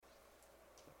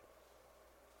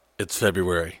It's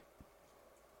February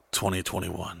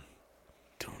 2021.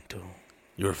 Dun, dun.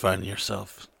 You are finding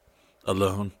yourself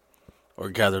alone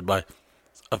or gathered by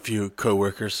a few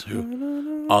coworkers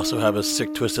who also have a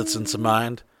sick, twisted sense of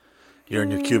mind. You're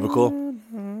in your cubicle.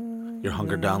 You're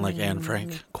hunkered down like Anne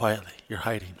Frank. Quietly, you're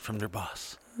hiding from your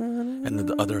boss. And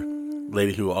the other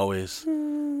lady who always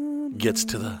gets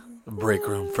to the break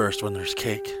room first when there's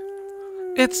cake.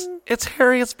 It's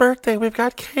Harriet's birthday. We've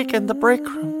got cake in the break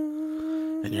room.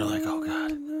 And you're like, oh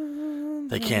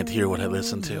God, they can't hear what I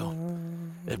listen to.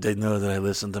 If they know that I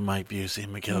listen to Mike Busey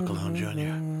and Mikhail Cologne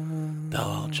Jr., they'll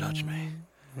all judge me.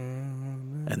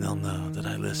 And they'll know that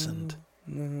I listened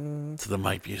to the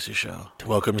Mike Busey Show.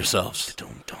 Welcome yourselves.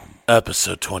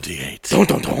 Episode 28.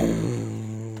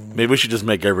 Maybe we should just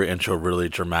make every intro really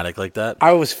dramatic like that.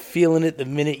 I was feeling it the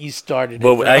minute you started.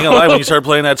 But I ain't gonna lie, when you started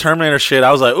playing that Terminator shit,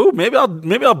 I was like, ooh, maybe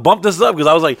I'll bump this up, because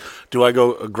I was like, do I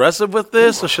go aggressive with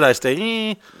this or should I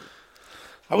stay?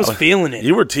 I was feeling it.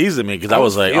 You were teasing me because I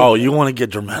was like, oh, you want to get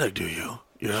dramatic, do you?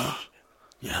 Yeah.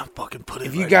 Yeah, fucking put it.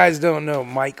 If you guys don't know,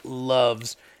 Mike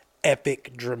loves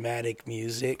epic, dramatic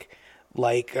music.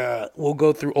 Like, we'll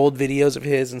go through old videos of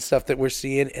his and stuff that we're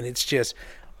seeing, and it's just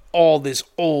all this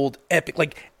old epic.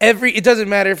 Like, it doesn't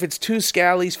matter if it's two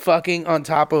scallies fucking on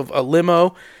top of a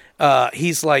limo.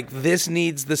 He's like, this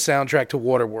needs the soundtrack to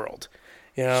Waterworld.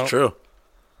 You know? It's true.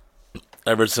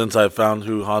 Ever since I found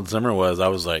who Hans Zimmer was, I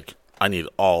was like, I need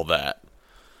all that.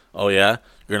 Oh, yeah?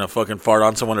 You're going to fucking fart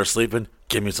on someone or sleeping?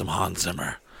 Give me some Hans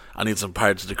Zimmer. I need some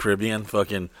Pirates of the Caribbean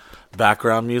fucking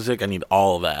background music. I need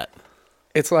all of that.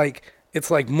 It's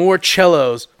like more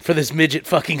cellos for this midget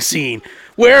fucking scene.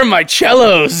 Where are my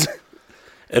cellos?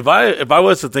 If I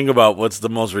was to think about what's the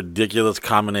most ridiculous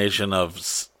combination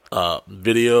of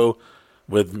video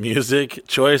with music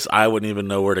choice, I wouldn't even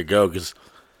know where to go. Because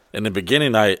in the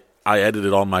beginning, I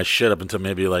edited all my shit up until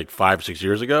maybe like 5-6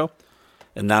 years ago.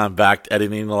 And now I'm back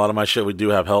editing a lot of my shit. We do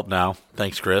have help now.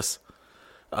 Thanks, Chris.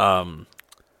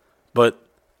 But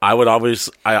I would always,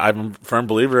 I'm a firm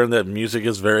believer in that music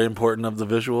is very important of the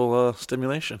visual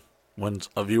stimulation when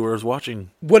a viewer is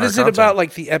watching. What is it about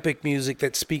like the epic music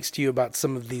that speaks to you about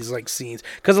some of these like scenes?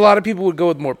 Because a lot of people would go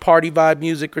with more party vibe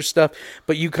music or stuff,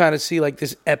 but you kind of see like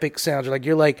this epic sound. Like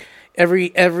you're like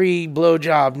every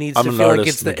blowjob needs to feel like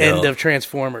it's the end of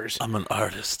Transformers. I'm an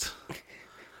artist.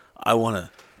 I want to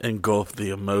engulf the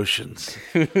emotions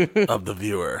of the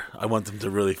viewer. I want them to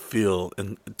really feel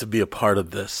and to be a part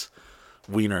of this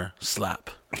wiener slap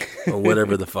or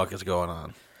whatever the fuck is going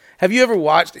on. Have you ever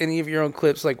watched any of your own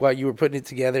clips like while you were putting it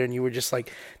together and you were just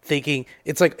like thinking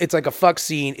it's like a fuck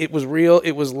scene, it was real,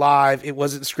 it was live, it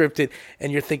wasn't scripted,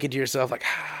 and you're thinking to yourself like,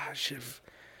 I should have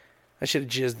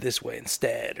jizzed this way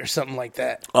instead or something like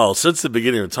that? Oh, since the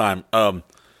beginning of time,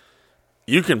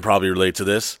 you can probably relate to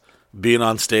this. Being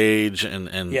on stage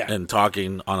and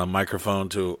talking on a microphone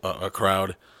to a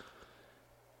crowd,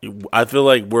 I feel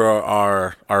like we're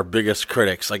our biggest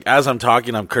critics. Like, as I'm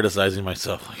talking, I'm criticizing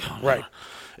myself. Like, oh, right.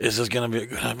 Is this going to be a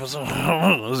good episode? I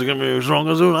don't know. Is it going to be a strong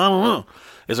episode? I don't know.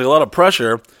 It's like a lot of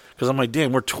pressure because I'm like,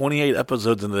 damn, we're 28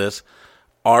 episodes into this.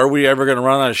 Are we ever going to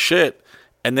run out of shit?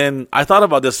 And then I thought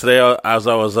about this today as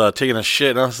I was taking a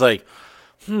shit, and I was like,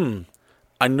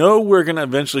 I know we're going to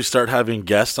eventually start having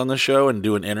guests on the show and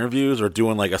doing interviews or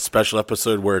doing like a special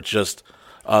episode where it's just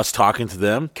us talking to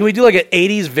them. Can we do like an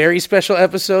 80s very special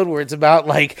episode where it's about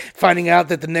like finding out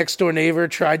that the next door neighbor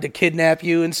tried to kidnap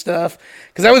you and stuff?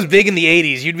 Because that was big in the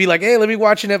 80s. You'd be like, hey, let me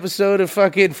watch an episode of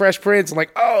fucking Fresh Prince. I'm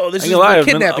like, oh, this is a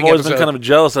kidnapping I've always episode. been kind of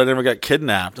jealous that I never got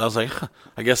kidnapped. I was like,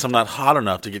 I guess I'm not hot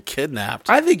enough to get kidnapped.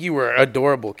 I think you were an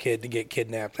adorable kid to get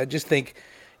kidnapped. I just think,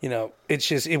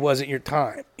 it wasn't your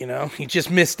time, You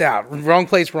just missed out. Wrong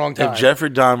place, wrong time. If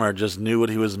Jeffrey Dahmer just knew what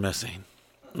he was missing,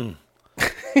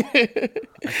 I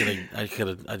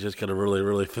just could have really,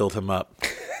 really filled him up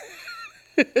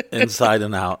inside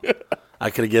and out.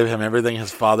 I could have given him everything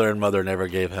his father and mother never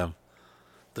gave him.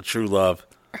 The true love.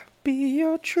 Be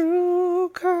your true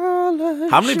color.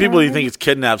 How many people do you think has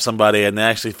kidnapped somebody and they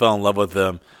actually fell in love with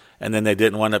them and then they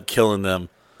didn't wind up killing them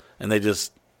and they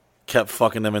just kept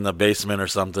fucking them in the basement or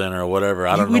something or whatever?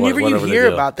 I don't know. Whenever you hear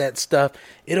about that stuff,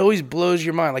 it always blows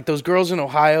your mind. Like those girls in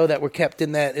Ohio that were kept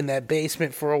in that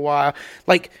basement for a while.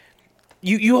 Like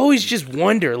you always just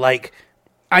wonder. Like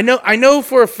I know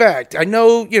for a fact. I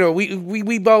know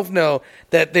we both know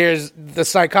that there's the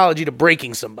psychology to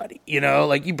breaking somebody.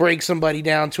 Like you break somebody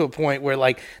down to a point where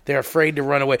like they're afraid to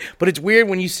run away. But it's weird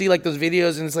when you see like those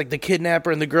videos and it's like the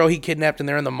kidnapper and the girl he kidnapped and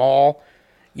they're in the mall.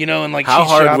 And like how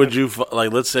hard would you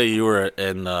like? Let's say you were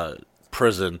in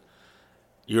prison,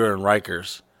 you were in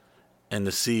Rikers, and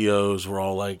the CEOs were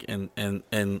all like in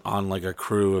on like a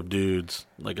crew of dudes,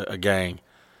 like a gang,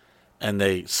 and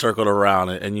they circled around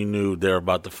it, and you knew they were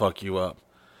about to fuck you up.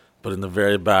 But in the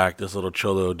very back, this little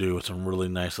cholo dude with some really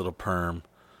nice little perm,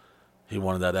 he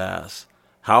wanted that ass.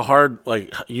 How hard,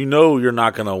 like, you know you're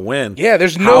not going to win. Yeah,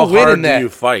 there's no win in that. How hard do you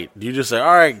fight? Do you just say,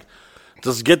 all right,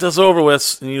 just get this over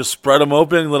with, and you spread them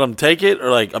open and let them take it? Or,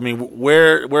 like, I mean,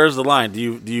 where's the line? Do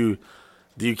you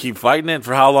keep fighting it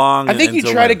for how long? I think you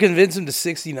try to convince him to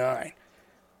 69.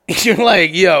 You're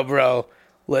like, yo, bro,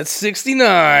 let's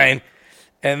 69.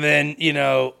 And then,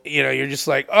 you're just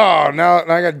like, oh, now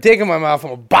I got dick in my mouth. I'm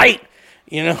going to bite,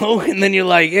 And then you're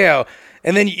like, yo.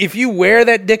 And then if you wear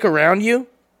that dick around you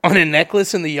on a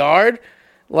necklace in the yard,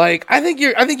 like, I think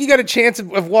you got a chance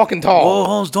of walking tall. Oh,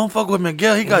 Holmes, don't fuck with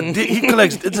Miguel. He got dick. He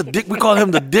collects. It's a dick. We call him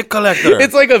the dick collector.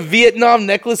 It's like a Vietnam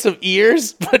necklace of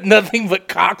ears, but nothing but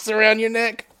cocks around your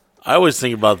neck. I always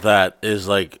think about that is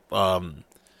like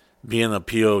being a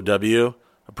POW,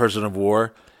 a person of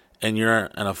war, and you're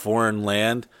in a foreign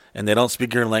land, and they don't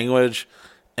speak your language,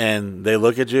 and they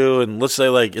look at you, and let's say,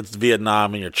 like, it's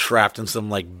Vietnam, and you're trapped in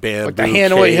some, like, bamboo like the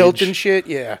Hanoi cage, Hilton shit,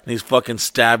 yeah. And he's fucking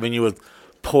stabbing you with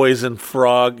poison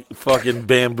frog fucking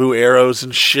bamboo arrows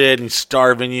and shit, and he's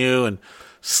starving you, and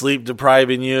sleep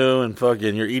depriving you, and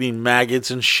fucking you're eating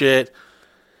maggots and shit.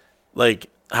 Like,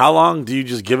 how long do you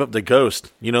just give up the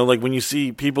ghost? Like, when you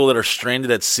see people that are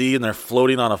stranded at sea, and they're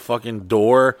floating on a fucking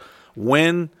door,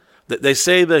 when... They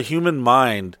say the human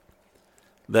mind,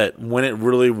 that when it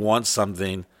really wants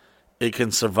something, it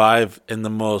can survive in the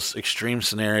most extreme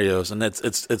scenarios, and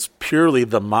it's purely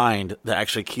the mind that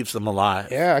actually keeps them alive.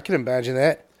 Yeah, I can imagine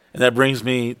that. And that brings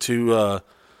me to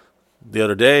the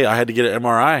other day. I had to get an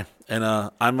MRI, and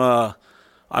I'm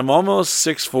almost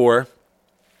 6'4",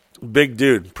 big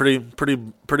dude, pretty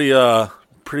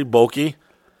bulky,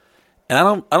 and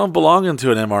I don't belong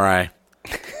into an MRI,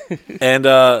 and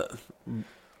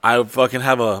I fucking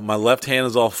have my left hand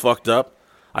is all fucked up.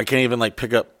 I can't even like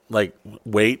pick up like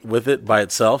weight with it by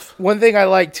itself. One thing I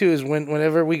like too is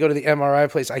whenever we go to the MRI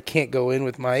place, I can't go in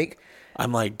with Mike.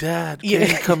 I'm like, Dad, can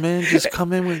you come in? Just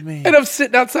come in with me. And I'm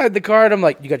sitting outside the car, and I'm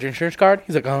like, you got your insurance card?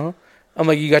 He's like, uh-huh. I'm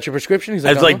like, you got your prescription? He's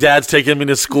like, it's like Dad's taking me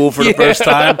to school for the first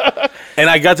time. And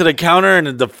I got to the counter,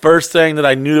 and the first thing that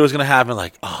I knew that was going to happen,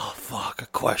 like, oh, fuck, a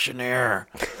questionnaire.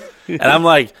 And I'm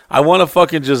like, I want to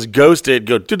fucking just ghost it,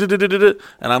 go, and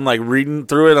I'm like reading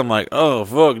through it. I'm like, oh,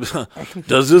 fuck,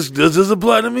 does this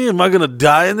apply to me? Am I going to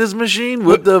die in this machine?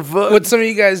 What the fuck? What some of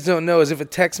you guys don't know is if a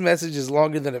text message is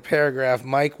longer than a paragraph,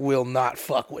 Mike will not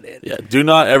fuck with it. Yeah, do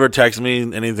not ever text me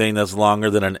anything that's longer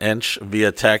than an inch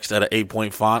via text at an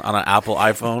 8-point font on an Apple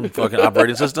iPhone fucking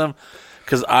operating system.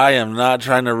 Because I am not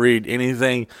trying to read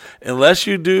anything unless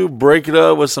you do break it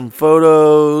up with some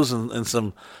photos and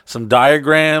some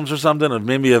diagrams or something, or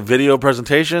maybe a video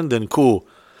presentation. Then cool,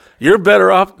 you're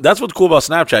better off. That's what's cool about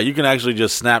Snapchat. You can actually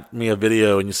just snap me a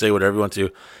video and you say whatever you want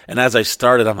to. And as I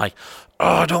started, I'm like, oh,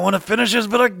 I don't want to finish this,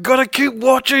 but I gotta keep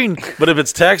watching. But if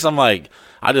it's text, I'm like,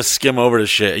 I just skim over the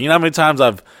shit. You know how many times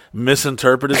I've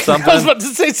misinterpreted something? I was about to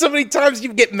say, so many times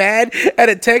you get mad at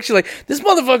a text. You're like, this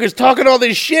motherfucker's talking all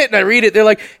this shit. And I read it. They're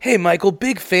like, hey, Michael,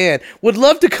 big fan. Would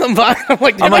love to come by. I'm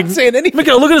like, they're not saying anything.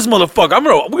 Miguel, look at this motherfucker.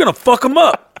 We're going to fuck him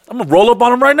up. I'm going to roll up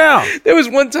on him right now. There was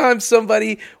one time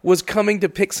somebody was coming to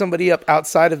pick somebody up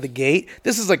outside of the gate.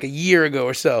 This is like a year ago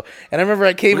or so. And I remember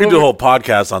I came over. We can do a whole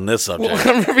podcast on this subject. Well,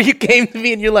 I remember you came to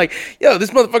me and you're like, yo, this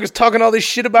motherfucker's talking all this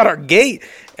shit about our gate.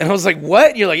 And I was like,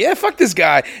 what? And you're like, yeah, fuck this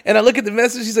guy. And I look at the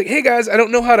message. He's like, hey, guys, I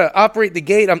don't know how to operate the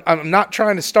gate. I'm not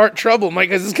trying to start trouble. I'm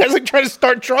like, this guy's like trying to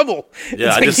start trouble. Yeah,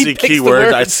 it's I like just see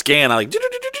keywords. I scan. I'm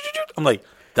like,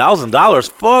 $1,000?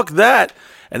 Fuck that.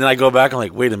 And then I go back, I'm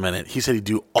like, wait a minute. He said he'd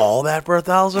do all that for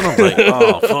 $1,000? I'm like,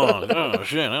 oh, fuck. Oh,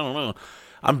 shit. I don't know.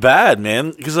 I'm bad,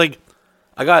 man. Because, like,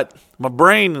 I got my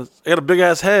brain, I got a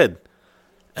big-ass head.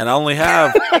 And I only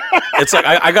have, it's like,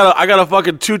 I got a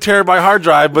fucking 2 terabyte hard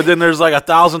drive, but then there's like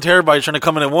 1,000 terabytes trying to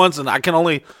come in at once, and I can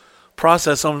only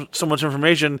process so much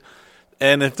information.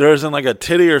 And if there isn't like a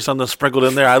titty or something sprinkled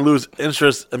in there, I lose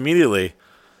interest immediately.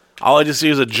 All I just see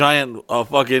is a giant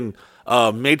fucking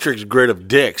matrix grid of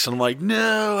dicks. And I'm like,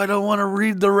 no, I don't want to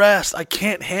read the rest. I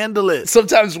can't handle it.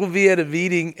 Sometimes we'll be at a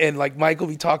meeting and like Mike will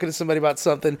be talking to somebody about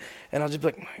something, and I'll just be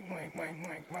like,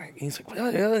 Mike. He's like,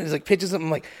 what? He's like, pitches something.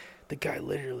 I'm like, the guy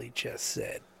literally just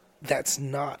said that's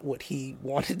not what he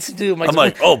wanted to do. I'm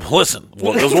like, oh, listen,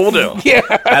 this is what we'll do. Yeah.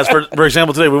 As for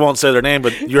example, today we won't say their name,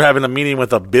 but you're having a meeting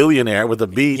with a billionaire with a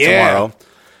B tomorrow.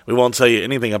 We won't tell you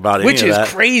anything about Which any of that. Which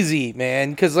is crazy,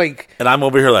 man, because like... And I'm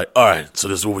over here like, all right, so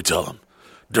this is what we tell him.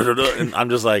 And I'm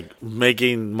just like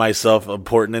making myself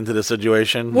important into the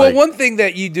situation. Well, like, one thing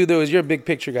that you do, though, is you're a big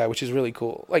picture guy, which is really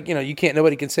cool. Like,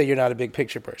 nobody can say you're not a big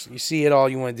picture person. You see it all,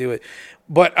 you want to do it.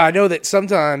 But I know that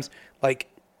sometimes... Like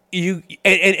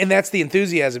and that's the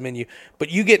enthusiasm in you. But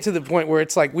you get to the point where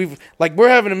it's like we're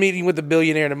having a meeting with a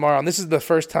billionaire tomorrow, and this is the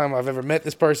first time I've ever met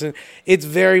this person. It's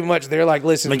very much they're like,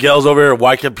 listen, Miguel's over here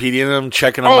Wikipediaing him,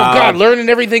 checking him out. Oh God, learning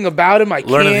everything about him.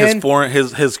 Learning his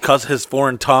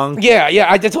foreign tongue. Yeah.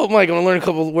 I told Mike I'm gonna learn a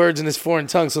couple of words in his foreign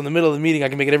tongue, so in the middle of the meeting I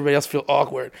can make everybody else feel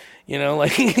awkward. You know,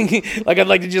 like like I'd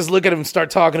like to just look at him and start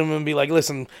talking to him and be like,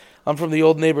 listen, I'm from the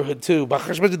old neighborhood too.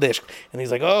 And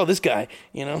he's like, oh, this guy,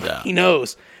 you know, he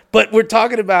knows. But we're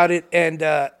talking about it, and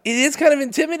it is kind of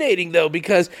intimidating, though,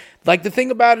 because, like, the thing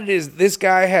about it is this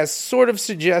guy has sort of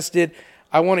suggested,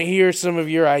 I want to hear some of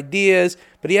your ideas,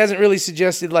 but he hasn't really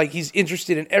suggested, like, he's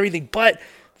interested in everything. But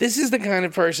this is the kind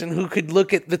of person who could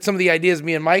look at some of the ideas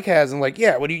me and Mike has and, like,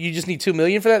 yeah, what do you just need $2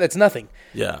 million for that? That's nothing.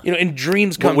 Yeah. You know, and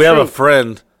dreams come true. We have a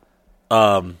friend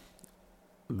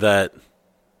that,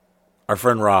 our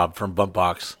friend Rob from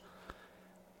Bumpbox,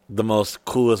 the most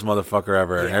coolest motherfucker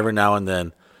ever. Yeah. And every now and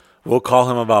then, we'll call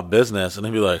him about business, and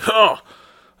he'll be like, "Oh,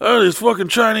 these fucking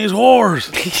Chinese whores."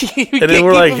 And then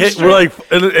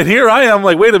and here I am,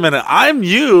 like, wait a minute, I'm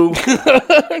you,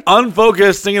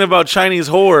 unfocused, thinking about Chinese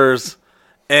whores,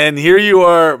 and here you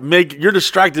are, you're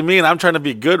distracting me, and I'm trying to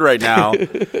be good right now.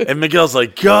 And Miguel's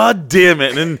like, God damn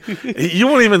it. And you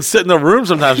won't even sit in the room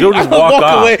sometimes. You'll just walk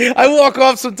off. Away. I walk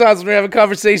off sometimes when we're having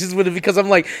conversations with him because I'm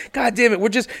like, God damn it.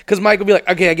 Because Mike will be like,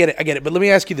 okay, I get it. But let me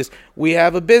ask you this. We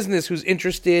have a business who's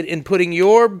interested in putting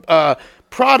your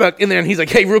product in there. And he's like,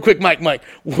 hey, real quick, Mike,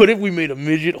 what if we made a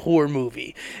midget horror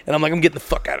movie? And I'm like, I'm getting the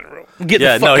fuck out of the room. He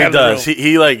does.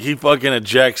 He fucking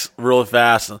ejects real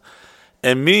fast.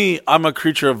 And me, I'm a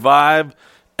creature of vibe,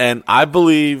 and I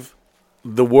believe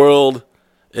the world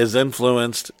is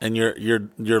influenced and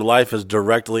your life is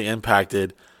directly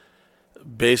impacted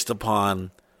based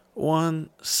upon one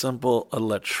simple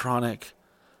electronic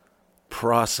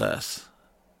process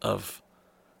of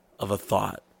a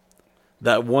thought.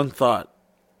 That one thought,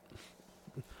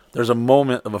 there's a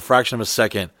moment of a fraction of a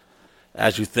second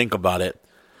as you think about it.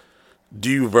 Do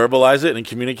you verbalize it and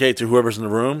communicate to whoever's in the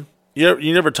room?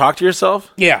 You never talk to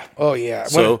yourself? Yeah. Oh, yeah.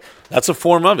 So that's a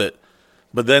form of it.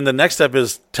 But then the next step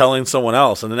is telling someone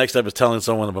else, and the next step is telling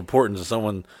someone of importance to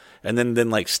someone, and then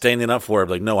like standing up for it,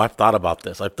 like, no, I've thought about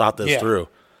this. I've thought this through.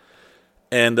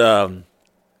 And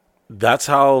that's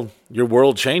how your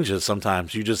world changes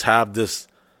sometimes. You just have this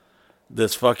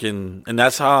fucking, and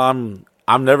that's how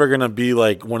I'm never going to be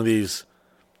like one of these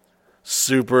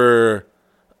super,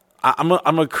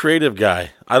 I'm a creative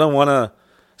guy. I don't want to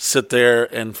sit there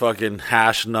and fucking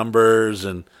hash numbers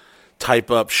and type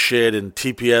up shit and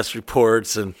TPS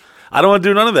reports, and I don't want to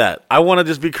do none of that. I want to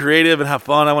just be creative and have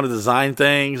fun. I want to design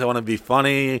things. I want to be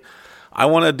funny. I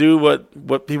want to do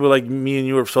what people like me and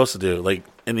you are supposed to do. Like,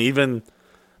 and even,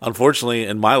 unfortunately,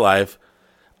 in my life,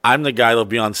 I'm the guy that'll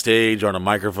be on stage or on a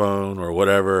microphone or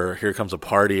whatever. Here comes a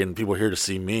party and people are here to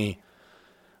see me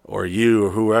or you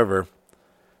or whoever.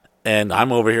 And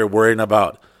I'm over here worrying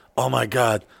about, oh my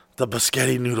God, the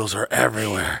biscotti noodles are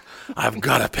everywhere. I've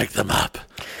got to pick them up.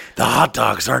 The hot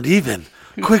dogs aren't even.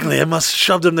 Quickly, I must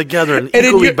shove them together and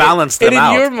equally balance them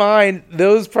out. And in your mind,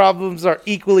 those problems are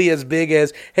equally as big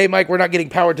as, hey, Mike, we're not getting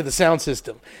power to the sound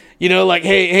system. You know, like,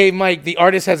 hey, Mike, the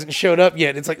artist hasn't showed up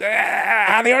yet. It's like,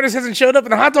 the artist hasn't showed up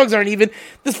and the hot dogs aren't even.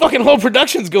 This fucking whole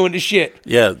production's going to shit.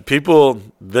 Yeah, people,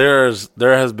 there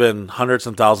has been hundreds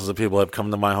and thousands of people that have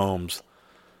come to my homes,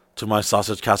 to my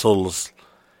sausage castles,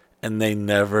 and they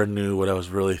never knew what I was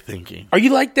really thinking. Are you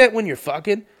like that when you're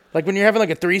fucking? Like when you're having like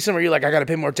a threesome, or you're like, I got to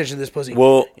pay more attention to this pussy?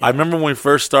 Well, I remember when we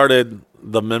first started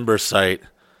the member site,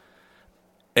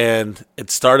 and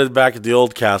it started back at the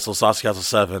old castle, Sausage Castle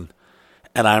 7.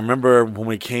 And I remember when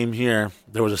we came here,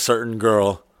 there was a certain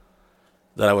girl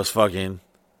that I was fucking,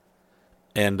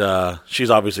 and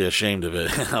she's obviously ashamed of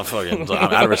it. Out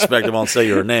of respect, I won't say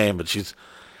her name, but she's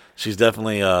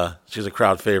definitely she's a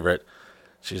crowd favorite.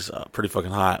 She's pretty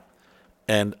fucking hot.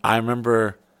 And I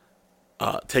remember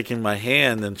taking my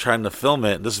hand and trying to film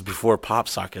it. This is before pop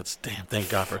sockets. Damn, thank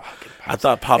God for. I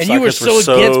thought pop sockets were so. And you were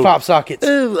so against pop sockets.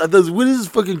 What is this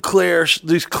fucking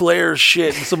these Claire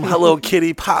shit and some Hello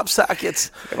Kitty pop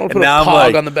sockets? And now I'm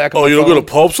like, on the back of you don't get a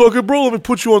pop socket, bro? Let me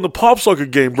put you on the pop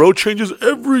socket game, bro. Changes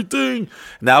everything.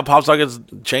 Now pop sockets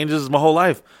changes my whole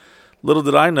life. Little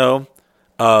did I know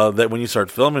that when you start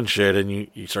filming shit and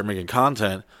you start making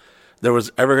content, there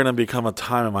was ever going to become a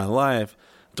time in my life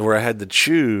to where I had to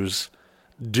choose,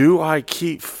 do I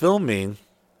keep filming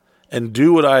and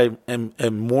do what I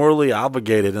am morally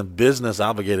obligated and business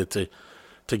obligated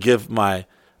to give my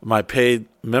paid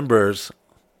members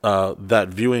that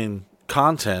viewing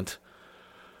content,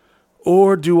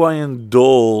 or do I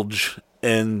indulge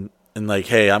in and like,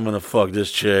 hey, I'm gonna fuck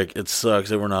this chick. It sucks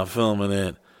that we're not filming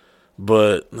it,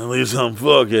 but at least I'm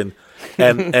fucking.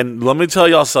 And let me tell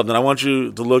y'all something. I want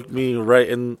you to look me right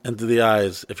into the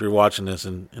eyes if you're watching this,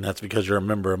 and that's because you're a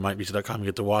member of MikeBC.com. You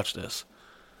get to watch this.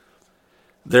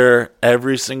 There,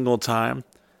 every single time,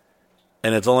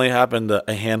 and it's only happened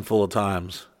a handful of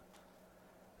times,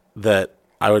 that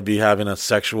I would be having a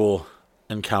sexual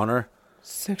encounter.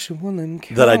 Sexual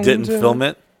encounter. That I didn't film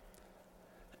it.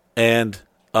 And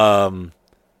I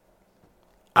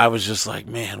was just like,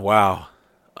 man, wow.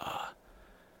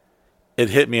 It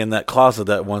hit me in that closet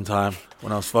that one time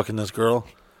when I was fucking this girl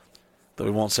that we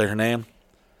won't say her name.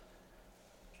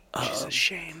 She's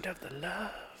ashamed of the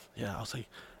love. Yeah, I was like,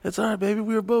 it's all right, baby.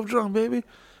 We were both drunk, baby.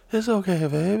 It's okay,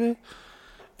 baby.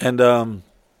 And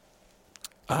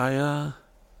I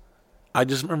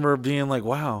just remember being like,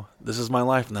 wow, this is my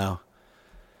life now.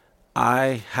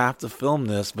 I have to film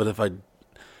this, but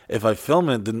if I film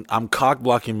it, then I'm cock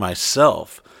blocking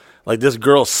myself. Like, this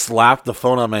girl slapped the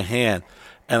phone out of my hand,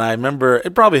 and I remember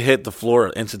it probably hit the floor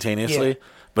instantaneously, Yeah.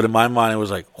 but in my mind it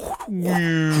was like,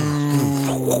 no.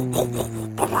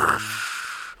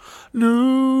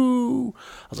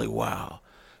 I was like, wow.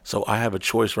 So I have a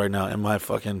choice right now in my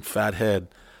fucking fat head.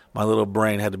 My little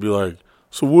brain had to be like,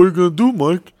 so what are you gonna do,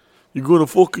 Mike? You're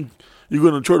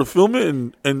gonna try to film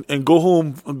it and go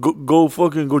home,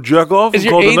 go jack off and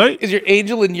call it a night? Is your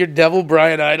angel and your devil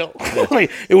Brian Idol? Like,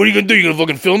 hey, what are you gonna do? You gonna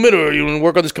fucking film it, or are you gonna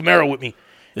work on this Camaro with me?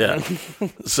 Yeah.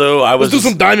 So I was Let's do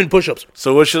some diamond push-ups.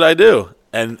 So what should I do?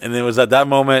 And it was at that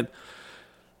moment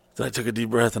that I took a deep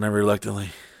breath and I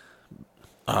reluctantly.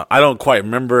 I don't quite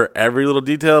remember every little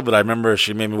detail, but I remember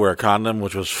she made me wear a condom,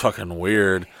 which was fucking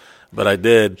weird, but I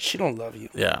did. She don't love you.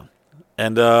 Yeah.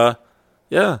 And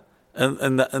yeah.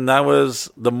 And that was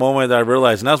the moment that I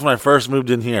realized, and that's when I first moved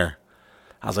in here.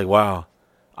 I was like, wow,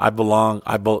 my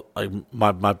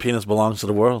penis belongs to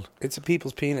the world. It's a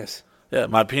people's penis. Yeah,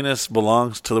 my penis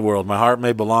belongs to the world. My heart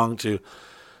may belong to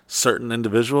certain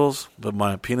individuals, but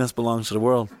my penis belongs to the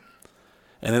world.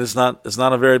 And it's not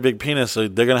a very big penis, so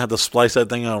they're gonna have to splice that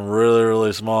thing out really,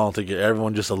 really small to get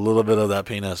everyone just a little bit of that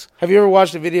penis. Have you ever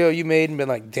watched a video you made and been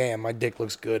like, damn, my dick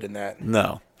looks good in that?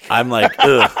 No. I'm like,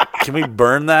 ugh, can we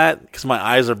burn that? Because my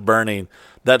eyes are burning.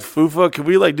 That fufa, could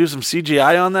we like do some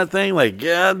CGI on that thing? Like,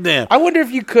 god damn. I wonder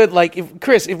if you could, like,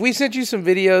 if we sent you some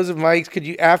videos of Mike's, could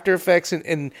you After Effects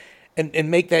and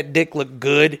make that dick look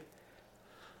good?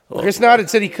 Chris nodded,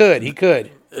 said he could. He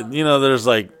could. You know, there's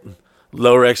like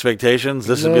lower expectations.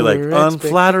 This would be like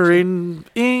unflattering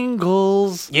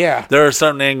angles. Yeah. There are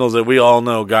certain angles that we all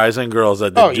know, guys and girls,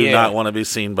 that they do not want to be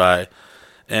seen by.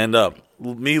 And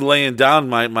me laying down,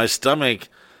 my stomach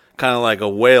kind of like a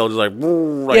whale, just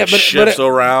like shifts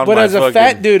around. But as a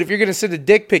fat dude, if you're going to send a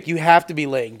dick pic, you have to be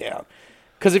laying down.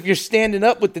 Because if you're standing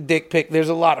up with the dick pic, there's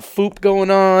a lot of foop going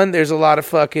on. There's a lot of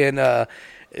fucking, a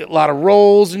lot of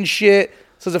rolls and shit.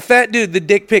 So as a fat dude, the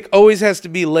dick pic always has to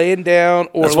be laying down.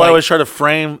 Or that's why I always try to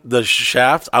frame the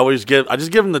shaft. I just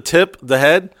give him the tip, the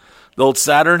head, the old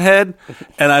Saturn head,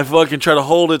 and I fucking try to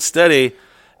hold it steady,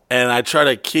 and I try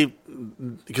to keep,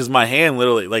 because my hand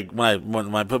literally, like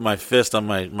when I put my fist on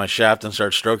my shaft and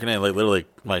start stroking it, like literally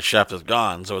my shaft is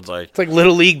gone. So it's like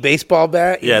Little League baseball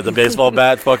bat. Yeah, the baseball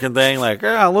bat fucking thing. Like,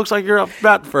 yeah, looks like you're up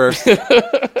bat first.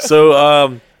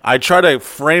 So I try to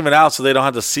frame it out so they don't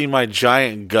have to see my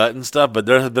giant gut and stuff. But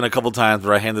there have been a couple times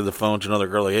where I handed the phone to another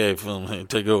girl, like, hey, film, hey,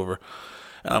 take over.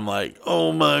 And I'm like,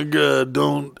 oh my God,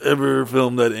 don't ever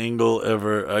film that angle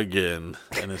ever again.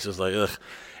 And it's just like, ugh.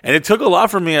 And it took a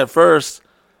lot for me at first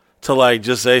to like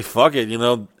just say, fuck it. You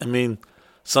know, I mean,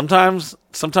 sometimes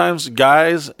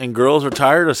guys and girls are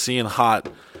tired of seeing hot,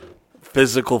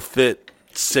 physical, fit,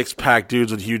 six-pack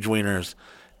dudes with huge wieners.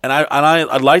 And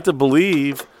I'd like to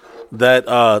believe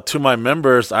that to my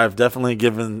members, I've definitely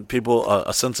given people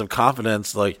a sense of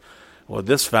confidence, like, well,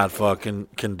 this fat fuck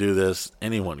can do this.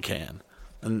 Anyone can.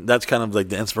 And that's kind of like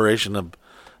the inspiration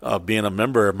of being a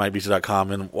member of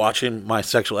MikeBC.com and watching my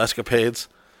sexual escapades,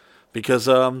 because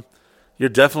you're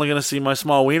definitely going to see my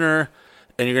small wiener,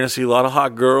 and you're going to see a lot of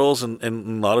hot girls and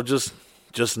a lot of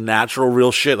just natural,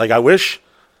 real shit. Like, I wish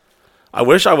I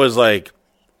was like,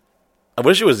 I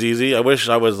wish it was easy. I wish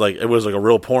I was like, it was like a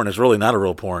real porn. It's really not a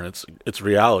real porn. It's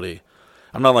reality.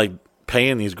 I'm not like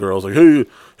paying these girls like, hey,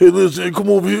 listen, come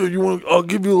over here. I'll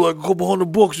give you like a couple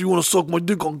 $100. You want to suck my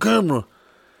dick on camera?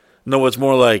 No, it's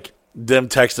more like them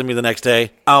texting me the next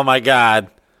day. Oh my God,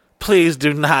 please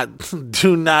do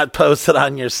not post it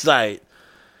on your site.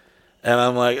 And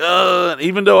I'm like,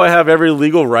 even though I have every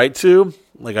legal right to,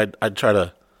 like, I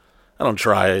don't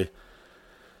try.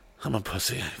 I'm a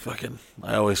pussy.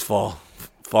 I always fall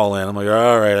fall in. I'm like,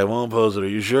 all right, I won't post it. Are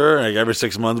you sure? Like every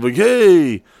 6 months, I'm like,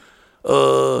 hey,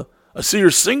 I see you're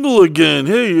single again.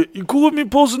 Hey, you cool with me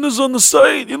posting this on the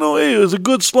site? You know, hey, it's a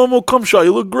good slow-mo cum shot.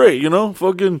 You look great, you know?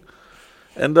 Fucking.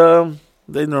 And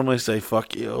they normally say,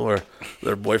 fuck you, or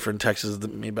their boyfriend texts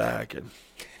me back, and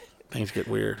things get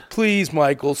weird. Please,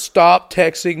 Michael, stop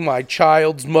texting my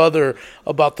child's mother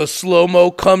about the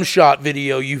slow-mo cum shot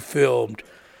video you filmed.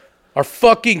 Our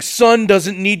fucking son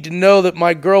doesn't need to know that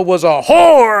my girl was a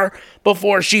whore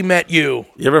before she met you.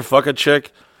 You ever fuck a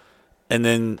chick, and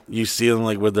then you see them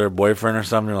like with their boyfriend or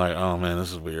something? You're like, oh man,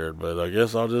 this is weird, but I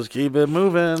guess I'll just keep it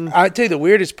moving. I tell you, the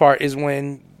weirdest part is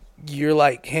when you're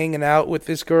like hanging out with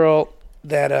this girl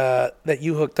that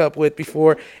you hooked up with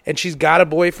before, and she's got a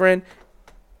boyfriend,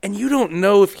 and you don't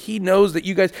know if he knows that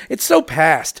you guys. It's so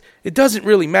past. It doesn't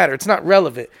really matter. It's not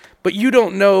relevant. But you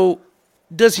don't know.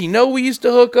 Does he know we used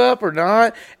to hook up or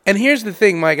not? And here's the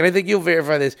thing, Mike, and I think you'll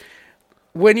verify this.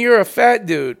 When you're a fat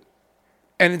dude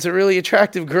and it's a really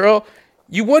attractive girl,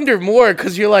 you wonder more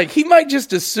because you're like, he might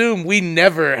just assume we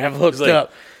never have hooked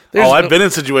up. I've been in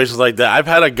situations like that. I've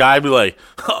had a guy be like,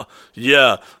 huh,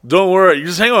 yeah, don't worry. You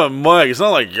just hang on with Mike. It's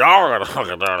not like y'all are going to hook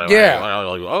it down. Yeah.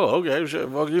 Like, oh, okay, shit,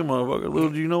 fuck you, motherfucker.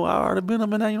 Little do you know I already been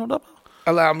up in that, you know what?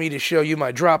 Allow me to show you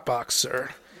my Dropbox,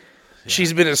 sir. Yeah.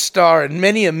 She's been a star in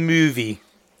many a movie.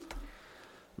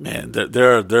 Man,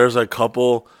 there's a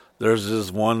couple. There's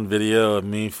this one video of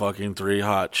me fucking 3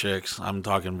 hot chicks. I'm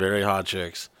talking very hot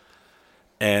chicks.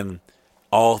 And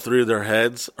all 3 of their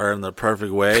heads are in the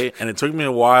perfect way. And it took me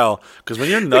a while. Because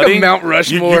when you're nutting, like Mount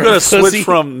Rushmore, you got to switch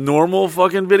from normal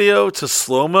fucking video to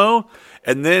slow-mo.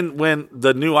 And then when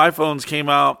the new iPhones came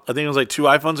out, I think it was like 2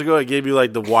 iPhones ago, I gave you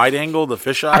like the wide angle, the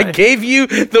fisheye. I gave you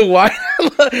the wide.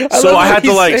 I had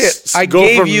to like. I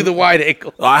gave you the wide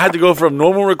angle. I had to go from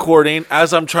normal recording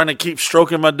as I'm trying to keep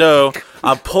stroking my dough.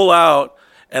 I pull out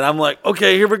and I'm like,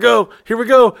 okay, here we go.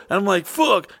 And I'm like,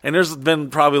 fuck. And there's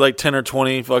been probably like 10 or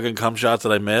 20 fucking cum shots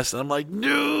that I missed. And I'm like,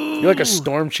 no. You're like a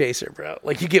storm chaser, bro.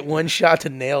 Like you get one shot to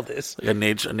nail this. Like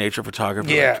a nature photographer.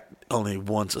 Yeah. Like, only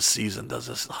once a season does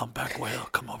this humpback whale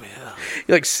come over here.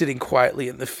 You're like sitting quietly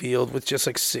in the field with just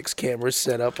like 6 cameras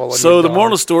set up all on So your the dog.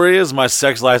 moral of the story is my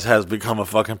sex life has become a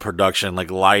fucking production,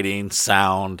 like lighting,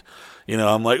 sound. You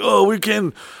know, I'm like, oh, we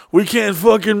can't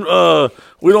fucking,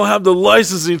 we don't have the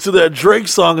licensing to that Drake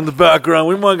song in the background.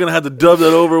 We might gonna have to dub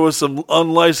that over with some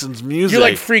unlicensed music. You're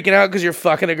like freaking out because you're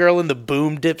fucking a girl and the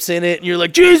boom dips in it, and you're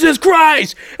like, Jesus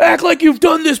Christ, act like you've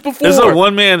done this before. It's a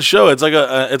one-man show. It's like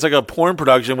a porn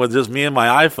production with just me and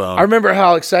my iPhone. I remember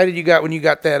how excited you got when you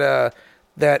got that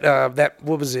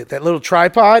what was it? That little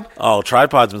tripod. Oh,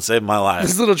 tripod's been saving my life.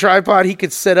 This little tripod he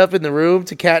could set up in the room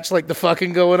to catch like the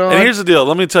fucking going on. And here's the deal.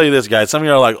 Let me tell you this, guys. Some of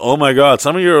you are like, oh my God.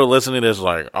 Some of you are listening to this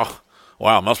like, oh,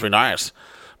 wow, must be nice.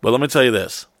 But let me tell you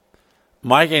this.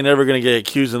 Mike ain't ever going to get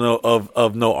accused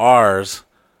of no R's.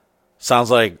 Sounds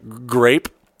like grape.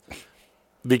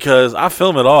 Because I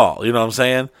film it all. You know what I'm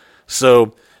saying?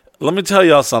 So let me tell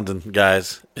y'all something,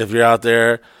 guys. If you're out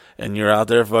there and you're out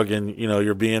there fucking, you know,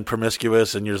 you're being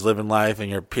promiscuous and you're just living life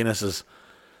and your penis is,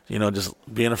 you know, just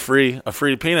being a free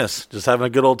penis, just having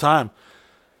a good old time.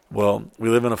 Well, we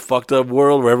live in a fucked up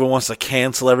world where everyone wants to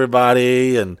cancel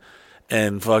everybody and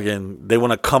fucking, they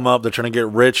want to come up, they're trying to get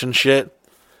rich and shit.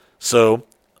 So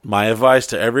my advice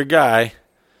to every guy,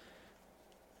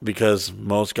 because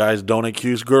most guys don't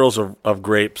accuse girls of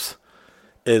grapes,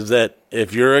 is that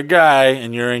if you're a guy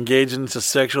and you're engaged into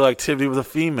sexual activity with a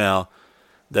female,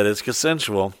 that it's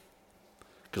consensual.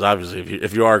 Because obviously,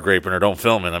 if you are graping her, don't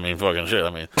film it. I mean, fucking shit. I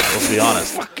mean, let's be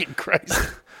honest. Fucking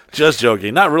Christ. Just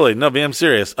joking. Not really. No, I'm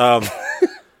serious. Film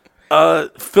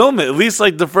it. At least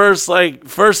like the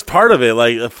first part of it.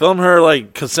 Like film her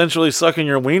like consensually sucking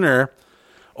your wiener,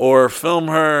 or film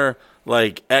her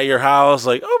like at your house.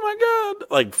 Like, oh my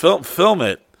God. Like film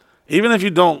it. Even if you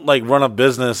don't like run a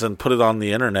business and put it on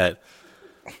the internet.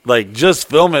 Like, just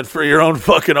film it for your own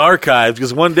fucking archives,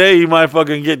 because one day you might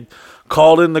fucking get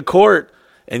called into court,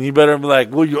 and you better be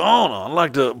like, well, Your Honor, I'd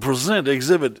like to present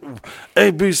exhibit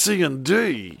A, B, C, and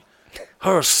D.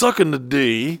 Her sucking the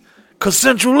D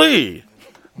consensually.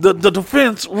 The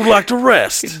defense would like to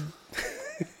rest.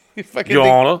 Your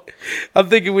Honor. I'm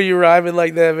thinking when you're rhyming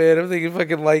like that, man, I'm thinking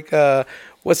fucking like,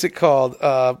 what's it called?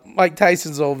 Mike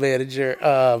Tyson's old manager.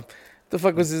 The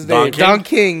fuck was his name? Don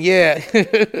King, yeah.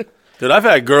 Dude, I've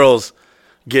had girls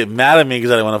get mad at me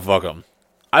because I didn't want to fuck them.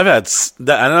 I've had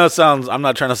that. I know it sounds. I'm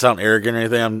not trying to sound arrogant or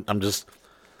anything. I'm just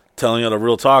telling you the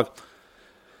real talk.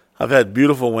 I've had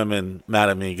beautiful women mad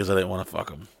at me because I didn't want to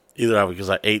fuck them. Either because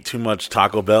I ate too much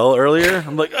Taco Bell earlier.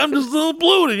 I'm like, I'm just a little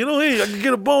bloated. You know, hey, I can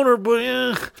get a boner, but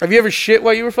yeah. Have you ever shit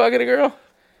while you were fucking a girl?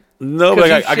 No,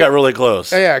 but I got really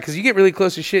close. Oh, yeah, because you get really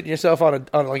close to shitting yourself on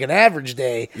like an average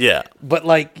day. Yeah. But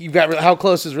like you got how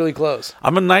close is really close?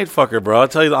 I'm a night fucker, bro. I'll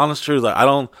tell you the honest truth. Like,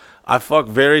 I fuck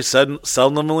very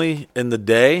seldomly in the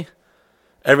day.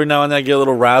 Every now and then I get a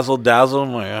little razzle dazzle.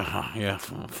 I'm like, yeah,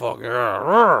 fuck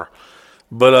yeah.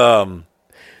 But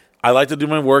I like to do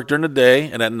my work during the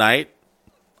day, and at night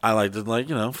I like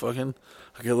to fucking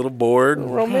I get a little bored,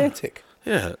 Romantic.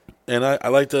 Yeah, and I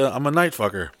like to. I'm a night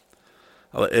fucker.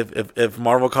 If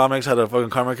Marvel Comics had a fucking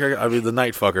comic character, I'd be the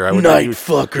night fucker. I would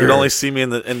fucker. You'd only see me in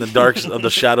the darks of the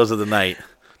shadows of the night.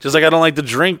 Just like I don't like to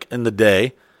drink in the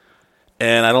day,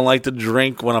 and I don't like to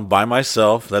drink when I'm by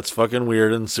myself. That's fucking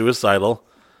weird and suicidal,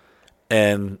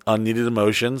 and unneeded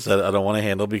emotions that I don't want to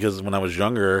handle. Because when I was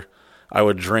younger, I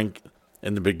would drink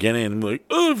in the beginning and be like,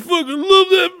 "Oh, I fucking love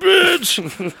that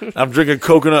bitch." I'm drinking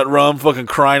coconut rum, fucking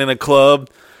crying in a club.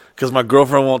 Because my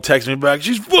girlfriend won't text me back.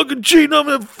 She's fucking cheating on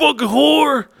me, that fucking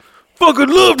whore. Fucking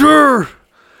loved her.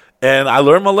 And I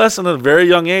learned my lesson at a very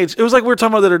young age. It was like we were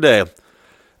talking about the other day.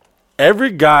 Every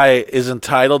guy is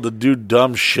entitled to do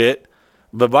dumb shit.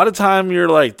 But by the time you're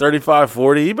like 35,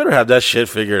 40, you better have that shit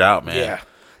figured out, man. Yeah.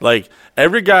 Like,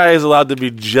 every guy is allowed to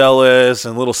be jealous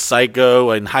and a little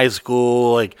psycho in high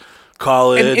school, like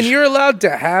college. And you're allowed to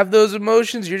have those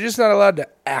emotions. You're just not allowed to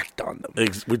act on them.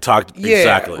 We talked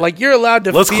exactly. Like you're allowed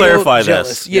to. Let's feel clarify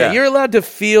jealous. this. Yeah, you're allowed to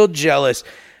feel jealous,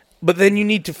 but then you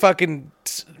need to fucking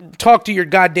talk to your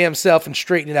goddamn self and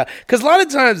straighten it out. Because a lot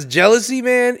of times, jealousy,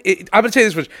 man. I'm gonna tell you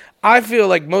this much. I feel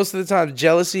like most of the time,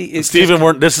 jealousy is.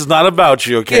 Steven, this is not about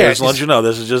you, okay? Yeah, Just to let you know,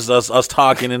 this is just us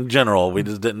talking in general. We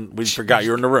forgot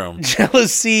you were in the room.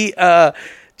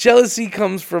 Jealousy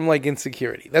comes from like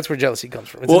insecurity. That's where jealousy comes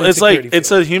from.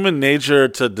 It's a human nature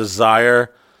to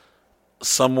desire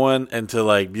someone and to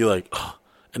like be like, oh,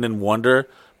 and then wonder.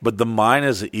 But the mind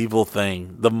is an evil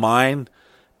thing. The mind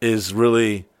is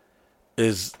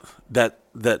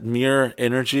that mere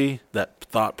energy, that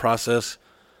thought process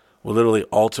will literally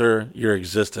alter your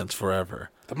existence forever.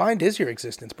 The mind is your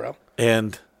existence, bro.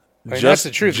 And that's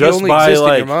the truth. Just you only by exist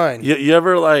like, in your mind. You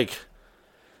ever like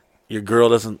your girl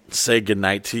doesn't say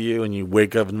goodnight to you and you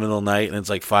wake up in the middle of the night and it's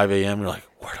like 5 a.m. You're like,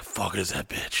 where the fuck is that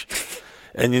bitch?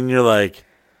 And then you're like,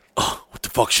 oh, what the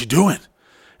fuck's she doing?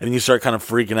 And you start kind of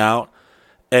freaking out.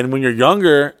 And when you're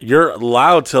younger, you're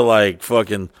allowed to like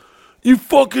fucking, you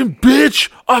fucking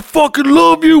bitch, I fucking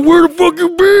love you, where the fuck you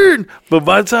been? But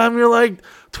by the time you're like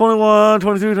 21,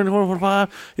 22, 24,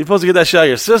 25, you're supposed to get that shit out of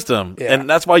your system. Yeah. And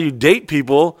that's why you date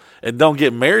people and don't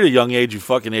get married at a young age, you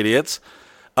fucking idiots.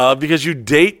 Because you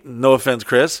date, no offense,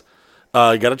 Chris,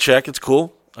 you got to check, it's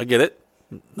cool, I get it,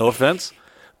 no offense,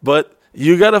 but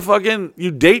you got to you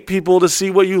date people to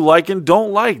see what you like and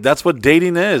don't like. That's what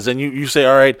dating is. And you say,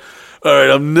 all right,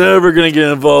 I'm never going to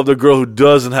get involved with a girl who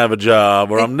doesn't have a job,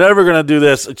 or I'm never going to do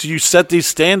this. So you set these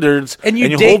standards and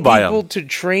you date hold by people them. To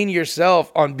train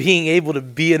yourself on being able to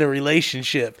be in a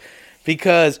relationship,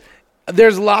 because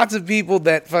there's lots of people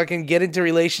that fucking get into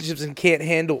relationships and can't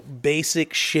handle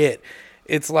basic shit.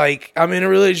 It's like, I'm in a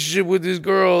relationship with this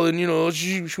girl and,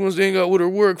 she wants to hang out with her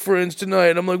work friends tonight.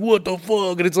 And I'm like, what the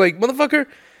fuck? And it's like, motherfucker,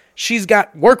 she's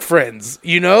got work friends,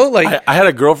 Like I had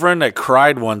a girlfriend that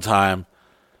cried one time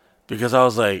because I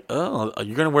was like, oh, are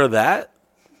you going to wear that?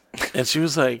 And she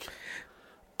was like,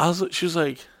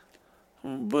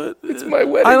 but it's my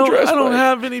wedding dress. I don't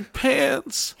have any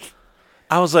pants.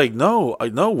 I was like, no,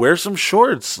 wear some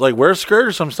shorts. Like, wear a skirt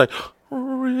or something. She's like,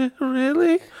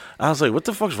 really? I was like, what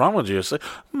the fuck's wrong with you? It's like,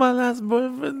 my last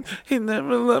boyfriend, he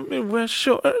never let me wear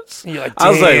shorts. You're like,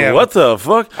 I was like, what the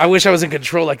fuck? I wish I was in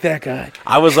control like that guy.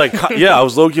 I was like, yeah, I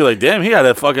was low-key like, damn, he had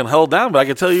it fucking held down, but I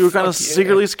could tell you were kind of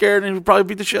secretly scared and he probably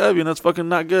beat the shit out of you, and that's fucking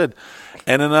not good.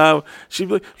 And then she'd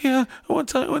be like, yeah, one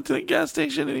time I went to the gas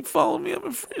station and he followed me up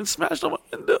and smashed all my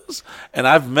windows. And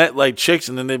I've met like chicks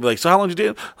and then they'd be like, so how long did you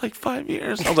date? Like 5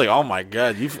 years. I was like, oh my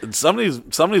God, some of these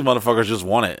motherfuckers just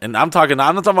want it. And I'm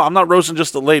not roasting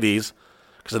just the ladies,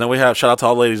 because I know we have, shout out to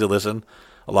all the ladies that listen.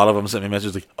 A lot of them sent me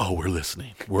messages like, oh, we're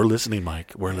listening,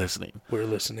 Mike, we're listening,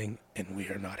 and we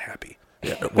are not happy.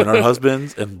 Yeah, when our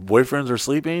husbands and boyfriends are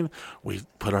sleeping, we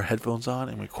put our headphones on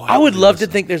and we quietly I would love listen.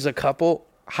 to think there's a couple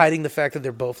hiding the fact that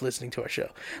they're both listening to our show.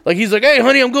 Like, he's like, hey,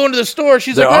 honey, I'm going to the store.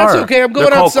 She's like, that's okay, I'm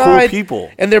going outside. Cool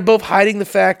people. And they're both hiding the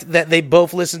fact that they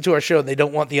both listen to our show and they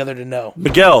don't want the other to know.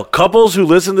 Miguel, couples who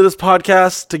listen to this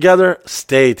podcast together,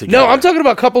 stay together. No, I'm talking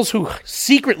about couples who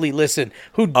secretly listen,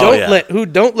 who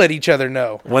don't let each other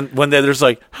know. When they're just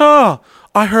like, I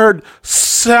heard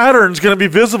Saturn's going to be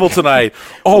visible tonight.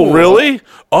 Oh, really?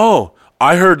 Oh,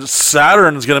 I heard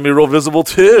Saturn's going to be real visible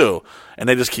too. And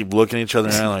they just keep looking at each other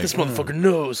and like, this motherfucker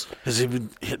knows.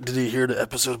 Did he hear the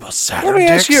episode about Saturn? Let me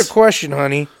ask you a question,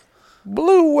 honey.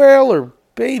 blue whale or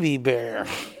baby bear?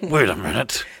 Wait a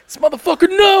minute. This motherfucker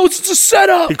knows it's a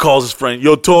setup. He calls his friend,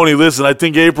 yo, Tony, listen, I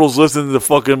think April's listening to the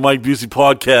fucking Mike Busey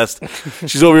podcast.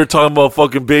 She's over here talking about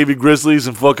fucking baby grizzlies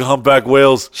and fucking humpback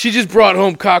whales. She just brought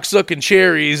home cocksucking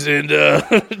cherries and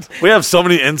We have so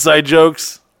many inside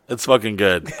jokes. It's fucking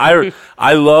good.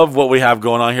 I love what we have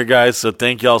going on here, guys, so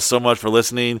thank y'all so much for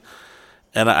listening.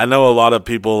 And I know a lot of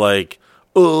people like,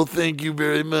 oh, thank you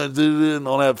very much, and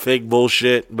all that fake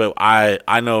bullshit. But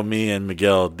I know me and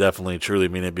Miguel definitely truly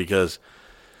mean it because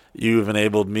you've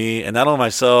enabled me, and not only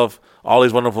myself, all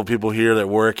these wonderful people here that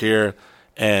work here,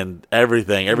 and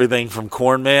everything from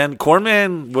Corn Man. Corn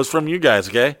Man was from you guys,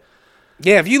 okay?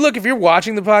 yeah, if you're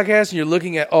watching the podcast and you're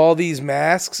looking at all these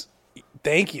masks,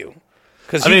 thank you.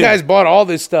 Because you guys bought all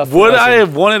this stuff. Would I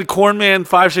have wanted Corn Man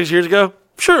 5-6 years ago?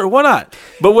 Sure, why not?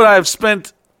 But would I have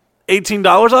spent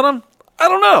 $18 on them? I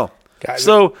don't know. Guys,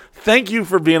 So thank you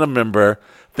for being a member.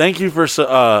 Thank you for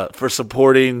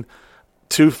supporting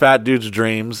Two Fat Dudes'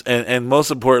 Dreams, and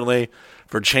most importantly,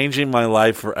 for changing my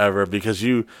life forever, because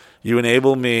you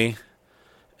enable me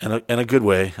in a good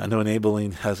way. I know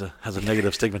enabling has a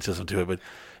negative stigmatism to it, but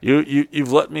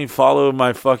you've let me follow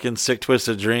my fucking sick,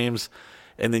 twisted dreams,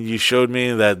 and then you showed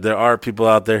me that there are people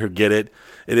out there who get it.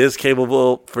 It is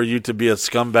capable for you to be a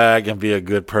scumbag and be a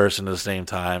good person at the same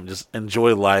time. Just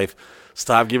enjoy life.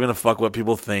 Stop giving a fuck what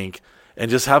people think. And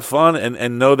just have fun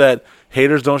and know that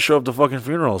haters don't show up to fucking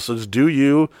funerals. So just do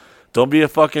you. Don't be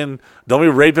raping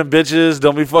bitches.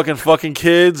 Don't be fucking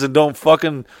kids. And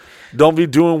don't be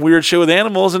doing weird shit with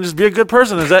animals, and just be a good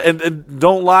person. Is that and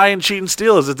don't lie and cheat and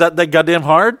steal. Is that goddamn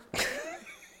hard?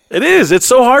 It is. It's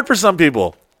so hard for some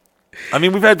people. I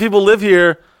mean, we've had people live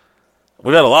here.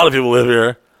 We've had a lot of people live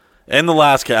here in the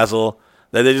last castle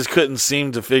that they just couldn't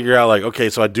seem to figure out, like, okay,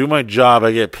 so I do my job,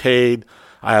 I get paid,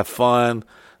 I have fun,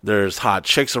 there's hot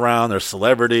chicks around, there's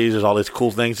celebrities, there's all these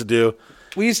cool things to do.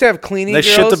 we used to have cleaning They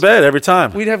girls. shit the bed every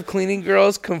time. We'd have cleaning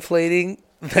girls complaining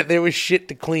that there was shit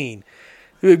to clean.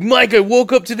 They're like, Mike, I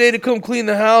woke up today to come clean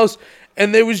the house,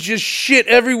 and there was just shit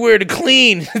everywhere to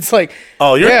clean. It's like,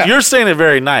 Oh, yeah. you're saying it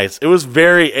very nice. It was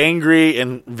very angry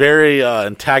and very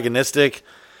antagonistic.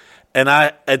 And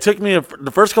it took me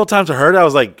the first couple times I heard it, I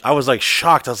was like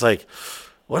shocked. I was like,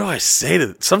 what do I say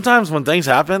to it? Sometimes when things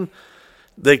happen,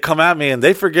 they come at me and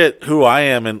they forget who I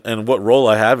am and what role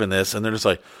I have in this, and they're just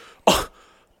like, oh,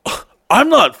 I'm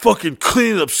not fucking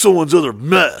cleaning up someone's other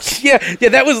mess. Yeah,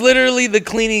 that was literally the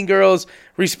cleaning girl's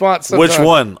response. Sometimes. Which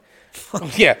one?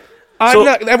 Yeah.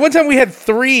 At one time we had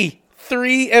three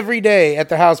every day at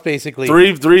the house, basically.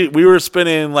 Three. We were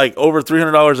spending like over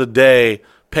 $300 a day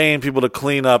paying people to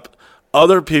clean up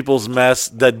other people's mess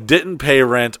that didn't pay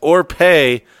rent or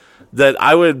pay, that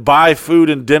I would buy food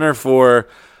and dinner for.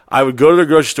 I would go to the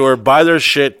grocery store, buy their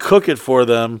shit, cook it for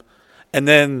them, and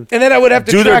then I would have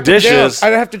to do their track them down. dishes.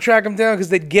 I'd have to track them down because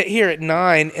they'd get here at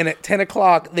 9, and at 10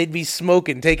 o'clock they'd be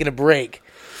smoking, taking a break.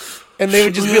 And they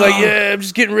would just be like, yeah, I'm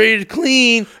just getting ready to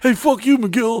clean. Hey, fuck you,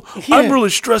 McGill. Yeah. I'm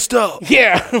really stressed out.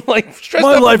 Yeah, like, stressed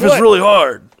My out life with is what? really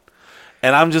hard.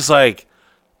 And I'm just like,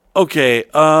 okay,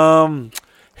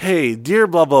 hey, dear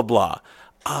blah, blah, blah.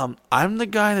 I'm the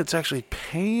guy that's actually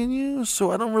paying you,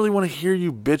 so I don't really want to hear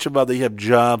you bitch about that you have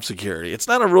job security. It's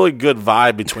not a really good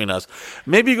vibe between us.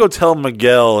 Maybe you go tell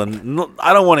Miguel, and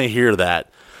I don't want to hear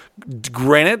that.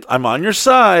 Granted, I'm on your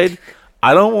side.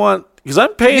 I don't want, because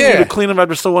I'm paying you to clean up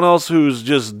after someone else who's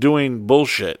just doing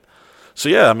bullshit. So,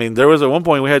 yeah, I mean, there was at one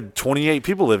point we had 28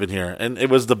 people living here, and it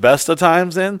was the best of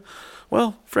times and,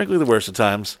 well, frankly, the worst of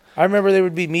times. I remember there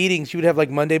would be meetings. You would have, like,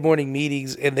 Monday morning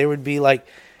meetings, and there would be, like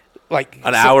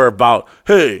an hour about,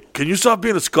 hey, can you stop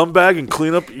being a scumbag and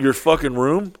clean up your fucking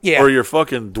room? Yeah. Or your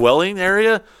fucking dwelling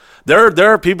area? There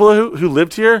are people who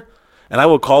lived here, and I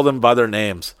will call them by their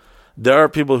names. There are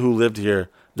people who lived here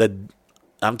that,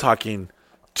 I'm talking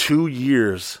 2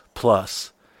 years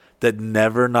plus, that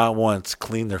never, not once,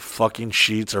 cleaned their fucking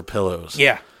sheets or pillows.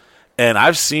 Yeah. And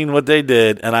I've seen what they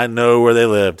did, and I know where they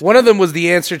lived. One of them was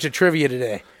the answer to trivia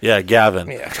today. Yeah,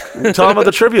 Gavin. Yeah. Tell them about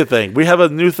the trivia thing. We have a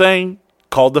new thing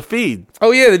called The Feed.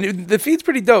 Oh yeah, the feed's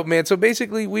pretty dope, man. So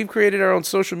basically, we've created our own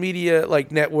social media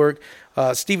network.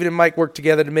 Steven and Mike work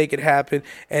together to make it happen.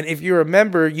 And if you're a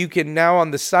member, you can now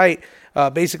on the site.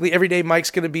 Basically, every day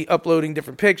Mike's going to be uploading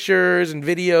different pictures and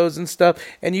videos and stuff,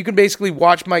 and you can basically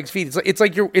watch Mike's feed. It's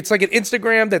like an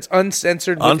Instagram that's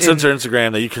uncensored. Uncensored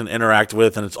Instagram that you can interact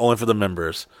with, and it's only for the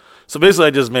members. So basically,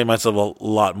 I just made myself a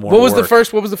lot more. What was work.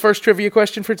 the first trivia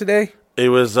question for today? It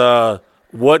was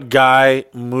what guy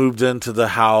moved into the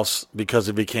house because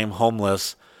he became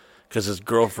homeless, because his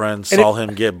girlfriend saw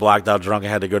him get blacked out drunk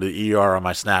and had to go to the ER on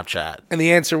my Snapchat. And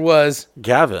the answer was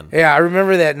Gavin. Yeah, I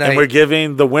remember that night. And we're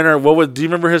giving the winner. Do you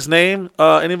remember his name?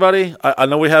 Anybody? I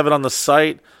know we have it on the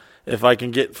site. If I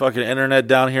can get fucking internet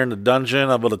down here in the dungeon,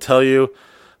 I'm able to tell you.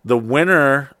 The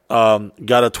winner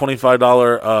got a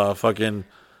 $25 fucking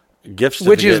gift certificate,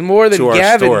 which is more than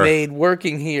Gavin store. made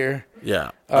working here.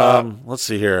 Yeah. Let's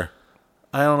see here.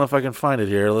 I don't know if I can find it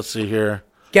here. Let's see here.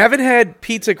 Gavin had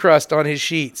pizza crust on his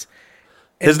sheets.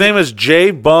 His name is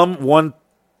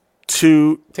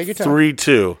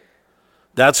JBum1232.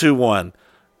 That's who won.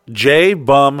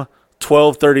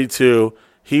 JBum1232.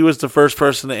 He was the first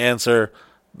person to answer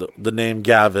the name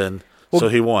Gavin, so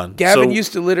he won. Gavin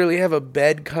used to literally have a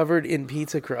bed covered in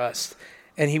pizza crust,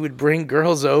 and he would bring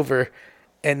girls over,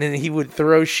 and then he would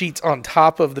throw sheets on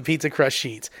top of the pizza crust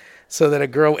sheets so that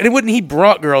he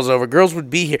brought girls over. Girls would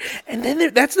be here. And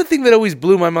then that's the thing that always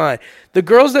blew my mind. The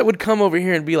girls that would come over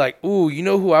here and be like, ooh, you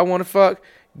know who I want to fuck?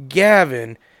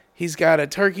 Gavin. He's got a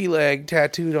turkey leg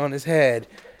tattooed on his head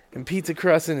and pizza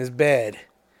crust in his bed.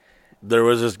 There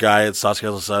was this guy at Sauce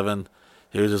Castle 7.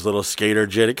 He was this little skater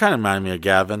jit. It kind of reminded me of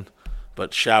Gavin,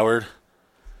 but showered.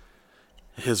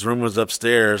 His room was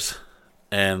upstairs,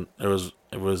 and it was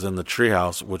in the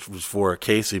treehouse, which was before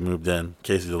Casey moved in,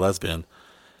 Casey the lesbian.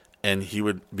 And he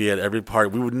would be at every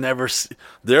party. We would never see.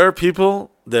 There are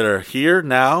people that are here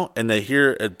now, and they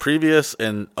here at previous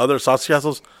and other Sauce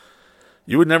Castles.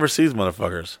 You would never see these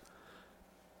motherfuckers.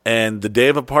 And the day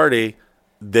of a party,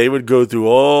 they would go through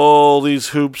all these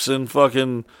hoops and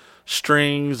fucking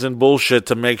strings and bullshit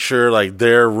to make sure like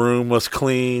their room was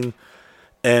clean.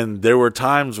 And there were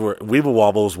times where Weeble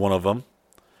Wobble was one of them.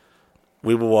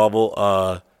 Weeble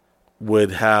Wobble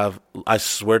would have, I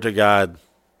swear to God,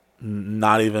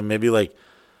 not even, maybe like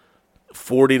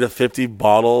 40 to 50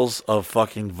 bottles of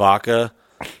fucking vodka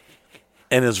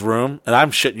in his room. And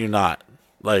I'm shitting you not.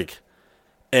 Like,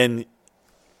 and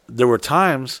there were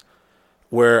times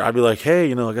where I'd be like,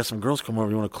 hey, I got some girls come over.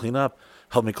 You want to clean up?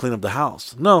 Help me clean up the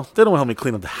house. No, they don't want to help me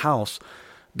clean up the house.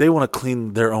 They want to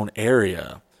clean their own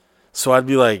area. So I'd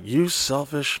be like, you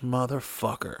selfish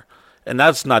motherfucker. And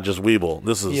that's not just Weeble.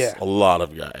 This is a lot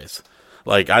of guys.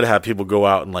 Like, I'd have people go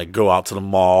out to the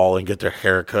mall and get their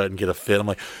hair cut and get a fit. I'm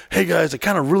like, hey, guys, I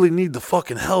kind of really need the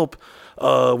fucking help.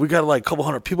 We got, like, a couple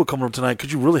hundred people coming up tonight.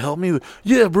 Could you really help me?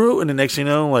 Yeah, bro. And the next thing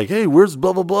you know, like, hey, where's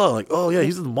blah, blah, blah? Like, oh, yeah,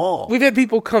 he's at the mall. We've had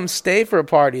people come stay for a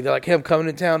party. They're like, hey, I'm coming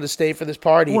to town to stay for this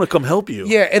party. I want to come help you.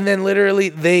 Yeah, and then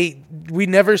literally we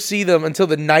never see them until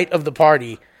the night of the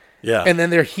party. Yeah. And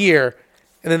then they're here,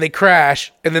 and then they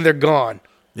crash, and then they're gone.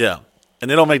 Yeah.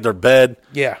 And they don't make their bed.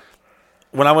 Yeah.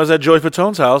 When I was at Joey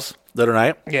Patone's house the other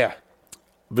night, yeah,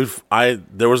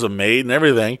 there was a maid and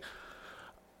everything.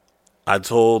 I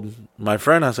told my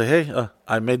friend, I said, hey,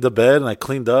 I made the bed and I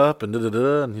cleaned up and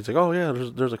da-da-da. And he's like, oh, yeah,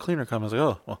 there's a cleaner coming. I was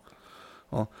like, oh,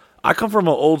 well, I come from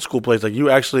an old school place. Like, you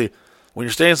actually, when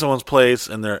you're staying in someone's place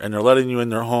and they're letting you in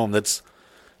their home, there's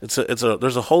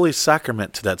a holy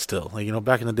sacrament to that still. Like,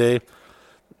 back in the day,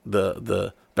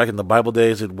 back in the Bible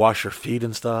days, they'd wash your feet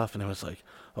and stuff. And it was like,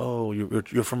 oh,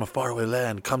 you're from a faraway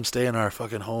land. Come stay in our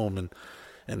fucking home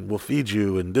and we'll feed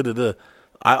you and da-da-da.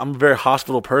 I'm a very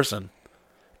hospitable person.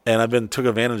 And I've been took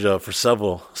advantage of for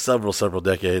several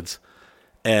decades,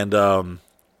 and I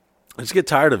just get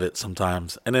tired of it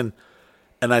sometimes. And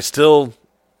I still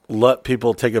let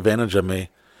people take advantage of me,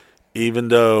 even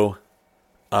though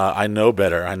I know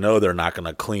better. I know they're not going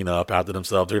to clean up after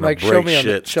themselves. They're going to break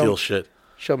shit, steal shit.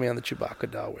 Show me on the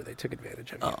Chewbacca doll where they took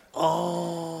advantage of you.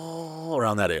 All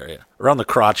around that area, around the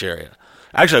crotch area.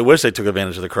 Actually, I wish they took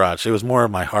advantage of the crotch. It was more of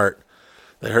my heart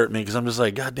that hurt me because I'm just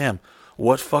like, God damn.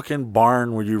 What fucking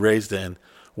barn were you raised in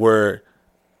where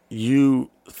you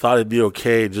thought it'd be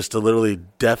okay just to literally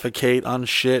defecate on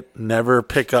shit, never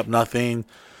pick up nothing,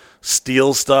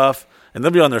 steal stuff, and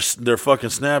they'll be on their fucking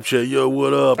Snapchat, yo,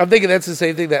 what up? I'm thinking that's the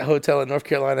same thing that hotel in North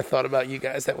Carolina thought about you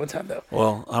guys that one time, though.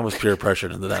 Well, I was peer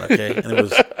pressured into that, okay?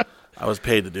 And I was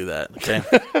paid to do that, okay,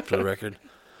 for the record.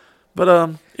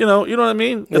 But, you know what I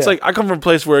mean? It's like I come from a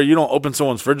place where you don't open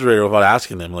someone's refrigerator without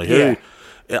asking them, like, hey,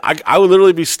 I would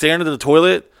literally be staring at the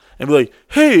toilet and be like,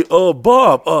 hey,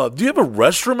 Bob, do you have a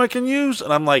restroom I can use?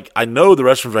 And I'm like, I know the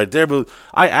restroom's right there, but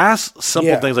I ask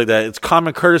simple things like that. It's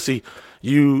common courtesy.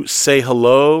 You say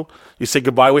hello. You say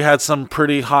goodbye. We had some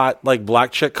pretty hot, like,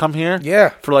 black chick come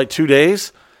here for, like, 2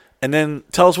 days. And then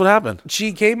tell us what happened.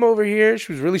 She came over here.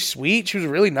 She was really sweet. She was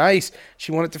really nice.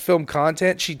 She wanted to film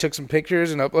content. She took some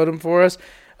pictures and uploaded them for us.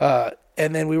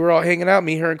 And then we were all hanging out.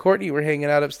 Me, her, and Courtney were hanging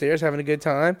out upstairs having a good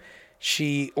time.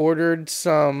 She ordered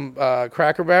some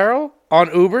Cracker Barrel on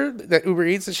Uber, that Uber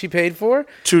Eats that she paid for.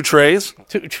 2 trays.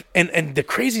 And the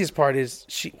craziest part is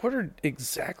she ordered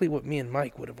exactly what me and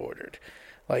Mike would have ordered.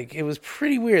 Like, it was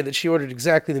pretty weird that she ordered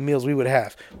exactly the meals we would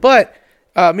have. But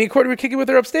me and Courtney were kicking with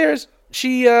her upstairs.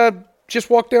 She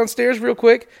just walked downstairs real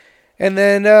quick. And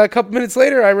then a couple minutes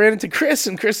later, I ran into Chris.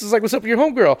 And Chris was like, what's up with your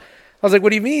homegirl? I was like, what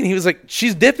do you mean? He was like,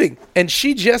 she's dipping. And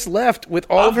she just left with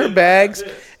all of her bags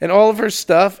and all of her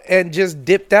stuff and just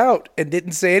dipped out and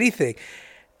didn't say anything.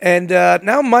 And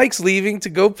now Mike's leaving to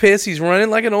go piss. He's running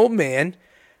like an old man.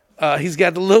 He's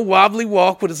got the little wobbly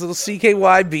walk with his little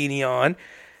CKY beanie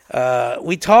on.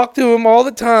 We talk to him all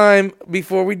the time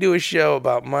before we do a show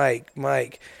about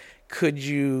Mike, could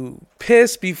you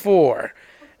piss before?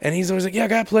 And he's always like, yeah, I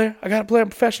got to play. I'm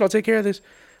professional. I'll take care of this.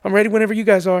 I'm ready whenever you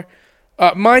guys are.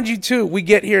 Mind you, too, we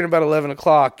get here at about 11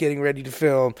 o'clock getting ready to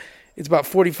film. It's about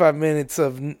 45 minutes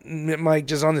of Mike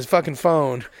just on his fucking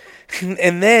phone.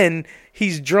 And then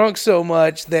he's drunk so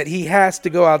much that he has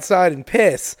to go outside and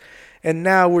piss. And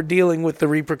now we're dealing with the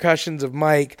repercussions of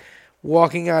Mike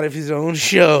walking out of his own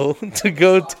show to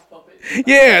go to...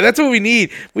 Yeah, that's what we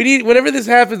need. Whenever this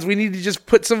happens, we need to just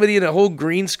put somebody in a whole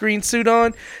green screen suit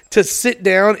on to sit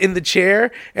down in the chair,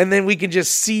 and then we can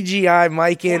just CGI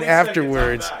Mike in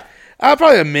afterwards.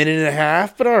 Probably a minute and a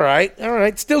half, but all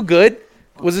right. Still good.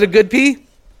 Was it a good pee?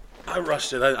 I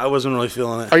rushed it. I wasn't really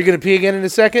feeling it. Are you going to pee again in a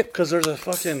second? Because there's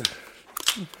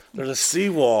a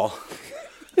seawall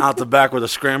out the back where the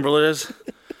scrambler is,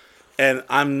 and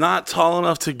I'm not tall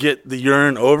enough to get the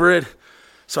urine over it,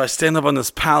 so I stand up on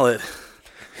this pallet.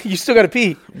 You still got to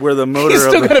pee. Where the motor... You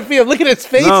still got to pee. I'm looking at his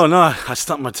face. No, I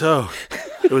stumped my toe.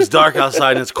 It was dark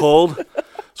outside and it's cold.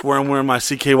 It's where I'm wearing my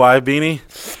CKY beanie.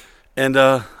 And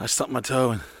I stumped my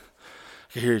toe, and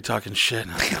I could hear you talking shit.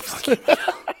 And I was like, fuck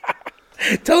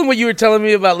you. Tell him what you were telling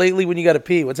me about lately when you got to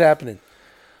pee. What's happening?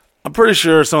 I'm pretty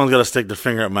sure someone's got to stick their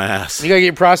finger up my ass. You got to get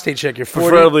your prostate checked. You're 40.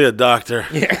 Preferably a doctor.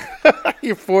 Yeah.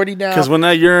 You're 40 now. Because when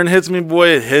that urine hits me, boy,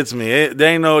 it hits me.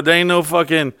 They ain't no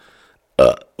fucking...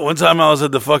 One time I was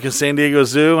at the fucking San Diego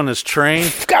Zoo on this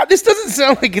train. God, this doesn't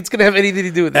sound like it's going to have anything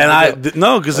to do with that. And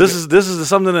no, because this is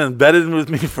something that embedded with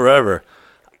me forever.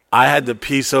 I had to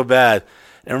pee so bad.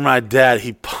 And my dad,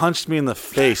 he punched me in the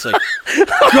face like,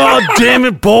 God damn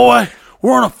it, boy.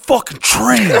 We're on a fucking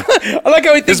train. I like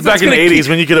how he thinks this is back in the 80s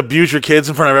when you could abuse your kids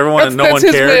in front of everyone and no one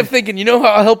cared. That's his way of thinking. You know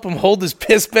how I'll help him hold his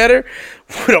piss better?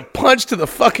 With a punch to the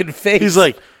fucking face. He's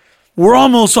like, we're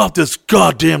almost off this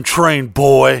goddamn train,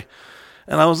 boy.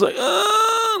 And I was like,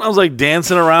 and I was like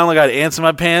dancing around like I had ants in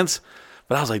my pants.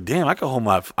 But I was like, damn, I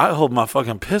hold my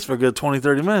fucking piss for a good 20,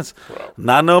 30 minutes. Bro.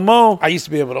 Not no more. I used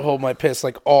to be able to hold my piss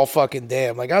like all fucking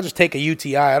damn. Like, I'll just take a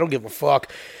UTI. I don't give a fuck.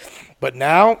 But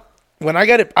now, when I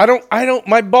get it, I don't,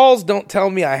 my balls don't tell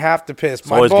me I have to piss.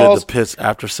 It's always good to piss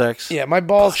after sex. Yeah, my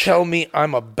balls tell me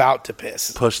I'm about to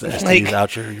piss. Push the STDs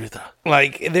out your urethra.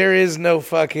 Like, there is no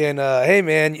fucking, hey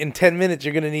man, in 10 minutes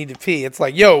you're going to need to pee. It's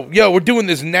like, yo, we're doing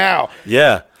this now.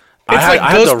 Yeah. It's like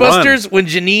Ghostbusters when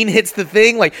Janine hits the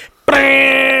thing, like,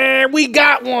 we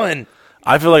got one.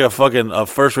 I feel like a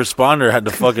first responder had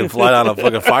to fucking fly down a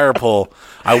fucking fire pole.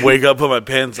 I wake up, pull my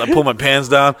pants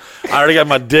down. I already got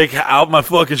my dick out my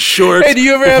fucking shorts. Hey,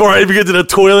 before I even get to the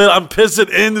toilet, I'm pissing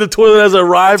into the toilet as I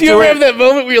arrive. Do you ever have that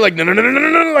moment where you're like, no,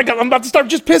 like I'm about to start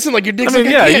just pissing, like your dick's like,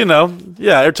 yeah, you know,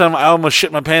 every time I almost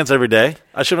shit my pants every day.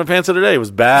 I shit my pants every day. It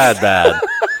was bad.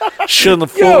 Shit on the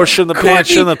floor, shit in the pants,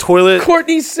 shit in the toilet.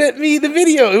 Courtney sent me the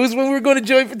video. It was when we were going to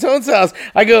Joey Fatone's house.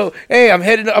 I go, hey,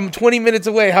 I'm 20 minutes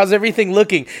away. How's everything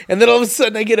looking? And then all of a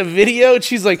sudden I get a video and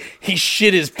she's like, he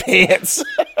shit his pants.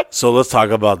 So let's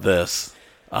talk about this.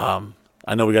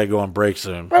 I know we got to go on break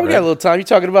soon. Right? We got a little time. You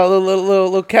talking about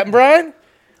little Captain Brian?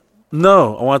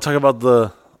 No, I want to talk about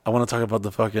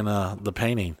the fucking the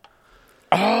painting.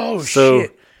 Oh, so,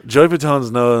 shit. Joey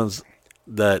Fatone's knows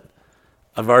that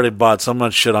I've already bought so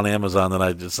much shit on Amazon that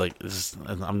I just like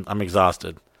I'm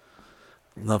exhausted.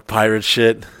 The pirate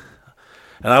shit.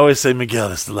 And I always say, Miguel,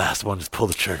 this is the last one. Just pull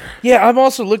the trigger. Yeah, I'm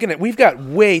also looking at. We've got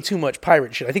way too much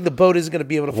pirate shit. I think the boat isn't going to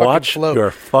be able to fucking float. Watch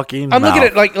your fucking I'm mouth.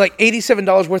 looking at like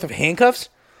 $87 worth of handcuffs.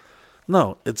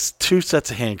 No, it's 2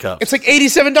 sets of handcuffs. It's like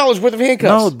 $87 worth of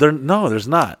handcuffs. No, there's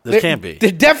not. There can't be.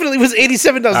 There definitely was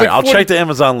 $87. All right, like I'll check the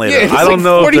Amazon later. Yeah, I don't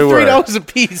know if there were. $43 a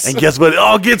piece. And guess what? It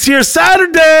all gets here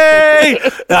Saturday.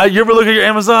 You ever look at your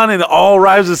Amazon and it all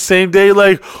arrives the same day?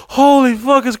 Like, holy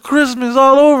fuck, it's Christmas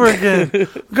all over again.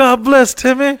 God bless,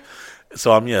 Timmy.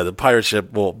 So the pirate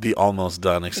ship will be almost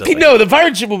done. Except No, the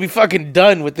pirate ship will be fucking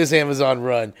done with this Amazon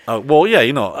run. well, yeah,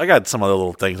 I got some other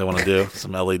little things I want to do,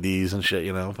 some LEDs and shit,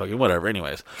 fucking whatever.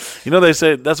 Anyways, they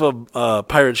say that's what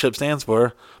pirate ship stands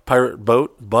for. Pirate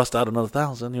boat, bust out another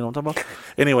 1,000. You know what I'm talking about?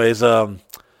 Anyways,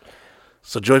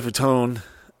 so Joey Fatone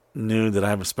knew that I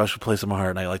have a special place in my heart,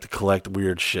 and I like to collect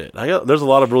weird shit. There's a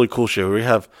lot of really cool shit. We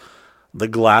have the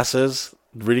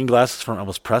reading glasses from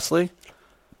Elvis Presley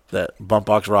that Bump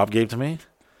Box Rob gave to me.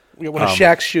 We got one of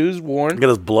Shaq's shoes worn. We got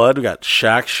his blood. We got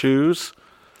Shaq's shoes.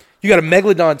 You got a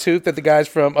Megalodon tooth that the guys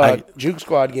from Juke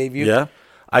Squad gave you. Yeah.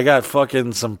 I got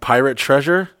fucking some pirate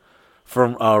treasure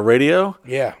from radio.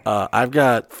 Yeah. I've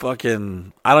got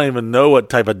fucking, I don't even know what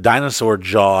type of dinosaur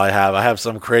jaw I have. I have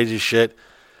some crazy shit.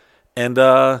 And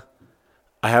I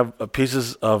have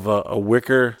pieces of a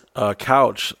wicker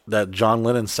couch that John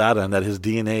Lennon sat in that his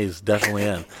DNA is definitely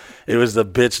in. It was the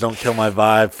bitch, don't kill my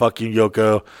vibe, fuck you,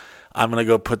 Yoko. I'm going to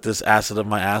go put this acid up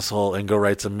my asshole and go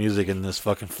write some music in this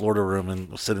fucking Florida room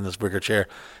and sit in this wicker chair.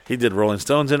 He did Rolling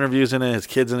Stones interviews in it, his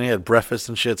kids in it, he had breakfast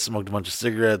and shit, smoked a bunch of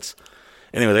cigarettes.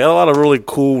 Anyway, they got a lot of really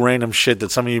cool random shit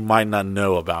that some of you might not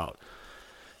know about.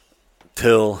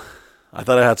 I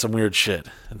thought I had some weird shit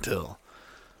until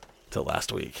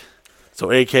last week.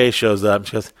 So AK shows up.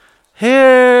 She goes,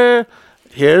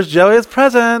 here's Joey's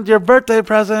present, your birthday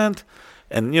present.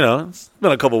 And, it's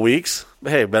been a couple weeks.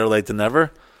 But hey, better late than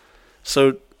never.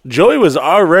 So Joey was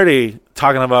already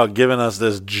talking about giving us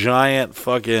this giant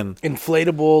fucking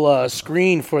inflatable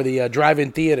screen for the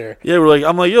drive-in theater. Yeah,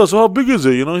 I'm like, yo, so how big is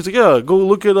it? He's like, yeah, go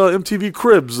look at MTV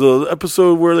Cribs, the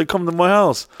episode where they come to my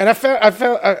house. And I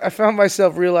found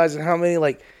myself realizing how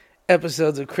many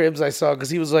episodes of Cribs I saw, because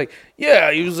he was like,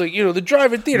 the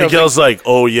drive-in theater. Miguel's like,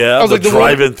 oh yeah, the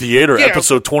drive-in theater,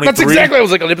 episode 23. That's exactly. I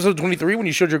was like, on episode 23 when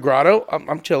you showed your grotto.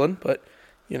 I'm chilling, but.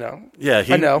 Yeah,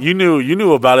 I know. You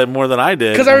knew about it more than I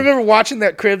did. Because I remember watching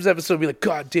that Cribs episode and be like,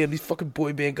 God damn, these fucking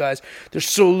boy band guys, they're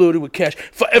so loaded with cash.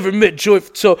 If I ever met Joey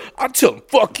Fatone, I'll tell him,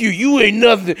 fuck you, you ain't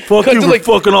nothing. Fuck you for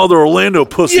fucking all the Orlando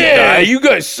pussy guy. Yeah, you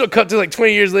guys suck. Cut to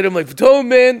 20 years later, I'm like, Fatone,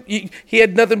 man, he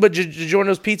had nothing but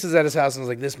DiGiorno's pizzas at his house, and I was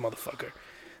like, this motherfucker.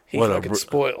 He fucking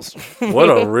spoils. What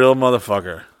a real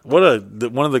motherfucker. One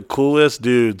of the coolest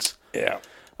dudes. Yeah.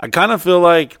 I kind of feel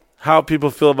like how people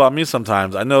feel about me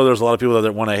sometimes. I know there's a lot of people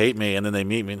that want to hate me, and then they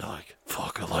meet me, and they're like,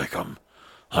 fuck, I like them.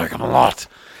 I like them a lot.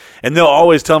 And they'll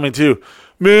always tell me, too,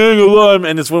 man, I lie,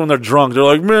 man. And it's when they're drunk. They're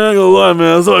like, man, I lie,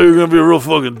 man. I thought you were going to be a real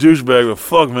fucking douchebag, but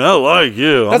fuck, man, I like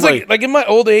you. That's like in my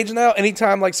old age now,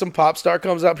 anytime some pop star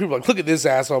comes out, people are like, look at this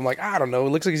asshole. I'm like, I don't know.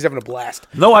 It looks like he's having a blast.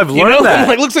 No, I've learned that. I'm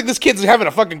like, looks like this kid's having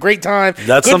a fucking great time.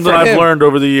 That's something I've learned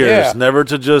over the years. Yeah. Never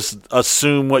to just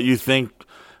assume what you think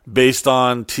based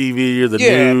on TV or the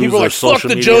news people are or like, social fuck the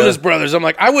media. Jonas Brothers. I'm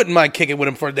like, I wouldn't mind kicking with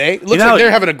them for a day. It looks like they're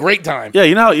having a great time. Yeah,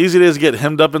 you know how easy it is to get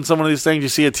hemmed up in some of these things? You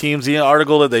see a TMZ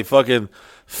article that they fucking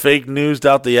fake newsed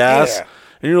out the ass,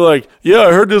 and you're like, yeah,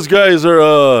 I heard these guys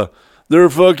are, they're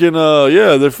fucking,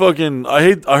 they're fucking,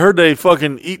 I heard they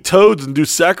fucking eat toads and do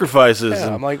sacrifices. Yeah,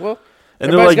 and, I'm like, well,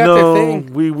 and they're like, no,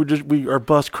 our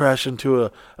bus crashed into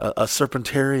a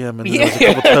serpentarium, and there was a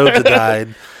couple toads that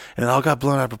died. And it all got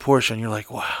blown out of proportion. You're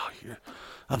like, wow,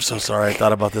 I'm so sorry I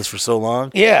thought about this for so long.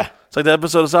 Yeah. It's like the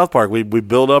episode of South Park. We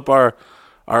build up our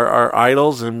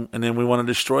idols, and then we want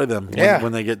to destroy them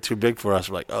when they get too big for us.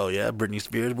 We're like, oh, yeah, Britney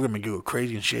Spears, we're going to go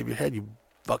crazy and shave your head, you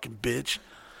fucking bitch.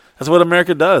 That's what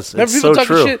America does. Remember it's people so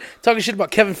true. talking shit about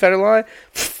Kevin Federline?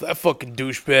 That fucking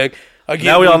douchebag.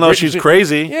 Now we all know she's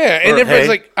crazy. Yeah, and everybody's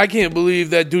like, I can't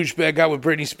believe that douchebag got with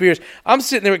Britney Spears. I'm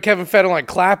sitting there with Kevin Federline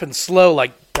clapping slow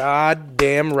like, God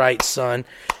damn right, son.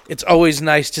 It's always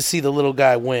nice to see the little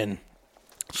guy win.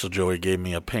 So Joey gave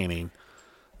me a painting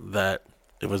that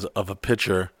it was of a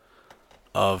picture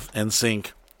of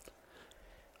NSYNC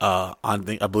on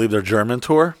I believe their German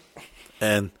tour,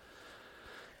 and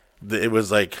it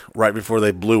was like right before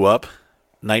they blew up,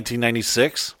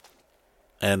 1996,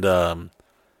 and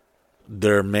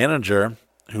their manager,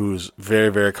 who's very,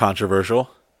 very controversial,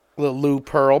 Little Lou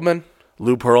Pearlman.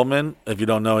 Lou Pearlman, if you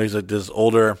don't know, he's like this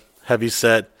older,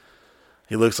 heavy-set.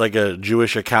 He looks like a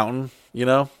Jewish accountant,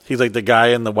 He's like the guy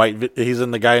in the he's in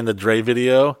the guy in the Dre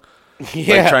video.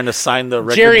 Yeah. Like trying to sign the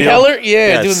record Jerry deal. Heller?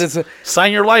 Yeah, doing this.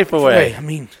 Sign your life away.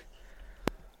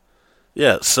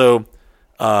 Yeah, so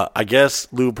I guess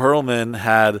Lou Pearlman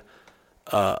had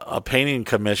a painting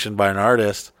commissioned by an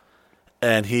artist,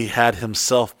 and he had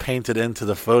himself painted into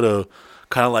the photo,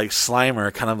 kind of like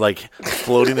Slimer, kind of like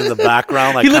floating in the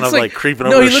background, like creeping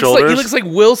over his shoulders. He looks like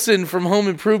Wilson from Home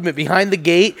Improvement behind the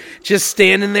gate, just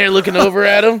standing there looking over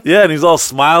at him. Yeah, and he's all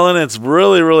smiling. It's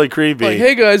really, really creepy. Like,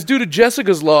 hey guys, due to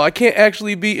Jessica's law, I can't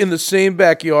actually be in the same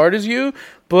backyard as you,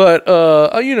 But,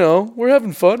 we're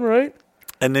having fun, right?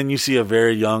 And then you see a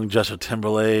very young Justin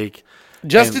Timberlake.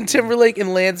 Justin Timberlake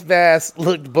and Lance Bass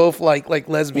looked both like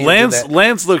lesbians.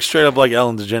 Lance looks straight up like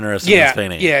Ellen DeGeneres in this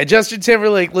painting. Yeah, Justin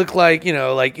Timberlake looked like,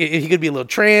 like he could be a little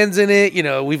trans in it.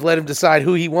 We've let him decide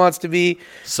who he wants to be.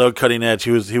 So cutting edge.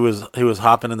 He was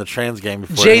hopping in the trans game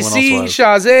before JC anyone else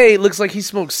was. Chazé looks like he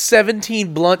smoked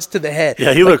 17 blunts to the head.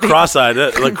 Yeah, he looked cross-eyed.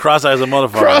 Like cross-eyed as a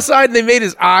motherfucker. Cross-eyed, and they made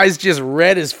his eyes just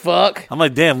red as fuck. I'm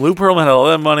like, damn, Lou Pearlman had all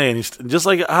that money, and he's just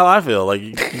like how I feel. Like,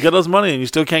 you get those money, and you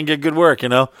still can't get good work,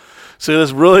 So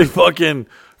this really fucking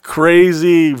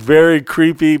crazy, very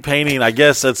creepy painting, I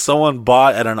guess, that someone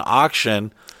bought at an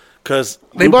auction because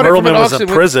Lou Pearlman was in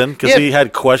prison because he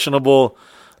had questionable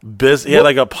business. He had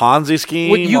like a Ponzi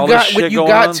scheme. What you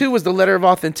got too was the letter of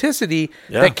authenticity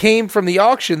that came from the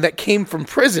auction that came from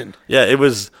prison. Yeah, it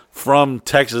was from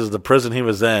Texas, the prison he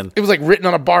was in. It was like written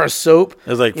on a bar of soap. It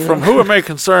was like, from who it may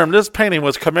concern, this painting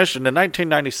was commissioned in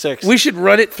 1996. We should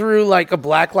run it through like a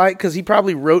black light because he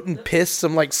probably wrote and pissed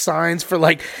some like signs for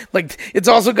like it's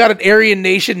also got an Aryan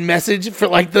Nation message for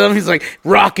like them. He's like,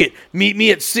 Rocket, meet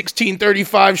me at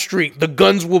 1635 Street. The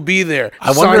guns will be there.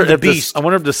 I wonder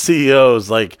if the CEOs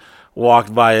like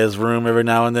walked by his room every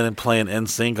now and then and playing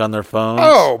NSYNC on their phones.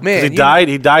 Oh man,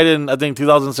 he died in I think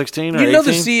 2016 or 18.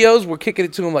 The CEOs were kicking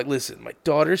it to him like, listen, my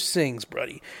daughter sings,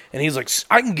 buddy, and he's like,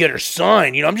 I can get her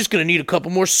signed. I'm just gonna need a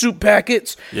couple more soup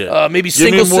packets. Yeah, maybe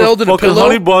single celled in a pillow.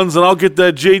 Honey buns, and I'll get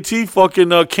that JT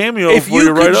fucking cameo. If for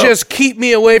you could just keep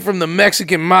me away from the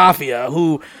Mexican mafia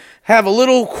who have a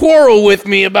little quarrel with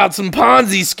me about some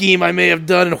Ponzi scheme I may have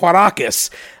done in Huaracas,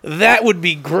 that would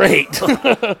be great.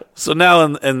 So now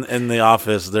in the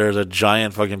office, there's a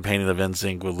giant fucking painting of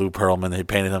NSYNC with Lou Pearlman. He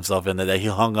painted himself in that he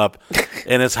hung up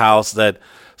in his house that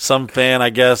some fan,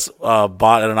 I guess,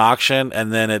 bought at an auction,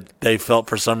 and then they felt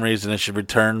for some reason it should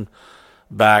return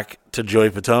back to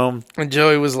Joey Fatone. And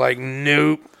Joey was like,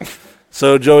 nope.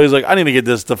 So Joey's like, I need to get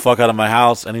this the fuck out of my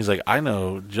house. And he's like, I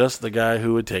know just the guy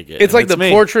who would take it. It's like the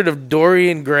portrait of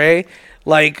Dorian Gray.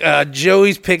 Like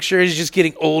Joey's picture is just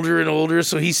getting older and older,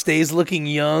 so he stays looking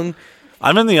young.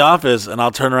 I'm in the office, and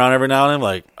I'll turn around every now and then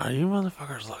like, are you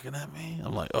motherfuckers looking at me?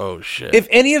 I'm like, oh, shit. If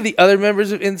any of the other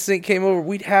members of NSYNC came over,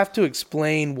 we'd have to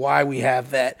explain why we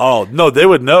have that. Oh, no, they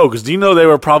would know, because do you know they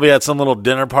were probably at some little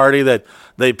dinner party that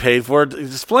they paid for?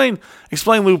 Explain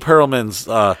Lou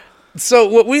Pearlman's... So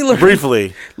what we learned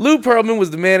briefly, Lou Pearlman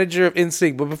was the manager of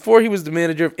NSYNC, but before he was the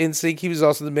manager of NSYNC, he was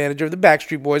also the manager of the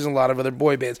Backstreet Boys and a lot of other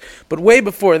boy bands. But way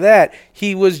before that,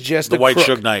 he was just the a White crook.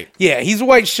 Suge Knight. Yeah, he's a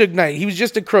White Suge Knight. He was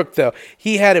just a crook though.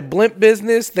 He had a blimp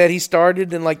business that he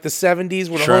started in like the 70s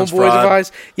with insurance a homeboys of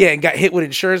ours. Yeah, and got hit with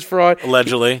insurance fraud.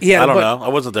 Allegedly. I don't know. I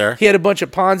wasn't there. He had a bunch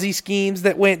of Ponzi schemes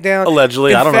that went down.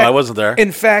 Allegedly. I don't know. I wasn't there.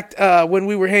 In fact, when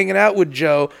we were hanging out with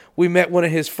Joe, we met one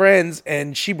of his friends,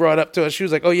 and she brought up to us, she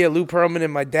was like, oh, yeah, Lou Pearlman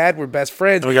and my dad were best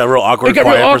friends. And we got real awkward for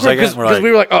a second. Because we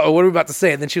were like, oh, what are we about to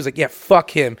say? And then she was like, yeah, fuck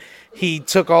him. He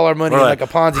took all our money in like a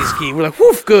Ponzi scheme. We're like,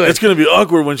 woof, good. It's going to be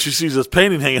awkward when she sees this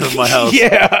painting hanging in my house.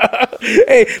 Yeah.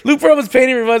 Hey, Lou Pearlman's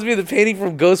painting reminds me of the painting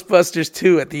from Ghostbusters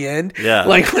 2 at the end. Yeah.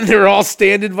 Like when they're all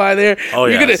standing by there. Oh,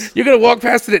 yeah. You're gonna walk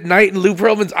past it at night, and Lou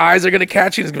Pearlman's eyes are going to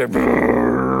catch you, and it's going to be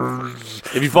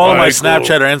If you follow my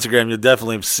Snapchat or Instagram, you'll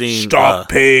definitely have seen... Stop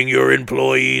paying your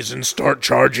employees and start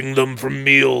charging them for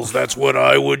meals. That's what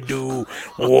I would do.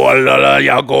 I'm going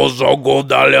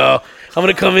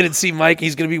to come in and see Mike.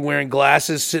 He's going to be wearing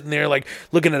glasses, sitting there like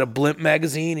looking at a blimp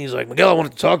magazine. He's like, Miguel, I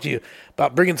wanted to talk to you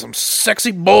about bringing some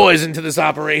sexy boys into this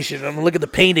operation. And I'm going to look at the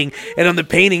painting, and on the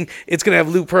painting, it's going to have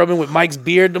Lou Pearlman with Mike's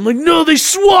beard. And I'm like, no, they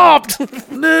swapped.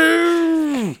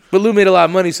 No. But Lou made a lot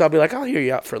of money, so I'll be like, I'll hear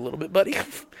you out for a little bit, buddy.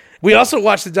 We also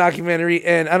watched the documentary,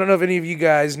 and I don't know if any of you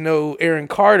guys know Aaron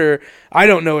Carter. I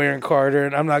don't know Aaron Carter,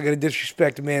 and I'm not going to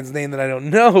disrespect a man's name that I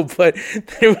don't know, but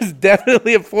there was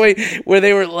definitely a point where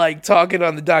they were like talking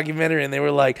on the documentary, and they were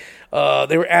like,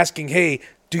 they were asking, hey,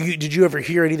 did you ever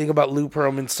hear anything about Lou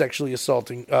Pearlman sexually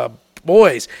assaulting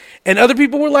boys? And other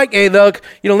people were like, hey, look,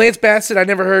 Lance Bass said, I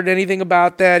never heard anything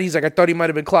about that. He's like, I thought he might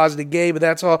have been closeted gay, but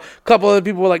that's all. A couple other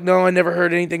people were like, no, I never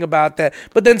heard anything about that.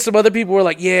 But then some other people were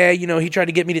like, yeah, he tried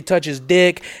to get me to touch his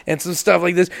dick and some stuff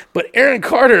like this. But Aaron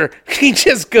Carter, he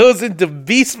just goes into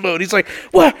beast mode. He's like,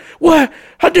 what?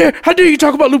 How dare you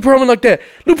talk about Lou Pearlman like that?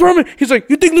 Lou Pearlman, he's like,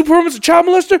 you think Lou Pearlman's a child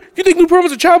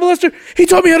molester? He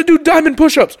taught me how to do diamond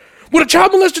push-ups. Would a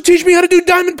child molester teach me how to do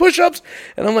diamond push-ups?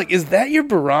 And I'm like, is that your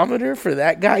barometer for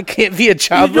that guy can't be a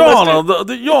child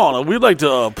molester? Your Honor, we'd like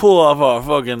to pull off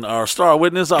our star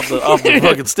witness off the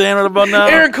fucking standard about now.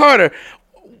 Aaron Carter,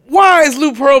 why is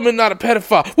Lou Pearlman not a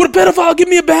pedophile? Would a pedophile give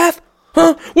me a bath?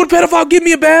 Huh? Would a pedophile give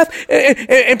me a bath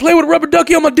and play with a rubber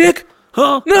ducky on my dick?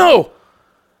 Huh? No.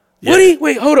 Yeah. Woody?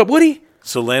 Wait, hold up, Woody?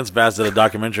 So Lance Bass did a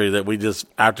documentary that we just,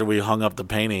 after we hung up the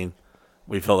painting,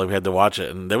 we felt like we had to watch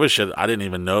it. And there was shit I didn't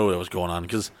even know what was going on.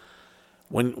 Because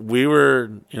when we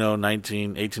were,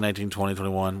 18, 19, 20,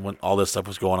 21, when all this stuff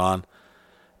was going on,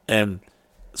 and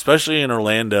especially in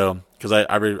Orlando, because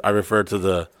I refer to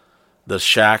the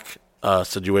Shaq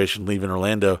situation leaving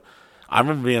Orlando. I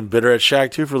remember being bitter at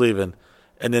Shaq, too, for leaving.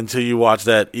 And then until you watch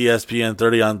that ESPN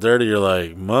 30 on 30, you're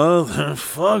like,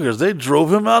 motherfuckers, they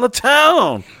drove him out of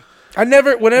town. And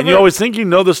you always think you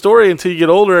know the story until you get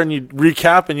older and you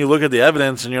recap and you look at the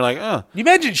evidence and you're like, oh. You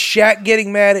imagine Shaq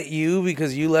getting mad at you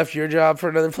because you left your job for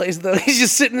another place, though? He's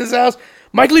just sitting in his house.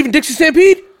 Mike leaving Dixie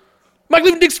Stampede? Mike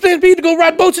leaving Dixie Stampede to go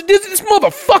ride boats at Disney? This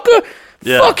motherfucker?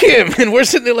 Yeah. Fuck him. And we're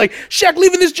sitting there like, Shaq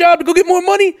leaving this job to go get more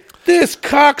money? This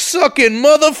cocksucking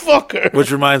motherfucker.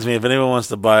 Which reminds me, if anyone wants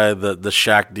to buy the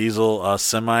Shaq Diesel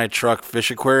semi-truck fish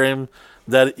aquarium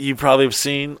that you probably have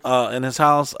seen in his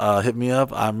house, hit me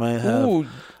up. I might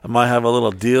have a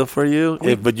little deal for you.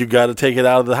 But you got to take it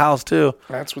out of the house, too.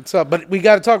 That's what's up. But we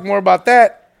got to talk more about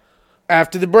that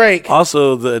after the break.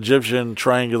 Also, the Egyptian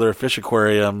triangular fish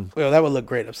aquarium. Well, that would look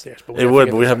great upstairs. But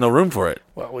we have no room for it.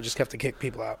 Well, we'll just have to kick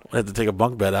people out. We have to take a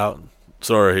bunk bed out.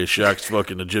 Sorry, Shaq's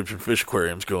fucking Egyptian fish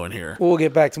aquarium's going here. We'll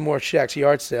get back to more Shaq's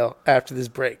yard sale after this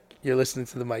break. You're listening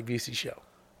to the Mike Busey Show.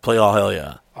 Play All Hell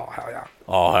Yeah. Oh, hell yeah.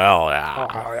 Oh, hell yeah.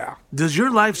 Oh, hell yeah. Does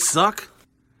your life suck?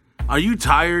 Are you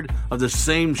tired of the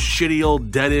same shitty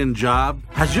old dead-end job?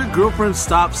 Has your girlfriend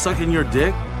stopped sucking your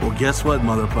dick? Well, guess what,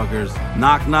 motherfuckers?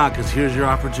 Knock, knock, because here's your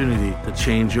opportunity to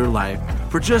change your life.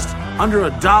 For just under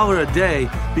 $1 a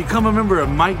day, become a member of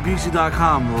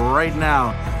MikeBusey.com right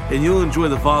now, and you'll enjoy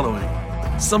the following.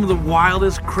 Some of the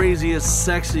wildest, craziest,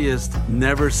 sexiest,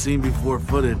 never-seen-before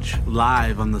footage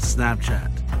live on the Snapchat.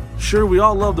 Sure, we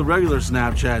all love the regular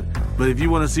Snapchat, but if you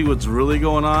want to see what's really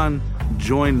going on,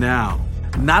 join now.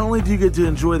 Not only do you get to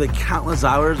enjoy the countless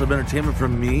hours of entertainment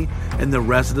from me and the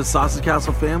rest of the Sausage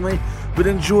Castle family, but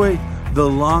enjoy the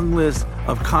long list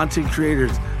of content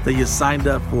creators that you signed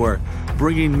up for,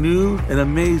 bringing new and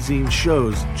amazing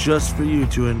shows just for you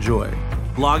to enjoy.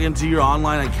 Log into your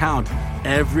online account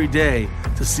every day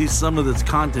to see some of this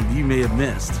content you may have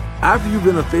missed. After you've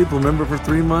been a faithful member for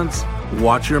 3 months,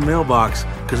 watch your mailbox,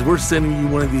 because we're sending you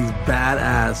one of these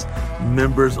badass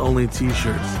members-only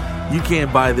t-shirts. You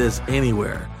can't buy this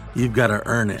anywhere. You've got to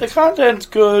earn it. The content's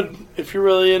good if you're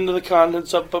really into the content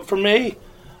stuff, but for me,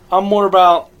 I'm more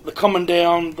about the coming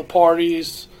down, the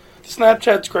parties.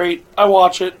 Snapchat's great. I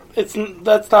watch it.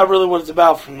 That's not really what it's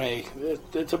about for me.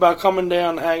 It's about coming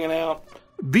down, hanging out.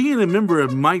 Being a member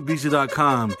of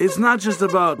MikeBusey.com, it's not just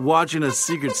about watching a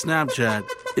secret Snapchat,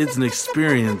 it's an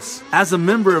experience. As a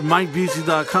member of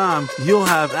MikeBusey.com, you'll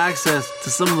have access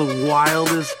to some of the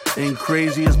wildest and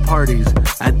craziest parties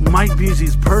at Mike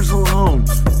Busey's personal home,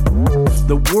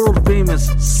 the world-famous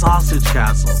Sausage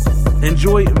Castle.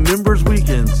 Enjoy Members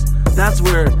Weekends. That's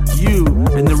where you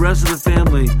and the rest of the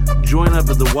family join up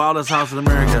at the wildest house in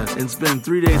America and spend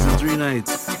 3 days and 3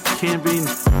 nights camping,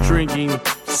 drinking,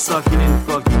 sucking and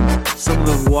fucking some of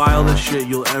the wildest shit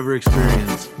you'll ever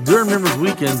experience. During Members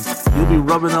Weekends, you'll be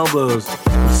rubbing elbows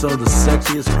with some of the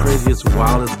sexiest, craziest,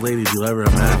 wildest ladies you'll ever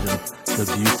imagine, the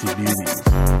Busey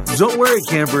Beauties. Don't worry,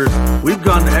 campers. We've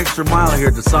gone the extra mile here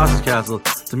at the Sausage Castle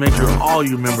to make sure all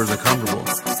you members are comfortable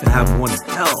and have one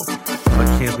hell of a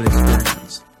camping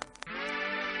experience.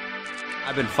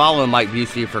 I've been following Mike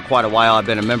Busey for quite a while. I've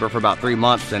been a member for about 3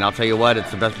 months, and I'll tell you what,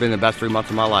 it's been the best 3 months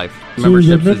of my life.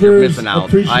 Memberships is you're missing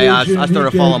out. I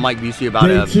started following Mike Busey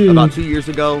about 2 years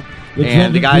ago,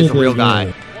 and the guy's a real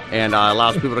guy, and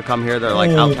allows people to come here. They're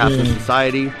like outcasts in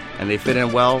society, and they fit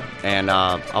in well. And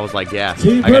I was like, yeah,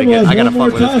 I gotta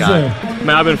fuck with this guy.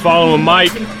 Man, I've been following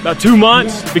Mike about 2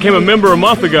 months. Became a member a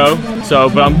month ago.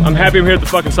 But I'm happy I'm here at the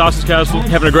fucking Sausage Castle,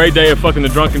 having a great day of fucking the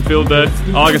drunken field dead.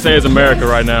 All I can say is America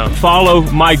right now. Follow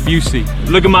Mike Busey.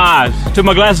 Look at my eyes. Took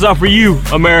my glasses off for you,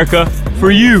 America. For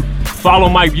you. Follow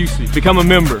Mike Busey. Become a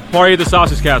member. Party at the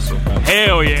Sausage Castle.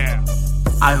 Hell yeah.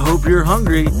 I hope you're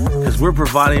hungry, because we're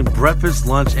providing breakfast,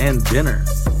 lunch, and dinner.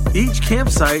 Each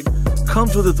campsite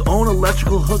comes with its own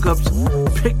electrical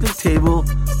hookups, picnic table,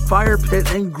 fire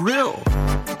pit, and grill.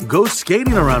 Go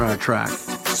skating around our track,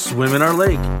 swim in our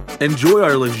lake, enjoy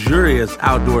our luxurious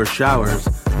outdoor showers,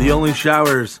 the only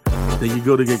showers that you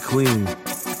go to get clean,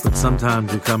 but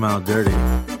sometimes you come out dirty.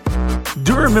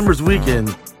 During Members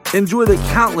Weekend, enjoy the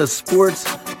countless sports,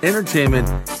 entertainment,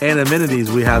 and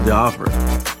amenities we have to offer.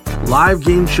 Live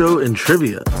game show and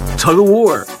trivia, tug of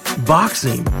war,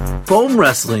 boxing, foam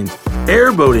wrestling,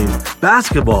 airboating,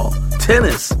 basketball,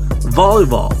 tennis,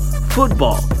 volleyball,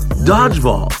 football,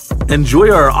 dodgeball.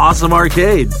 Enjoy our awesome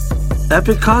arcade,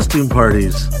 epic costume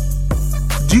parties,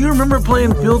 Do you remember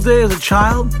playing field day as a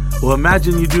child? Well,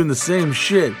 imagine you doing the same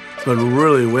shit, but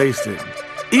really wasted.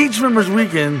 Each members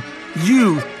weekend,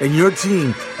 you and your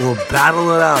team will battle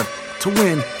it out to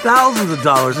win thousands of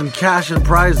dollars in cash and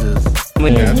prizes.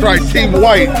 That's right, Team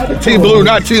White, Team Blue,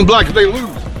 not Team Black if they lose.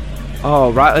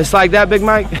 Oh, right. It's like that, Big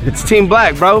Mike. It's Team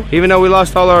Black, bro. Even though we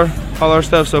lost all our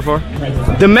stuff so far.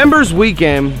 The members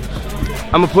weekend,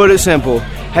 I'm gonna put it simple,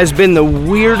 has been the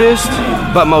weirdest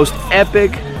but most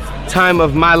epic time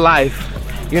of my life.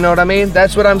 You know what I mean?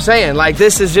 That's what I'm saying. Like,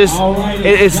 this is just,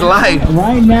 it's life.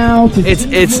 Right now,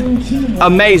 it's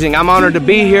amazing. I'm honored to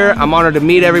be here. I'm honored to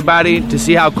meet everybody, to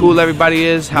see how cool everybody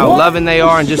is, how loving they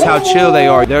are, and just how chill they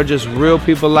are. They're just real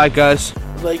people like us.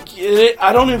 Like,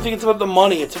 I don't even think it's about the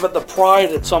money. It's about the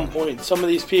pride at some point. Some of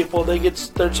these people,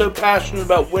 they're so passionate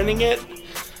about winning it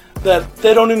that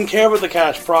they don't even care about the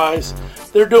cash prize.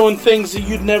 They're doing things that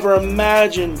you'd never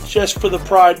imagine just for the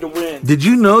pride to win. Did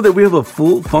you know that we have a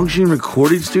full functioning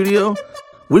recording studio?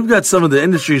 We've got some of the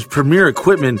industry's premier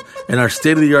equipment in our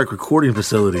state-of-the-art recording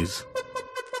facilities.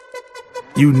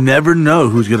 You never know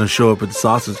who's going to show up at the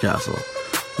Sausage Castle.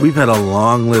 We've had a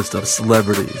long list of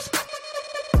celebrities,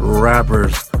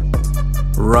 rappers,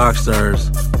 rock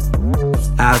stars,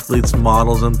 athletes,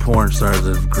 models, and porn stars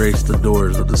that have graced the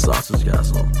doors of the Sausage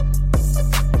Castle.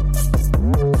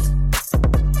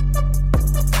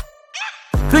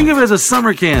 Think of it as a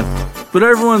summer camp, but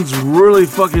everyone's really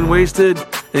fucking wasted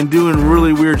and doing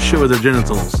really weird shit with their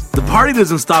genitals. The party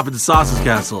doesn't stop at the Sausage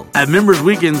Castle. At Members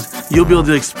Weekends, you'll be able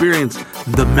to experience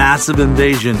the massive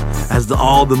invasion as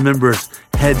all the members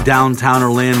head downtown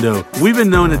Orlando. We've been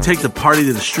known to take the party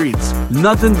to the streets.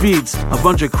 Nothing beats a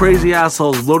bunch of crazy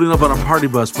assholes loading up on a party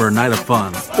bus for a night of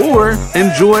fun. Or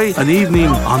enjoy an evening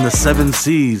on the 7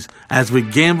 Seas as we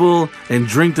gamble and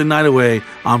drink the night away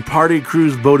on party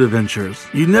cruise boat adventures.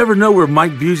 You never know where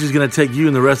Mike Busey's going to take you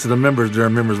and the rest of the members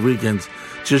during Members Weekends.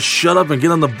 Just shut up and get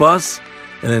on the bus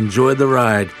and enjoy the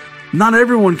ride. Not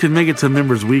everyone can make it to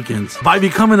Members Weekends. By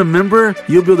becoming a member,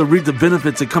 you'll be able to reap the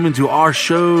benefits of coming to our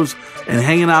shows and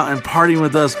hanging out and partying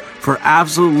with us for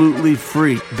absolutely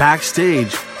free,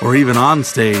 backstage or even on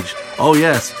stage. Oh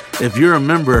yes, if you're a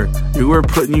member, we're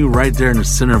putting you right there in the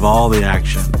center of all the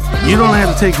action. You don't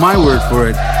have to take my word for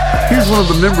it. Here's one of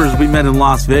the members we met in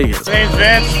Las Vegas. My name's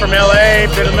Vince from LA,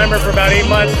 been a member for about 8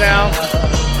 months now.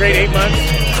 Great 8 months.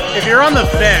 If you're on the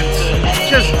fence,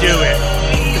 just do it.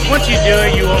 Once you do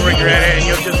it, you won't regret it, and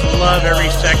you'll just love every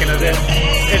second of it.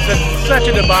 It's such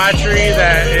a debauchery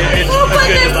that it's a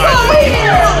good debauchery.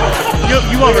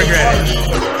 You won't regret it.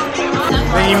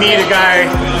 Then you meet a guy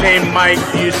named Mike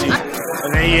Busey,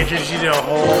 and then he introduces you to a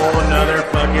whole another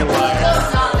fucking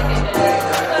life.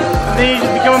 And then you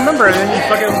just become a member, and then you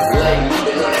fucking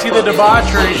see the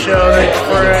debauchery show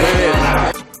for it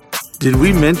is. Did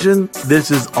we mention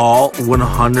this is all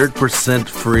 100%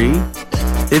 free?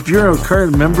 If you're a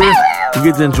current member, you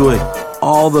get to enjoy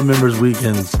all the Members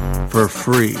Weekends for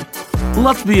free.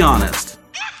 Let's be honest.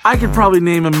 I could probably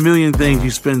name a million things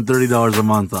you spend $30 a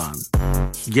month on.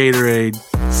 Gatorade,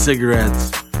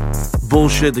 cigarettes,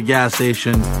 bullshit at the gas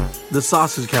station, the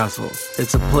Sausage Castle.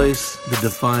 It's a place that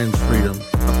defines freedom.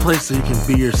 A place that you can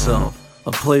be yourself.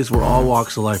 A place where all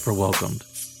walks of life are welcomed.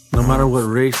 No matter what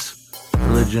race,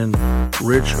 religion,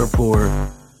 rich or poor,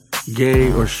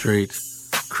 gay or straight,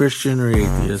 Christian or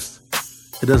atheist,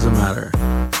 it doesn't matter.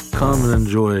 Come and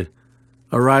enjoy.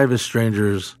 Arrive as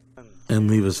strangers and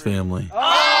leave as family. Oh,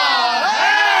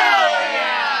 hell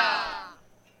yeah!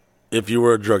 If you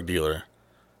were a drug dealer,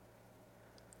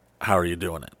 how are you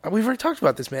doing it? We've already talked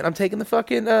about this, man. I'm taking the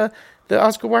fucking the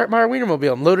Oscar Mayer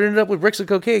Wienermobile. I'm loading it up with bricks of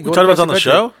cocaine. We talked about this on the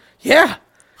show? Yeah.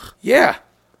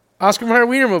 Oscar Mayer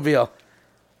Wienermobile.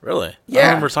 Really? Yeah. I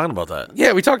remember talking about that.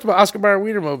 Yeah, we talked about Oscar Mayer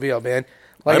Wienermobile, man.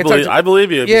 Like I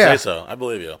believe you if you say so. I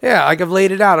believe you. Yeah, like I've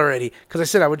laid it out already. Because I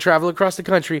said I would travel across the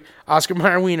country, Oscar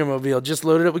Mayer Wienermobile, just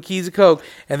loaded up with keys of coke,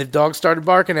 and the dogs started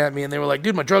barking at me, and they were like,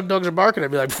 dude, my drug dogs are barking. I'd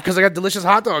be like, because I got delicious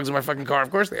hot dogs in my fucking car. Of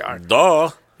course they are.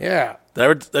 Duh. Yeah.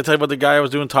 Did I tell you about the guy I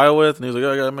was doing tile with, and he was like,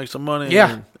 oh, I got to make some money.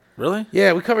 Yeah. Really?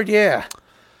 Yeah, we covered, yeah.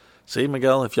 See,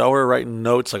 Miguel, if y'all were writing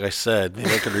notes, like I said, maybe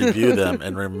I could review them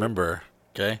and remember,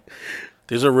 okay?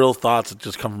 These are real thoughts that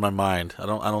just come from my mind. I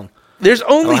don't. There's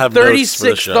only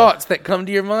 36 thoughts that come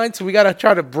to your mind, so we got to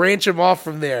try to branch them off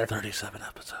from there. 37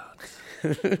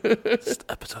 episodes.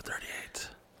 Episode 38.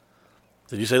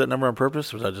 Did you say that number on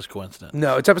purpose, or was that just coincidence?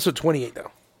 No, it's episode 28,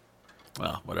 though.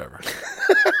 Well, whatever.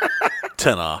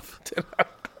 10 off.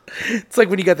 It's like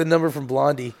when you got the number from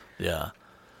Blondie. Yeah.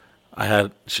 I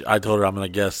told her I'm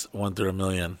going to guess 1 through a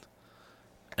million,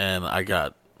 and I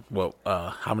got what?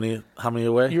 How many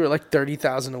away? You were like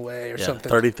 30,000 away or something.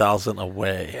 30,000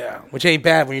 away. Yeah, which ain't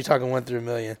bad when you're talking 1 through a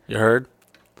million. You heard?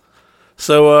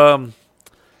 So,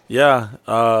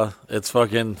 it's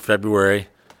fucking February.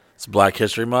 It's Black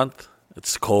History Month.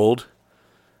 It's cold.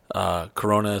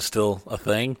 Corona is still a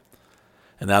thing.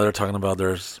 And now they're talking about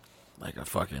there's like a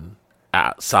fucking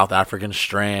South African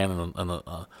strand and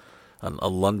a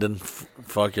London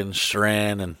fucking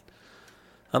strand. And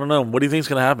I don't know. What do you think is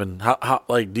going to happen? How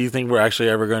do you think we're actually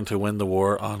ever going to win the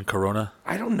war on Corona?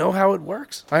 I don't know how it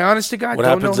works. I honest to God what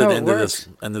don't happens know at how the it works.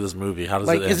 end of this movie? How does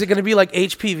like, it end? is it going to be like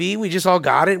HPV? We just all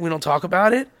got it. We don't talk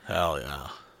about it. Hell yeah.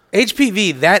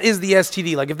 HPV, that is the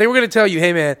STD. Like, if they were going to tell you,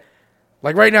 hey, man,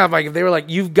 like right now, Mike, if they were like,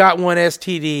 you've got one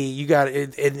STD, you got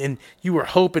it, and you were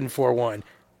hoping for one,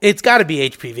 it's got to be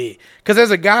HPV. Because as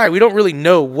a guy, we don't really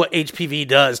know what HPV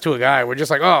does to a guy. We're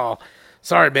just like, oh,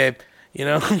 sorry, babe. You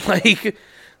know, like,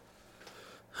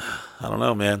 I don't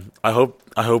know, man. I hope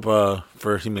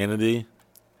for humanity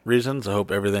reasons, I hope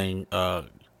everything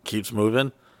keeps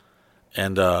moving,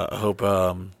 and I hope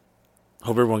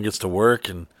everyone gets to work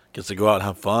and gets to go out and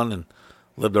have fun and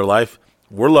live their life.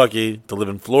 We're lucky to live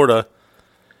in Florida,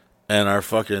 and our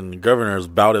fucking governor is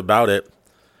about it,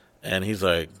 and he's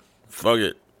like, fuck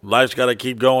it, life's got to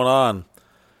keep going on,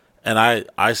 and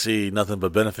I see nothing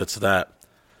but benefits to that.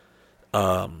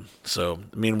 So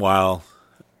meanwhile,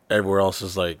 everywhere else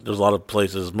is like, there's a lot of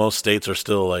places, most states are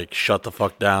still like, shut the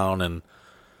fuck down, and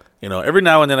you know, every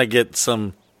now and then I get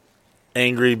some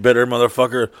angry, bitter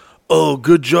motherfucker, oh,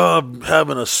 good job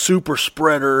having a super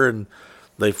spreader, and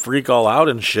they freak all out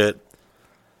and shit.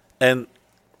 And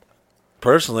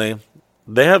personally,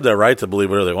 they have their right to believe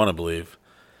whatever they want to believe.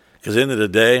 Because at the end of the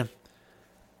day,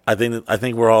 I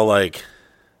think we're all like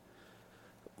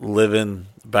living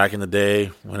back in the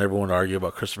day when everyone would argue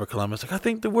about Christopher Columbus. Like, I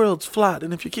think the world's flat,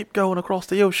 and if you keep going across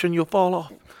the ocean, you'll fall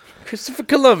off. Christopher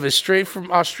Columbus, straight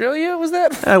from Australia, was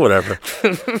that? Whatever.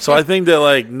 So I think that,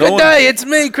 like, Good day, it's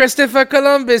me, Christopher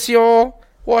Columbus, y'all.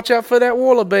 Watch out for that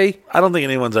wallaby. I don't think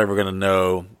anyone's ever going to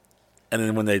know.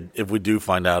 And then if we do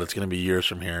find out, it's going to be years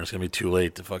from here, and it's going to be too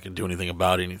late to fucking do anything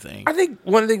about anything. I think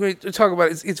one thing we talk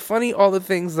about is it's funny, all the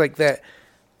things like that.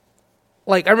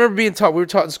 Like, I remember being taught, we were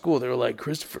taught in school, they were like,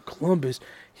 Christopher Columbus,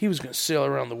 he was going to sail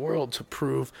around the world to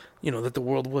prove, that the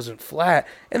world wasn't flat.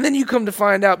 And then you come to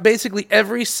find out, basically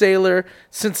every sailor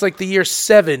since, like, the year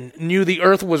 7 knew the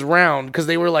earth was round because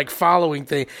they were, like, following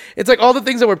things. It's like all the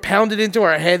things that were pounded into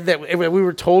our head that we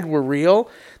were told were real,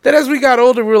 that as we got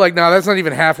older, we were like, nah, that's not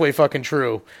even halfway fucking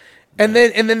true. And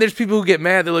then there's people who get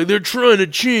mad. They're like, they're trying to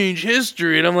change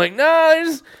history. And I'm like, nah, they're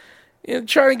just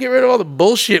trying to get rid of all the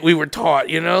bullshit we were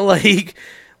taught,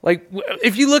 Like,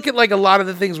 if you look at, like, a lot of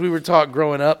the things we were taught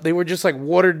growing up, they were just, like,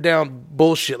 watered-down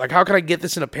bullshit. Like, how can I get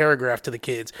this in a paragraph to the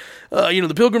kids?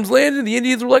 The Pilgrims landed, and the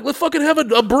Indians were like, let's fucking have a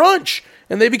brunch.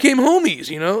 And they became homies,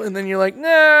 And then you're like,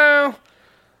 no,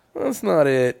 that's not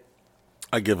it.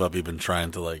 I give up even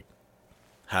trying to, like,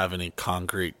 have any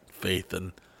concrete faith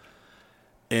in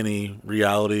any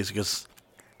realities because,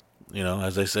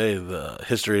 as they say, the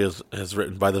history is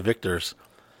written by the victors.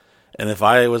 And if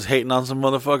I was hating on some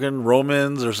motherfucking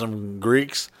Romans or some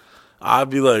Greeks, I'd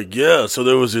be like, yeah, so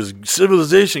there was this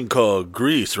civilization called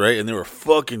Greece, right? And they were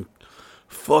fucking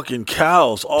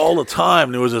cows all the time.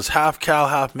 And there was this half cow,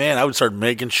 half man. I would start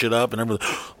making shit up, and everybody,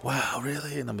 wow,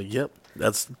 really? And I'm like, yep,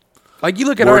 that's like, you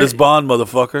look at word is bond,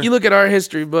 motherfucker. You look at our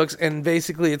history books, and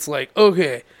basically it's like,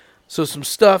 okay, so some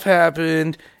stuff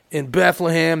happened in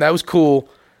Bethlehem. That was cool.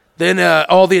 Then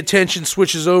all the attention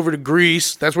switches over to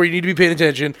Greece. That's where you need to be paying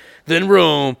attention. Then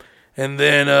Rome, and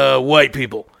then white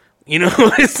people.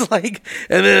 It's like,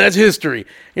 and then that's history.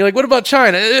 You're like, what about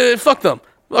China? Fuck them.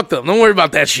 Don't worry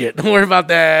about that shit. Don't worry about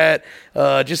that.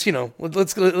 Just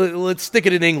let's stick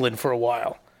it in England for a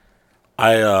while.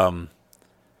 I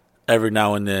every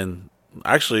now and then,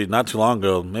 actually not too long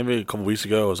ago, maybe a couple weeks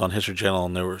ago, I was on History Channel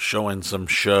and they were showing some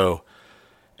show,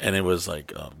 and it was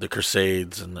like the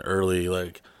Crusades and the early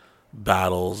like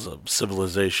battles of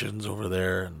civilizations over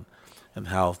there, and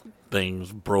how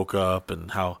things broke up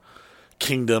and how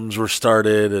kingdoms were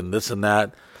started and this and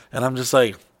that. And I'm just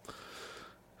like,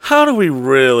 how do we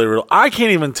really I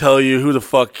can't even tell you who the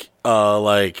fuck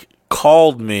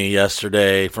called me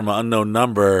yesterday from an unknown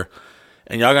number,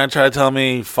 and y'all gonna try to tell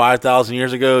me 5,000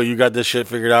 years ago you got this shit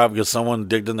figured out because someone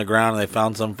digged in the ground and they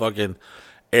found some fucking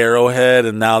arrowhead,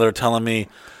 and now they're telling me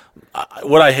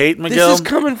what I hate, Miguel? This is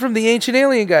coming from the Ancient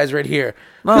Alien guys right here.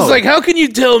 No. It's like, how can you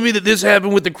tell me that this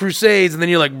happened with the Crusades, and then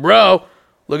you're like, bro,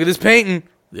 look at this painting.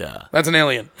 Yeah. That's an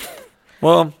alien.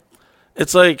 Well,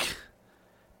 it's like,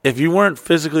 if you weren't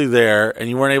physically there and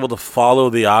you weren't able to follow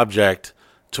the object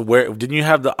to where didn't you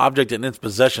have the object in its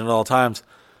possession at all times?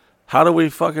 How do we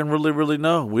fucking really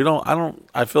know?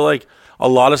 I feel like a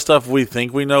lot of stuff we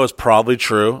think we know is probably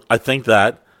true. I think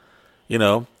that,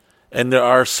 and there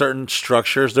are certain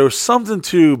structures. There was something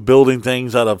to building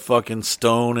things out of fucking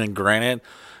stone and granite.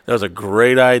 That was a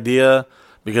great idea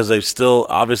because they still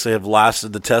obviously have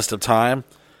lasted the test of time.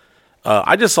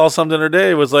 I just saw something the other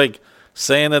day. It was like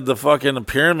saying that the fucking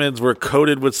pyramids were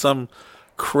coated with some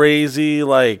crazy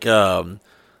like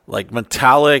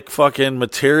metallic fucking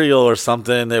material or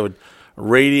something that would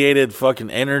radiated fucking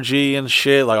energy and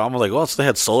shit. Like almost like, so they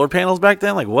had solar panels back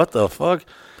then? Like what the fuck?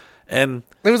 And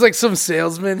it was like some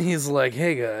salesman. He's like,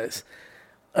 hey guys,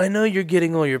 I know you're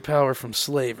getting all your power from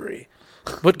slavery,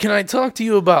 but can I talk to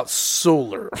you about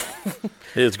solar?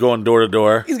 It's going door to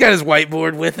door. He's got his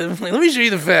whiteboard with him. Like, let me show you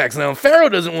the facts. Now, Pharaoh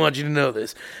doesn't want you to know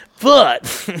this, but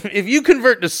if you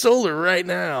convert to solar right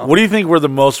now. What do you think we're the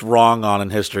most wrong on in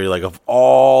history? Like of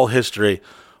all history,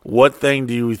 what thing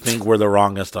do you think we're the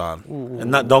wrongest on? Ooh.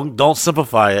 And don't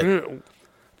simplify it.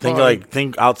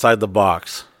 Think outside the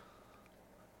box.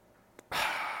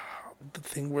 The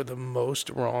thing we're the most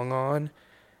wrong on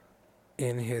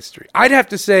in history. I'd have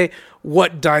to say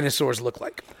what dinosaurs look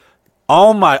like.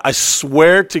 I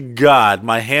swear to God,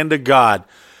 my hand to God,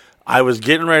 I was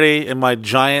getting ready in my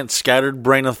giant scattered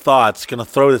brain of thoughts, going to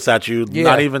throw this at you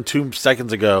not even 2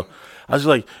 seconds ago. I was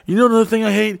like, another thing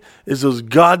I hate is those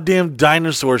goddamn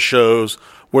dinosaur shows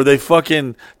where they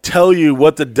fucking tell you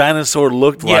what the dinosaur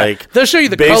looked like. They'll show you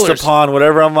the based colors. upon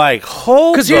whatever. I'm like,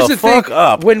 hold the fuck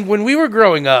up. When we were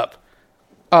growing up,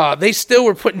 they still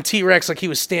were putting T-Rex like he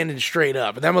was standing straight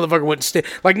up. And that motherfucker wouldn't stand.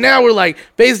 Like now we're like,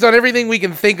 based on everything we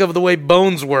can think of the way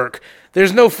bones work,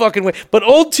 there's no fucking way. But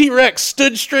old T-Rex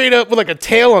stood straight up with like a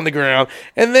tail on the ground.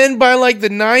 And then by like the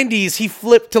 90s, he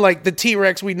flipped to like the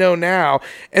T-Rex we know now.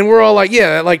 And we're all like,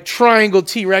 that like triangle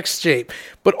T-Rex shape.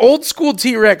 But old school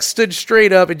T-Rex stood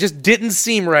straight up. It just didn't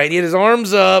seem right. He had his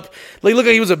arms up. Like, looked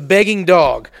like he was a begging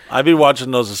dog. I'd be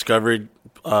watching those Discovery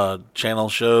Channel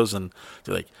shows and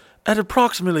they're like, at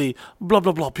approximately blah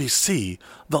blah blah BC,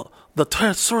 the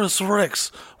Tyrannosaurus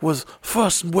Rex was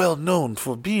first well known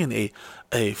for being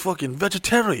a fucking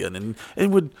vegetarian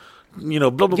and would blah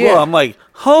blah blah. I'm like,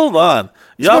 hold on,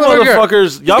 y'all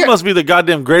motherfuckers, y'all must be the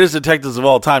goddamn greatest detectives of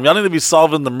all time. Y'all need to be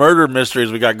solving the murder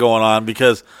mysteries we got going on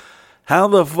because how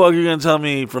the fuck are you gonna tell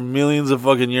me from millions of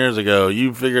fucking years ago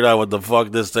you figured out what the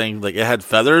fuck this thing like it had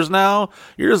feathers now?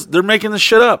 They're making this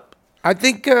shit up. I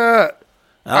think.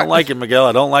 I don't like it, Miguel.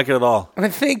 I don't like it at all. I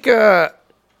think I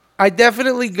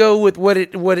definitely go with what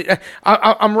it.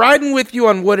 I'm riding with you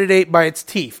on what it ate by its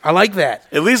teeth. I like that.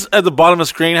 At least at the bottom of the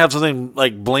screen, have something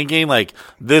like blinking, like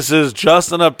this is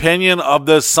just an opinion of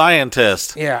the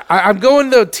scientist. Yeah, I'm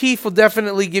going though. Teeth will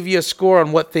definitely give you a score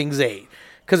on what things ate.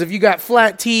 Because if you got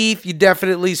flat teeth, you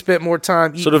definitely spent more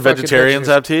time eating. So do vegetarians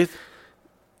have teeth?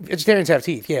 Vegetarians have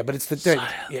teeth, yeah, but it's the thing.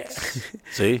 Yeah.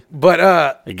 See?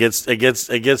 But it gets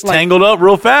like, tangled up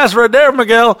real fast right there,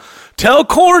 Miguel. Tell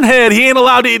Cornhead he ain't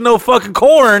allowed to eat no fucking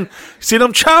corn. See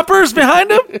them choppers behind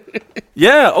him?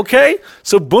 Yeah, okay.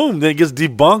 So boom, then it gets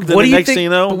debunked, and the next thing you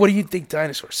know. But what do you think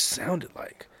dinosaurs sounded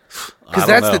like? Because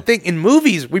that's the thing. In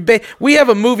movies, we have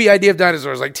a movie idea of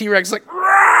dinosaurs, like T-Rex, like,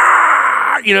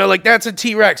 like that's a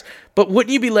T-Rex. But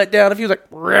wouldn't you be let down if he was like,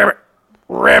 rabbit?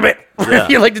 Yeah.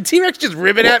 You're like, the T-Rex just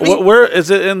ribbit at me? Where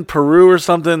is it in Peru or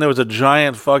something? There was a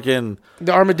giant fucking...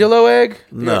 The armadillo egg?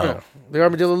 No. The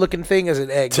armadillo looking thing is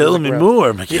an egg. Tell me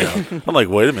more, Miguel. I'm like,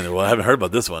 wait a minute. Well, I haven't heard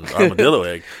about this one. Armadillo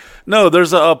egg. No,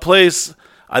 there's a place,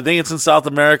 I think it's in South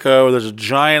America, where there's a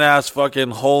giant ass fucking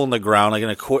hole in the ground,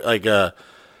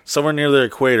 somewhere near the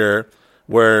equator,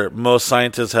 where most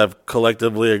scientists have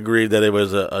collectively agreed that it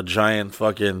was a giant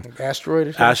fucking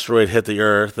asteroid hit the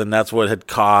Earth, and that's what had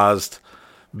caused...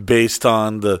 Based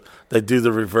on they do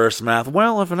the reverse math.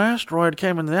 Well, if an asteroid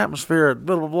came in the atmosphere at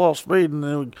blah blah blah speed and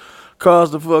it would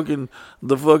cause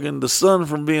the sun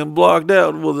from being blocked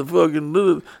out, well,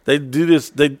 they do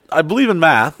this. I believe in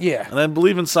math, and I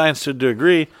believe in science to a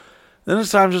degree. Then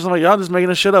there's times just I'm like, y'all just making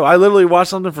this shit up. I literally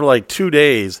watched something for like 2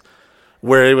 days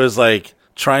where it was like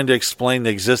trying to explain the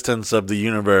existence of the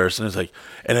universe, and it's like,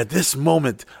 and at this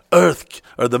moment, Earth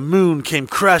or the moon came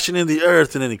crashing into the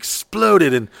Earth, and it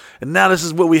exploded, and now this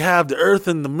is what we have. The Earth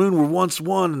and the moon were once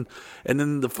one, and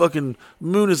then the fucking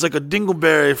moon is like a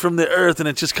dingleberry from the Earth, and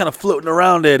it's just kind of floating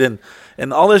around it,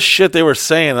 and all this shit they were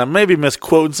saying. I may be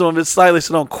misquoting some of it slightly,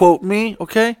 so don't quote me,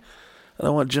 okay? I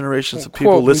don't want generations of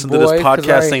people listening to this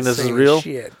podcast saying this is real.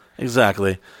 Shit.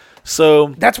 Exactly. So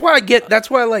that's why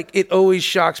like it always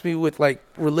shocks me with like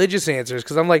religious answers,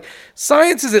 because I'm like,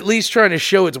 science is at least trying to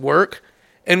show its work,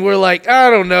 And we're like, I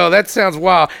don't know, that sounds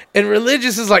wild. And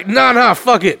religious is like, nah,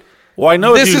 fuck it. Well, I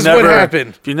know this is what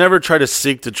happened. If you never try to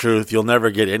seek the truth, you'll never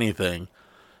get anything.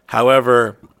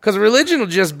 However, because religion will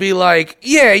just be like,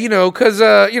 yeah, because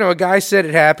a guy said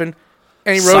it happened,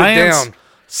 and he wrote it down.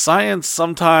 Science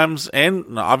sometimes,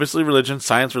 and obviously religion,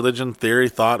 science, religion, theory,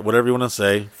 thought, whatever you want to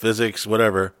say, physics,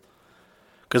 whatever.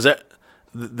 Because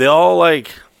they all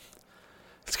like,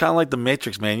 it's kind of like the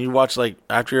Matrix, man. You watch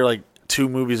after you're 2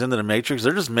 movies into the Matrix,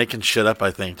 they're just making shit up.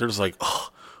 I think they're just like, oh,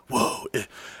 whoa,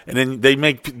 and then they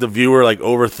make the viewer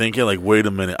overthinking. Wait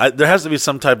a minute, there has to be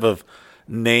some type of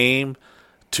name.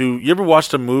 You ever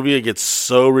watched a movie? It gets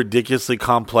so ridiculously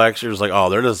complex. You're just like, oh,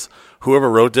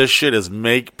 whoever wrote this shit is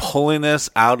pulling this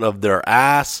out of their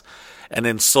ass, and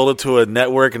then sold it to a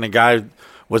network, and the guy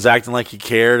was acting like he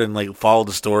cared and followed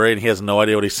the story, and he has no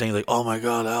idea what he's saying. Oh my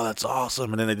god, that's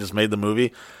awesome, and then they just made the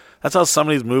movie. That's how some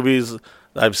of these movies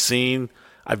I've seen.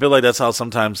 I feel like that's how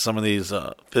sometimes some of these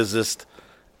physicists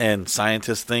and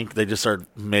scientists think. They just start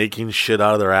making shit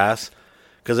out of their ass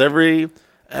because every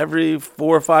 4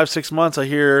 or 5, 6 months, I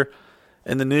hear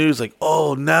in the news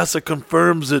oh, NASA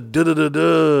confirms it,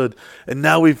 and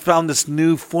now we found this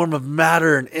new form of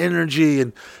matter and energy,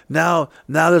 and now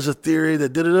there's a theory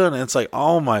that and it's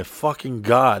oh my fucking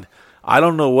god, I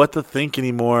don't know what to think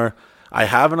anymore. I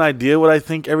have an idea what I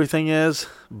think everything is,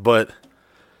 but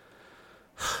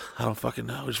I don't fucking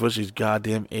know. I just wish these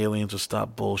goddamn aliens would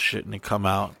stop bullshitting and come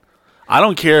out. I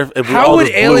don't care if we all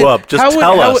just blew up. Just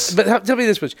tell us. But tell me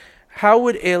this much. How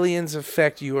would aliens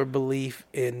affect your belief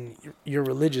in your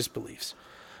religious beliefs?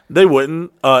 They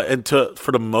wouldn't.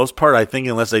 For the most part, I think,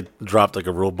 unless they dropped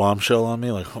a real bombshell on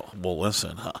me, oh, well,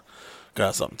 listen,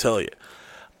 got something to tell you.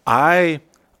 I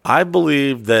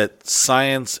believe that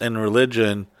science and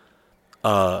religion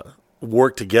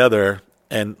work together,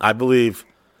 and I believe.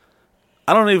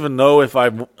 I don't even know if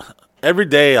every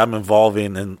day I'm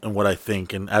evolving in what I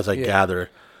think and as I gather.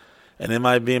 And am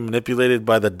I being manipulated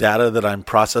by the data that I'm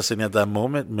processing at that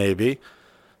moment? Maybe.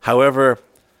 However,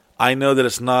 I know that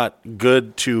it's not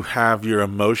good to have your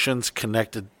emotions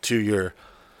connected to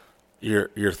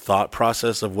your thought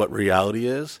process of what reality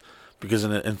is, because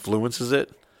it influences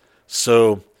it.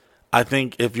 So I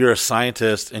think if you're a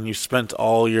scientist and you spent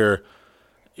all your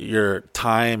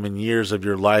time and years of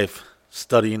your life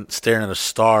staring at a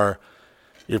star,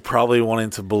 you're probably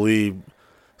wanting to believe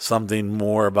something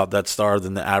more about that star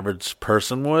than the average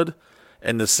person would.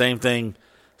 And the same thing,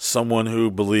 someone who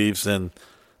believes in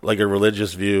a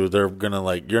religious view, they're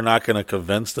gonna you're not gonna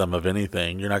convince them of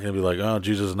anything. You're not gonna be oh,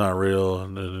 Jesus is not real.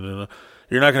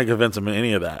 You're not gonna convince them of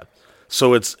any of that.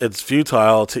 So it's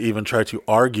futile to even try to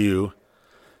argue.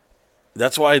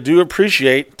 That's why I do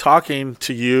appreciate talking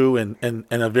to you and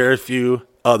a very few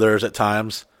others at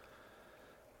times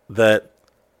that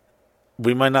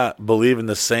we might not believe in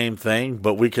the same thing,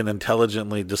 but we can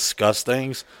intelligently discuss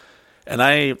things. And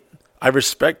I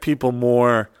respect people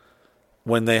more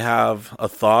when they have a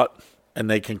thought and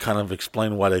they can kind of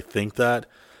explain why they think that,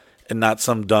 and not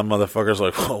some dumb motherfuckers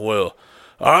oh, well,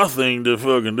 I think that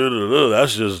fucking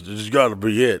that's just got to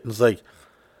be it. And it's it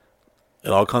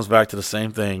all comes back to the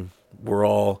same thing. We're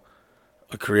all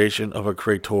a creation of a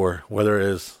creator, whether it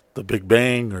is the Big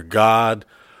Bang or God,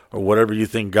 or whatever you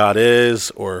think God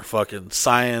is, or fucking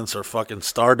science, or fucking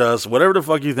stardust, whatever the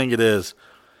fuck you think it is.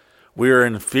 We are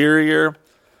inferior,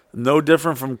 no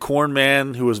different from Corn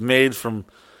Man, who was made from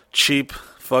cheap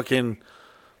fucking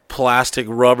plastic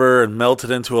rubber and melted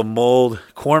into a mold.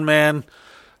 Corn Man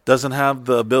doesn't have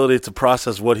the ability to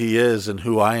process what he is and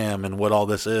who I am and what all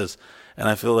this is. And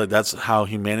I feel like that's how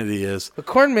humanity is. But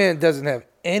Corn Man doesn't have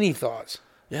any thoughts.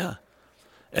 Yeah.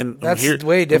 And that's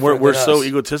way different. We're so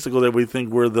egotistical that we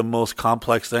think we're the most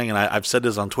complex thing. And I've said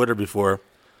this on Twitter before.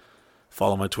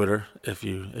 Follow my Twitter if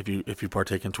you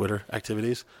partake in Twitter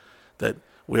activities. That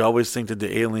we always think that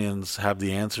the aliens have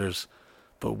the answers,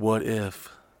 but what if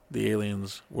the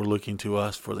aliens were looking to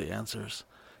us for the answers?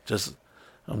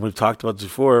 And we've talked about this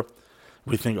before.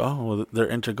 We think, oh, well, they're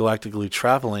intergalactically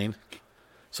traveling,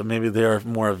 so maybe they are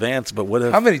more advanced. But what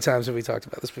if? How many times have we talked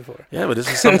about this before? Yeah, but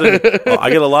this is something. Well, I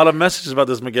get a lot of messages about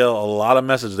this, Miguel. A lot of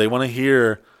messages. They want to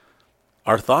hear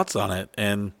our thoughts on it,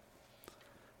 and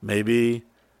maybe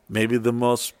the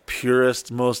most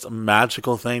purest, most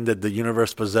magical thing that the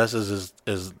universe possesses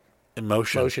is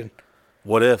emotion.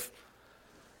 What if?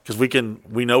 Because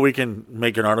we know we can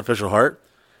make an artificial heart.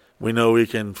 We know we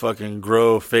can fucking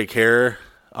grow fake hair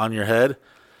on your head.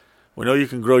 We know you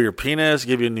can grow your penis,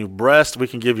 give you a new breast. We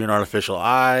can give you an artificial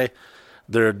eye.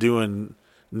 They're doing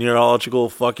neurological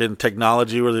fucking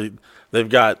technology where they've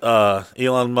got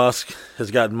Elon Musk has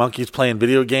got monkeys playing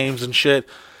video games and shit.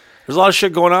 There's a lot of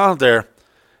shit going on out there.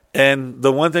 And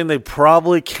the one thing they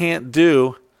probably can't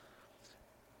do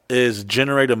is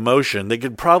generate emotion. They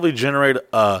could probably generate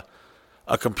a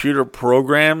computer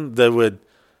program that would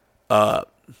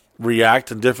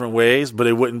react in different ways, but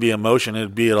it wouldn't be emotion. It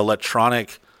would be an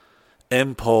electronic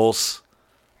impulse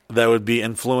that would be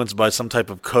influenced by some type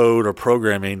of code or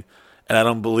programming. And I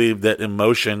don't believe that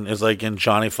emotion is like in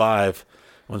Johnny Five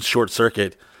when Short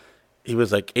Circuit. He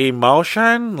was like,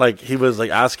 emotion? Like, he was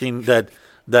like asking that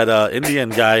Indian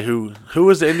guy who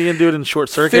was the Indian dude in Short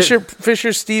Circuit?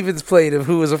 Fisher Stevens played him,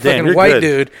 who was a Damn, fucking white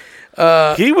good. dude.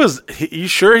 You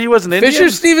sure he was an Indian? Fisher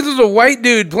Stevens was a white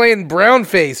dude playing brown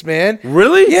face, man.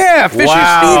 Really? Yeah,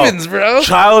 Fisher Stevens, bro.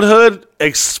 Childhood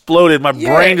exploded. My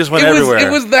brain just went everywhere.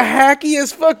 It was the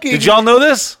hackiest fucking... Did y'all know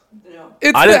this?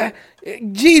 It's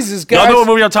Jesus, guys. Y'all know what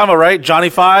movie I'm talking about, right?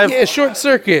 Johnny Five? Yeah, Short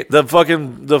Circuit. The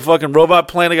fucking robot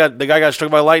plane, the guy got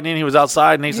struck by lightning. He was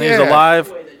outside and he's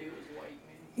alive.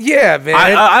 Yeah, man.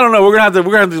 I don't know. We're gonna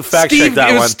have to fact check that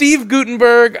one. It was Steve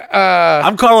Gutenberg.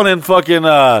 I'm calling in fucking.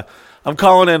 It's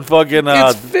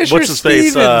Fisher what's his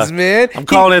face? Stevens, man. I'm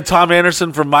calling in Tom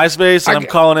Anderson from MySpace, and I'm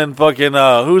calling in fucking.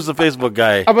 Who's the Facebook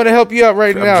guy? I'm gonna help you out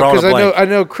right now because drawing a blank. I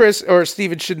know Chris or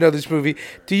Steven should know this movie.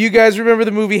 Do you guys remember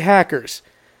the movie Hackers?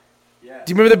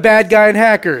 Do you remember the bad guy in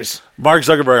Hackers? Mark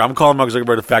Zuckerberg. I'm calling Mark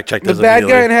Zuckerberg to fact check this. The bad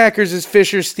guy in Hackers is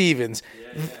Fisher Stevens.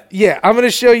 Yeah, I'm going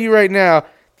to show you right now.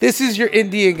 This is your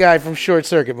Indian guy from Short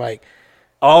Circuit, Mike.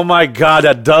 Oh my God,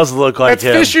 that does look like That's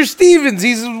him. Fisher Stevens.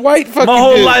 He's a white fucking My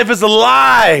whole dude. life is a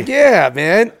lie. Yeah,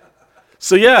 man.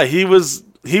 So yeah,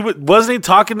 wasn't he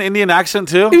talking the Indian accent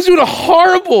too? He was doing a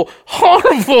horrible,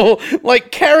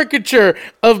 like caricature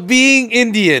of being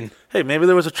Indian. Hey, maybe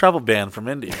there was a travel ban from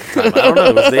India. I don't know.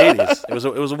 It was the 80s.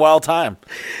 It was a wild time.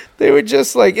 They were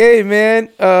just like, hey, man,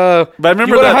 but I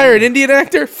remember you want to hire an Indian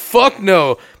actor? Fuck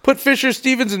no. Put Fisher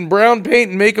Stevens in brown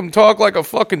paint and make him talk like a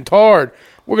fucking tard.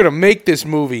 We're going to make this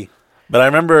movie. But I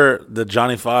remember the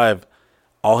Johnny Five,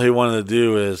 all he wanted to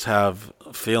do is have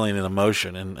feeling and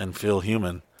emotion and feel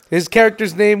human. His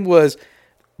character's name was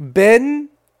Ben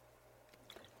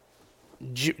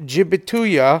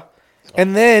Jibituya.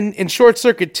 And then in Short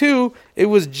Circuit 2, it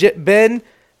was Ben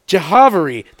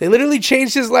Jahavari. They literally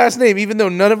changed his last name, even though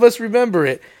none of us remember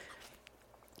it.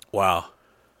 Wow.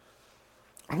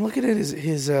 I'm looking at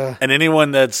his and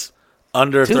anyone that's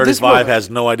under 35 has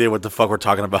no idea what the fuck we're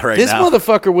talking about right now. This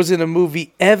motherfucker was in a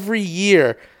movie every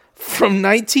year from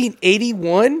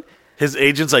 1981. His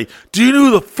agent's like, do you know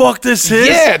who the fuck this is?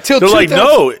 Yeah, till they're 2000.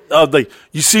 like, no. Like,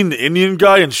 you seen the Indian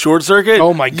guy in Short Circuit?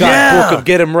 Oh my God, yeah. book him,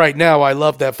 get him right now. I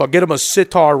love that fuck. Get him a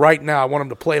sitar right now. I want him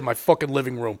to play in my fucking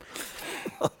living room.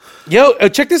 Yo,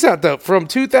 check this out though. From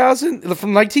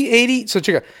 1980, so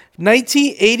check out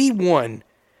 1981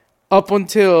 up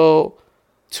until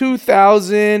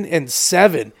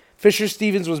 2007. Fisher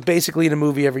Stevens was basically in a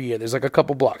movie every year. There's like a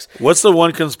couple blocks. What's the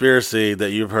one conspiracy that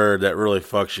you've heard that really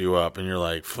fucks you up and you're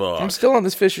like, fuck? I'm still on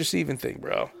this Fisher Stevens thing,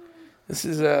 bro. This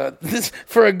is this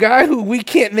for a guy who we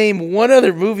can't name one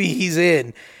other movie he's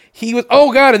in. He was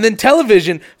and then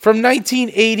television from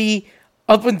 1980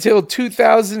 up until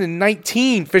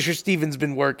 2019. Fisher Stevens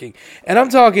been working, and I'm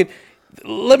talking.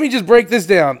 Let me just break this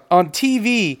down. On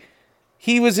TV,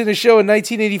 he was in a show in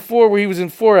 1984 where he was in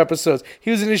 4 episodes.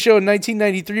 He was in a show in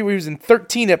 1993 where he was in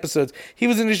 13 episodes. He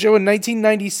was in a show in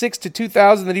 1996 to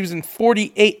 2000 that he was in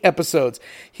 48 episodes.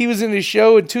 He was in a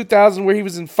show in 2000 where he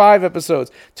was in 5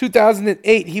 episodes.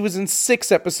 2008, he was in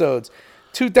 6 episodes.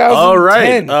 2010. All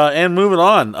right, and moving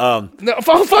on. No,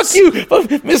 fuck you,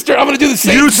 mister. I'm going to do the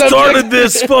same You subject. started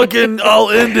this fucking,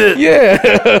 I'll end it.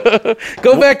 Yeah.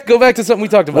 Go back to something we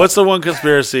talked about. What's the one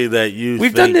conspiracy that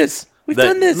We've done this. We've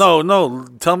done this. No.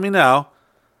 Tell me now.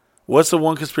 What's the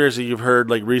one conspiracy you've heard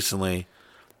like recently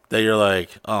that you're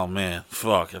like, oh man,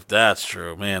 fuck, if that's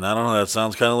true, man, I don't know, that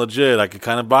sounds kind of legit. I could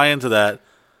kind of buy into that.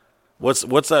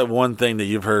 What's that one thing that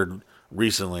you've heard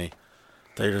recently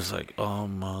that you're just like, oh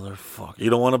motherfucker, you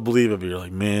don't want to believe it, but you're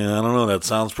like, man, I don't know, that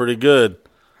sounds pretty good.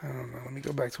 I don't know. Let me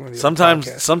go back to one of the Sometimes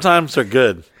they're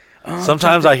good.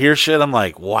 Sometimes I hear shit, I'm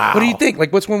like, wow. What do you think?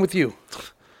 Like, what's one with you?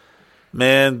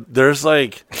 Man, there's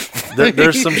like,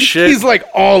 there's some shit. He's like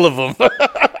all of them.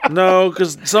 No,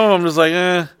 because some of them just like,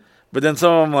 but then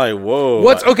some of them like, whoa.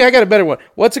 Okay, I got a better one.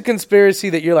 What's a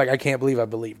conspiracy that you're like, I can't believe I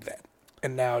believed that,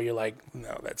 and now you're like,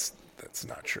 no, that's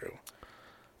not true.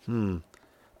 I'm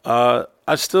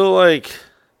still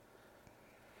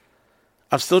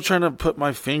trying to put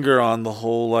my finger on the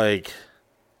whole, like,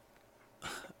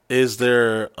 is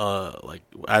there, like,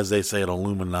 as they say, an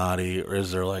Illuminati, or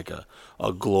is there, like, a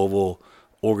global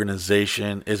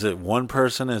organization? Is it one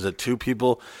person? Is it 2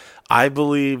 people? I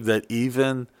believe that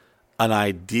even an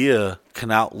idea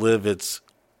can outlive its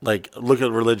Like, look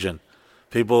at religion.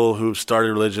 People who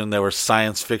started religion, they were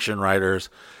science fiction writers.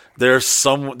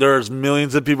 There's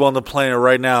millions of people on the planet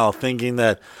right now thinking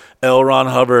that L. Ron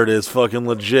Hubbard is fucking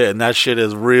legit, and that shit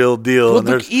is real deal. Well, and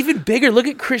look, even bigger. Look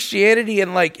at Christianity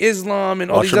and like Islam and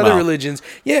all Watch these your other mouth. religions.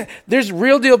 Yeah, there's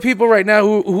real deal people right now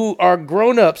who are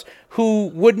grown-ups who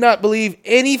would not believe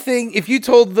anything if you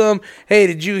told them, hey,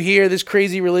 did you hear this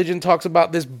crazy religion talks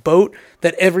about this boat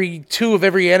that every two of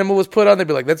every animal was put on? They'd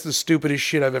be like, that's the stupidest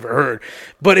shit I've ever heard.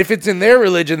 But if it's in their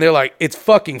religion, they're like, it's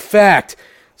fucking fact.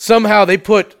 Somehow they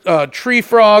put tree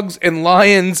frogs and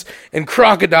lions and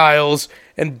crocodiles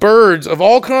and birds of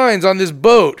all kinds on this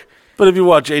boat. But if you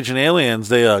watch Ancient Aliens,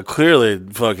 they clearly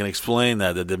fucking explain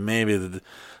that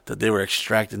they were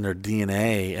extracting their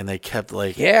DNA and they kept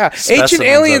like Ancient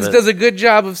Aliens does a good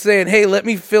job of saying, hey, let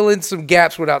me fill in some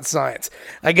gaps without science.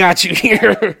 I got you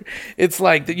here. It's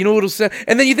like, you know what it'll say?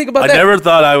 And then you think about that. I never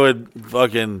thought I would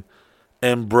fucking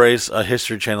embrace a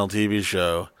History Channel TV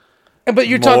show. But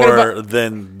you're more talking about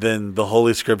than the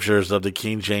Holy Scriptures of the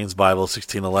King James Bible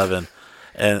 1611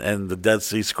 and the Dead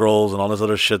Sea Scrolls and all this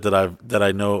other shit that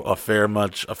I know a fair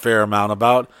amount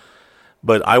about.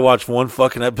 But I watched one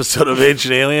fucking episode of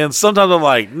Ancient Aliens. Sometimes I'm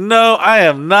like, no, I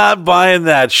am not buying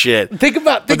that shit.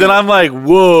 But then I'm like,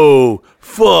 whoa,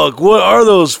 fuck, what are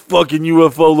those fucking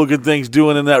UFO looking things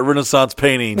doing in that Renaissance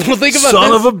painting? Well, think about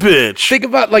Son this. of a bitch. Think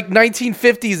about like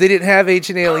 1950s. They didn't have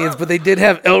Ancient Aliens, but they did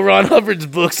have L. Ron Hubbard's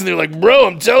books, and they're like, bro,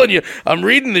 I'm telling you, I'm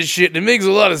reading this shit, and it makes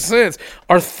a lot of sense.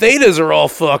 Our thetas are all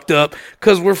fucked up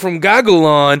because we're from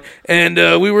Gagulon, and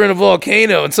we were in a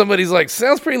volcano, and somebody's like,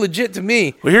 sounds pretty legit to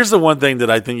me. Well, here's the one thing that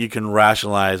I think you can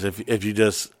rationalize if you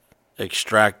just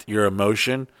extract your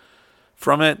emotion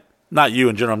from it. Not you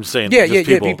in general. I'm just saying.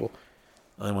 People.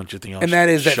 I don't want you to think. And that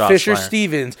is that Fisher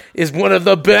Stevens is one of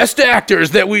the best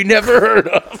actors that we never heard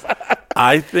of.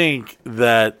 I think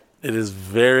that it is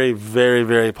very, very,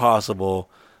 very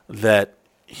possible that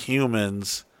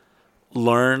humans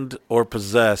learned or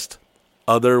possessed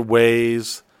other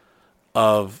ways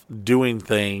of doing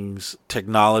things.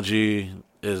 Technology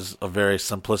is a very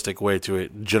simplistic way to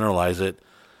generalize it.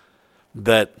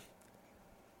 That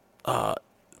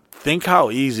think how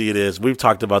easy it is. We've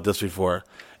talked about this before.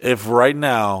 If right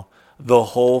now the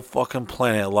whole fucking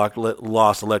planet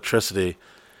lost electricity,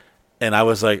 and I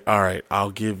was like, all right,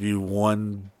 I'll give you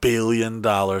 $1 billion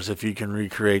if you can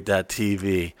recreate that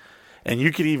TV. And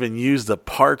you can even use the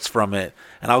parts from it,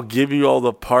 and I'll give you all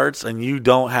the parts, and you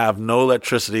don't have no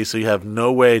electricity, so you have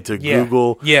no way to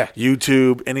Google,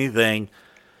 YouTube, anything.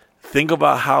 Think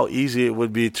about how easy it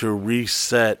would be to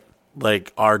reset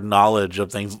like our knowledge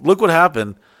of things. Look what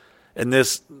happened in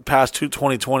this past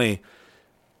 2020.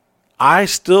 I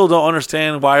still don't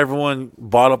understand why everyone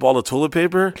bought up all the toilet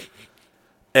paper,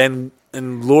 and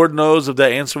Lord knows if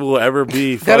that answer will ever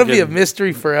be. That'll be a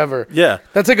mystery forever. Yeah,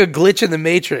 that's like a glitch in the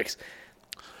Matrix.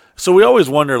 So we always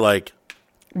wonder, like,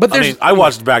 but I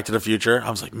watched Back to the Future. I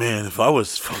was like, man, if I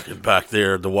was fucking back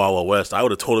there at the Wild Wild West, I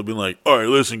would have totally been like, all right,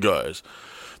 listen, guys,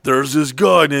 there's this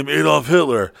guy named Adolf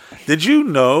Hitler. Did you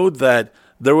know that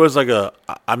there was like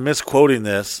I'm misquoting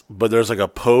this, but there's like a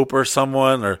pope or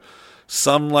someone or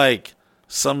some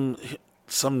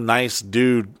nice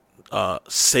dude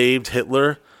saved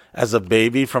Hitler as a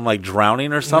baby from like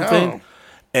drowning or something. No.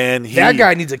 And that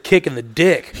guy needs a kick in the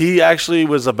dick. He actually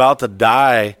was about to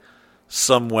die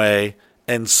some way,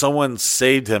 and someone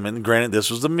saved him. And granted, this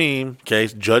was a meme. Okay,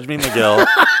 judge me, Miguel.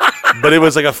 But it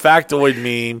was like a factoid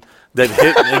meme that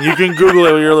hit, and you can Google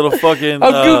it with your little fucking.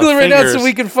 I'm Googling right now so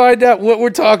we can find out what we're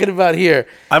talking about here.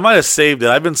 I might have saved it.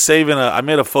 I've been saving I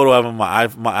made a photo of my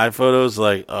iPhotos.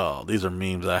 Like, oh, these are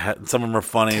memes. Some of them are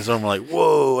funny. Some of them are like,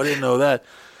 whoa, I didn't know that.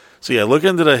 So yeah, look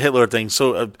into the Hitler thing.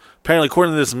 So apparently,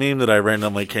 according to this meme that I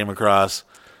randomly came across,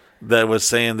 that was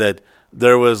saying that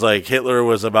there was like Hitler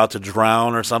was about to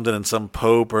drown or something, and some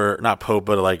pope or not pope,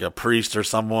 but like a priest or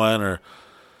someone or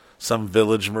some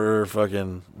villager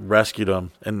fucking rescued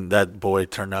him, and that boy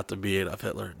turned out to be Adolf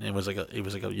Hitler. He was like a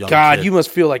young kid. You must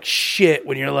feel like shit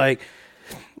when you're like,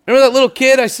 remember that little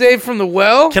kid I saved from the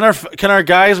well? Can our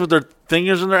guys with their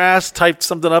fingers in their ass type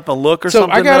something up and look or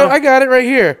something? I got it right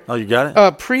here. Oh, you got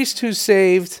it? Priest who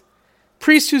saved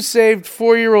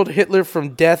 4-year-old Hitler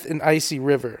from death in icy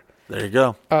river. There you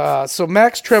go. So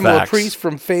Max Tremble, Facts. a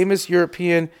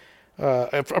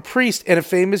priest and a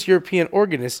famous European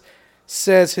organist,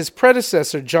 says his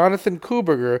predecessor, Jonathan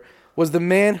Kuberger, was the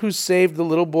man who saved the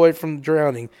little boy from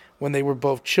drowning when they were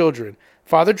both children.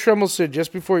 Father Tremble said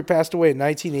just before he passed away in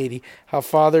 1980 how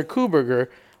Father Kuberger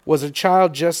was a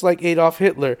child just like Adolf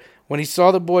Hitler when he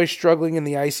saw the boy struggling in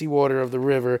the icy water of the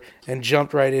river and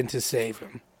jumped right in to save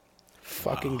him.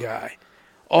 Fucking guy.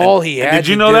 all he had. Did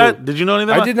you to know do. that? Did you know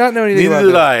anything? I did not know anything Neither about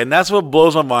did that. I, and that's what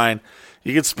blows my mind.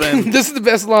 You could spend This is the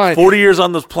best line. 40 years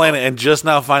on this planet and just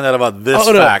now find out about this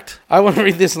Hold up. fact. I want to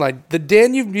read this line. The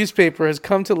Danube newspaper has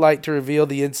come to light to reveal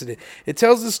the incident. It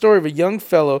tells the story of a young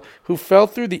fellow who fell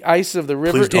through the ice of the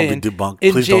River Please don't be Inn debunked.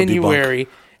 in Please don't debunk. January,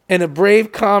 and a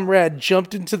brave comrade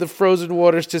jumped into the frozen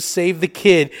waters to save the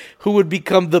kid who would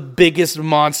become the biggest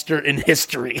monster in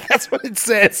history. That's what it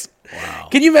says. Wow.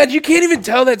 Can you imagine? You can't even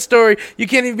tell that story. You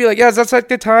can't even be like, yes, that's like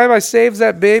the time I saved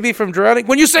that baby from drowning.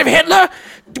 When you save Hitler,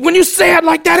 when you say it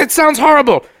like that, it sounds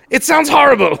horrible. It sounds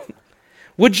horrible.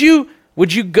 Would you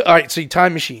go, all right, so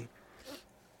time machine.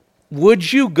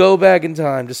 Would you go back in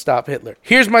time to stop Hitler?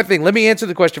 Here's my thing. Let me answer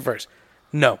the question first.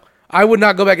 No. I would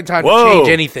not go back in time to change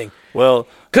anything. Well,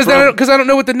 because I don't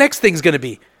know what the next thing's going to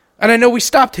be. And I know we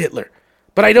stopped Hitler.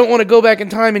 But I don't want to go back in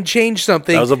time and change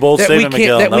something. That was a bold statement,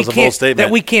 Miguel. That was a bold statement.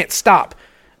 That we can't stop.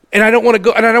 And I don't want to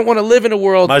go. And I don't want to live in a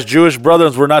world. My Jewish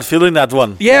brothers were not feeling that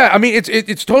one. Yeah, I mean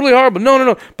it's totally horrible.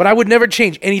 No. But I would never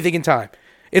change anything in time.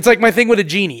 It's like my thing with a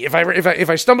genie. If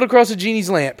I stumbled across a genie's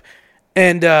lamp,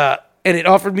 and it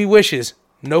offered me wishes,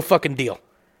 no fucking deal.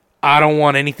 I don't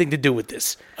want anything to do with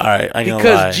this. All right, I ain't gonna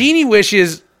lie. Because genie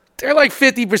wishes, they're like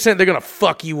 50%. They're gonna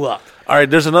fuck you up. All right,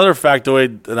 there's another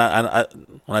factoid, and I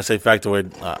when I say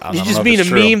factoid, I You don't just know mean if a it's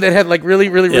true. meme that had like really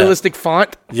realistic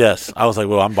font. Yes, I was like,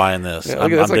 well, I'm buying this. Yeah, I'm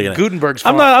that's like digging it. Gutenberg's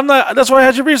font. I'm not. That's why I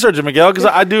had you research it, Miguel, because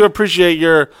I do appreciate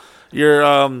your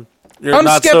I'm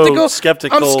not skeptical. so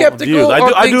skeptical, I'm skeptical views.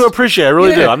 on I do things. appreciate it. I really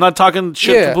Yeah. do. I'm not talking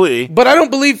shit completely. But I don't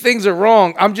believe things are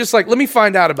wrong. I'm just like, let me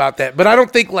find out about that. But I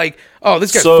don't think like, oh,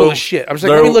 this guy's full of shit. I'm just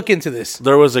like, let me look into this.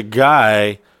 There was a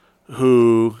guy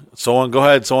who someone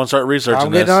start researching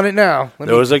I'm this. getting on it now.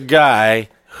 There was a guy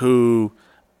who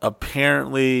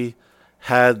apparently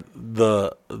had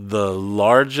the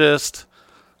largest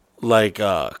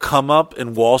come up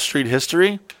in Wall Street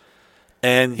history.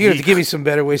 And You have to give me some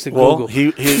better ways to well, Google.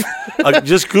 he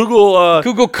just Google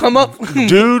Google come up.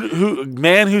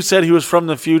 man who said he was from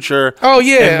the future. Oh,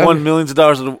 yeah. and won millions of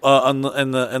dollars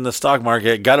in the stock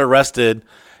market. Got arrested,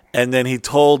 and then he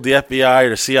told the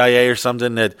FBI or CIA or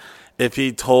something that if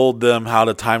he told them how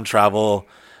to time travel,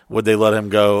 would they let him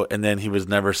go? And then he was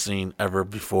never seen ever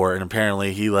before. And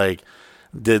apparently he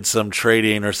did some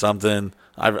trading or something.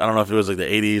 I don't know if it was like the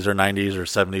 80s or 90s or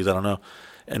 70s. I don't know.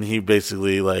 And he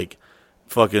basically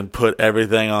fucking put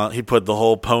everything on. He put the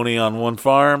whole pony on one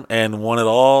farm and won it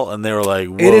all. And they were like,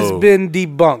 whoa. It has been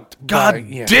debunked. God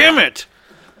damn it.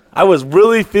 I was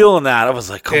really feeling that. I was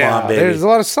like, come on, baby. There's a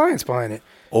lot of science behind it.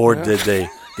 Or did they?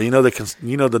 You know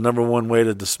the number one way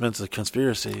to dismiss a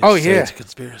conspiracy. Oh, say yeah. It's a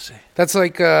conspiracy. That's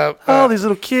like These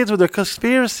little kids with their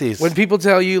conspiracies. when people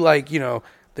tell you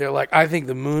they're like, I think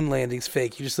the moon landing's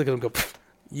fake. You just look at them and go,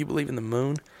 you believe in the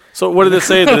moon? So what did it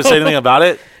say? Did it say anything about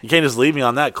it? You can't just leave me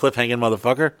on that cliffhanging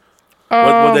motherfucker.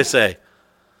 What did they say?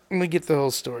 Let me get the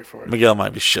whole story for it. Miguel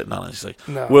might be shitting on it. He's like,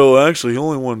 No. well, actually, he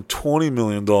only won $20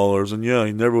 million, and yeah,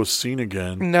 he never was seen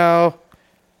again. No,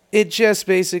 it just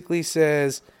basically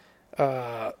says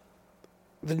the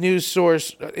news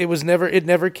source. It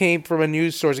never came from a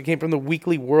news source. It came from the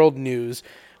Weekly World News,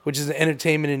 which is an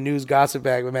entertainment and news gossip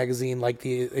magazine like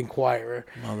the Inquirer.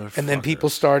 And then people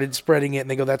started spreading it, and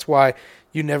they go, "That's why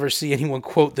you never see anyone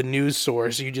quote the news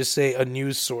source. You just say a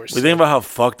news source." We think about how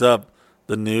fucked up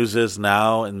the news is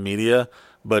now in media.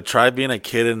 But try being a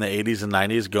kid in the 80s and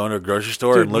 90s, going to a grocery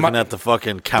store Dude, and looking at the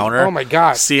fucking counter. Oh, my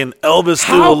God. Seeing Elvis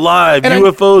still alive, and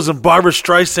UFOs and Barbara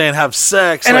Streisand have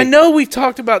sex. And I know we've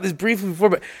talked about this briefly before,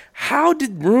 but how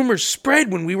did rumors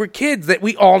spread when we were kids that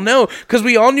we all know? Because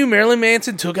we all knew Marilyn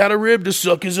Manson took out a rib to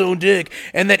suck his own dick,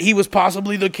 and that he was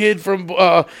possibly the kid from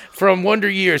Wonder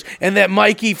Years, and that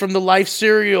Mikey from the Life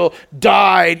cereal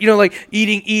died,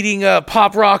 eating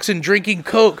Pop Rocks and drinking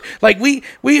Coke.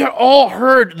 We all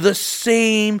heard the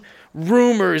same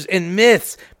rumors and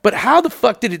myths, but how the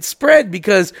fuck did it spread?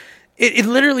 Because it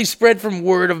literally spread from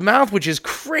word of mouth, which is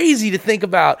crazy to think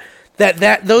about.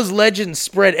 That those legends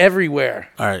spread everywhere.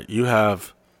 All right, you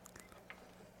have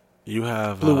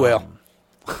Blue whale.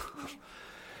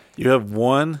 You have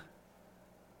one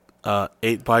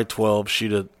 8x12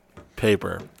 sheet of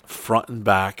paper, front and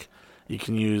back. You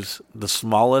can use the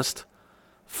smallest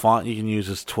font you can use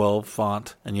is 12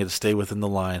 font, and you have to stay within the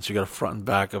line. So you got a front and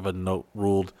back of a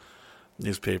note-ruled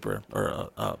newspaper or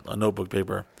a notebook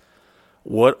paper.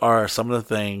 What are some of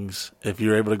the things, if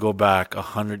you're able to go back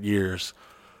 100 years,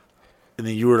 and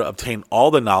then you were to obtain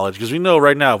all the knowledge? Because we know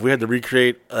right now, if we had to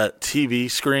recreate a TV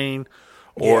screen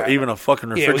or even a fucking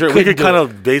refrigerator, we could kind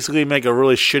of basically make a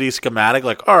really shitty schematic.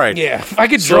 Like, all right, if I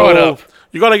could draw it up.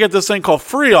 You got to get this thing called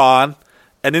Freon,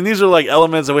 And then these are like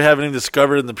elements that we haven't even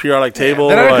discovered in the periodic table.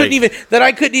 That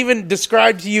I couldn't even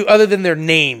describe to you other than their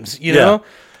names. You know.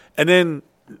 And then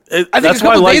I think that's a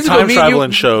why I couple like days ago, time me and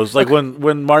traveling you- shows. Like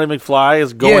when Marty McFly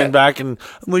is going Yeah. back, and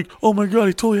I'm like, oh my god,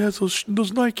 he totally has those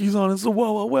Nikes on. It's the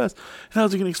Wild Wild West. And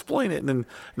how's he gonna explain it? And then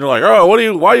they're like, oh,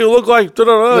 why do you look like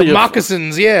The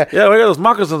moccasins, yeah. Yeah, we got those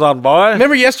moccasins on, boy.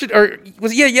 Remember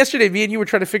yesterday, me and you were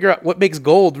trying to figure out what makes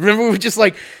gold. Remember, we were just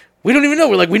like, we don't even know.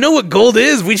 We're like, we know what gold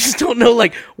is. We just don't know,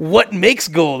 like, what makes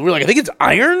gold. We're like, I think it's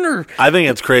iron or... I think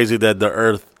it's crazy that the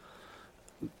Earth,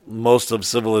 most of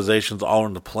civilizations all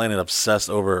on the planet obsessed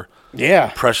over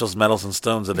precious metals and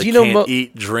stones that they can't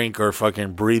eat, drink, or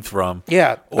fucking breathe from.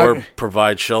 Yeah. Or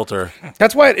provide shelter.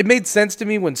 That's why it made sense to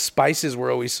me when spices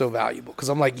were always so valuable. Because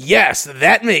I'm like, yes,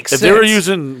 that makes sense. If they were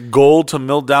using gold to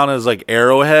melt down as like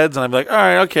arrowheads, and I'd be like, all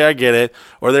right, okay, I get it.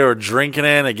 Or they were drinking it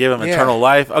and it gave them eternal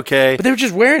life, okay. But they were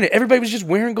just wearing it. Everybody was just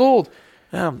wearing gold.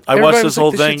 Yeah, I watched this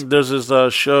whole thing. There's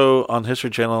this show on History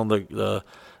Channel,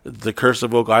 the Curse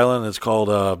of Oak Island. It's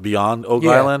called Beyond Oak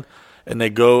Island, and they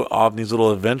go off these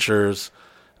little adventures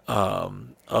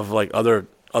of like other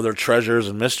treasures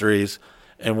and mysteries.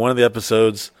 And one of the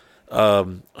episodes,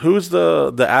 who's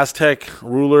the Aztec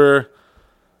ruler?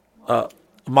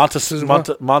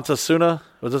 Montezuma.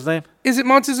 What's his name? Is it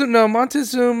Montezuma? No,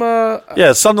 Montezuma.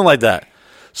 Yeah, something like that.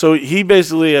 So he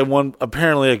basically according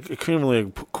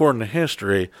to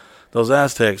history, those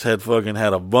Aztecs had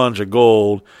a bunch of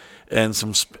gold, and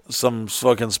some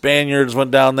fucking Spaniards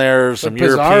went down there, some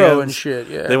Europeans and shit.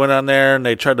 Yeah, they went down there and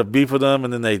they tried to beef with them,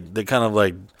 and then they kind of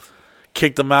like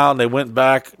kicked them out, and they went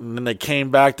back, and then they came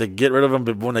back to get rid of them.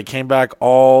 But when they came back,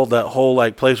 all that whole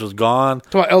like place was gone.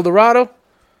 Talking about El Dorado.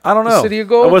 I don't know. City of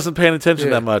Gold. I wasn't paying attention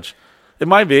that much. It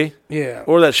might be. Yeah.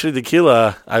 Or that shitty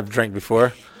tequila I've drank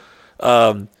before.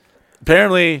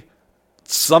 Apparently,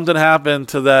 something happened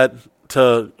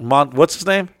to what's his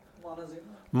name?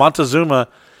 Montezuma.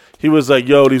 He was like,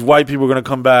 "Yo, these white people are gonna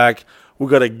come back. We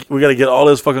gotta get all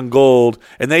this fucking gold."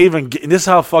 And they even and this is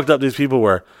how fucked up these people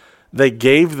were. They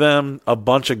gave them a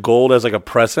bunch of gold as like a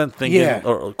present, thinking,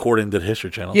 or according to the History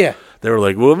Channel. Yeah. They were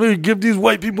like, "Well, maybe give these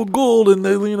white people gold, and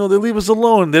they leave us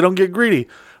alone. They don't get greedy."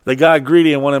 They got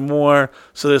greedy and wanted more,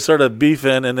 so they started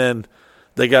beefing, and then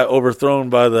they got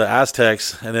overthrown by the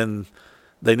Aztecs, and then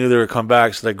they knew they would come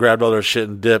back, so they grabbed all their shit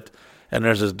and dipped. And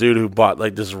there's this dude who bought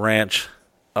like this ranch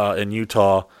in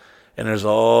Utah, and there's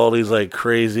all these like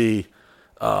crazy,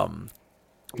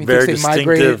 very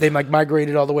distinctive. They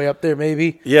migrated all the way up there,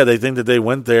 maybe. Yeah, they think that they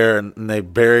went there and they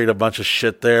buried a bunch of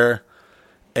shit there,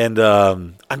 and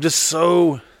I'm just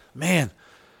so man.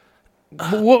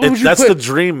 That's the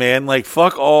dream, man. Like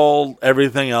fuck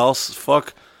everything else.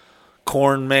 Fuck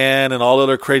Corn Man and all the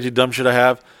other crazy dumb shit I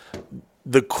have.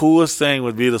 The coolest thing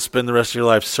would be to spend the rest of your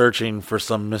life searching for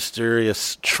some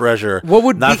mysterious treasure.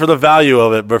 Not for the value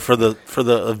of it, but for the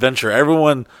adventure.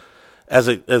 Everyone, as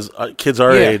kids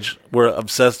our age, were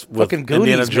obsessed with Goonies,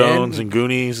 Indiana Jones and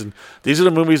Goonies, and these are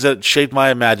the movies that shaped my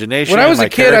imagination. When I was my a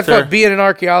kid, character. I thought being an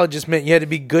archaeologist meant you had to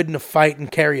be good in a fight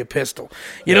and carry a pistol.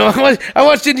 You know, I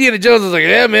watched Indiana Jones. I was like,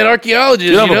 yeah, man,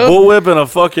 archaeologist. You have a bullwhip and a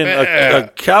fucking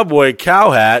a cowboy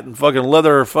cow hat and fucking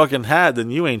leather fucking hat, then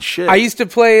you ain't shit. I used to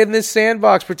play in this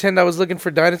sandbox, pretend I was looking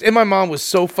for dinosaurs. And my mom was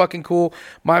so fucking cool.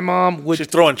 My mom would... She's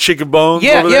throwing chicken bones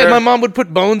Yeah, over there. my mom would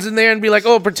put bones in there and be like,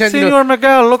 oh, pretend... Senor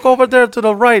Miguel, look over there to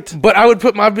the right. But I'd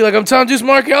be like, I'm telling you some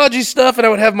archaeology stuff, and I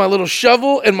would have my little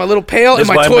shovel and my little pail and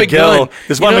my toy gun.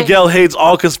 This is why Miguel hates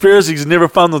all conspiracies. He's never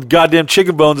found those goddamn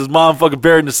chicken bones his mom fucking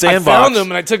buried in the sandbox. I found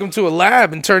them, and I took them to a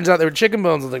lab, and turns out they were chicken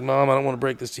bones. I was like, Mom, I don't want to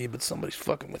break this to you, but somebody's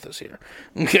fucking with us here.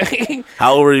 Okay?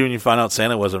 How old were you when you found out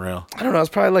Santa wasn't real? I don't know. I was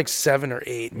probably like 7 or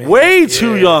 8, man. Way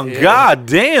too young. Yeah. God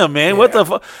damn, man. What the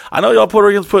fuck? I know y'all Puerto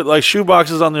Ricans put like shoe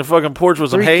boxes on their fucking porch with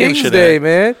some hay and shit Day, in it.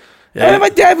 man. Yeah. My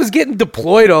dad was getting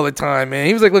deployed all the time, man.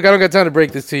 He was like, look, I don't got time to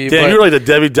break this to you. Damn, you're like the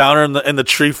Debbie Downer in the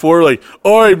tree fort. Like,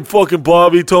 all right, fucking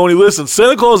Bobby, Tony, listen,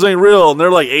 Santa Claus ain't real. And they're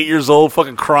like 8 years old,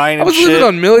 fucking crying and I was shit. living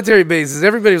on military bases.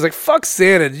 Everybody was like, fuck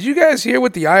Santa. Did you guys hear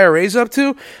what the IRA's up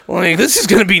to? Like, this is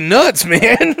going to be nuts,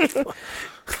 man.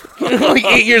 Like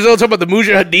 8 years old, talking about the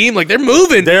Mujahideen. Like, they're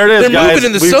moving. There it is, They're guys. moving,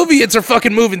 and the Soviets are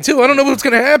fucking moving, too. I don't know what's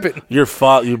going to happen. You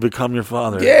become your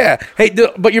father. Yeah. Hey,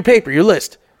 but your paper, your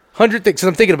list. 100 things, because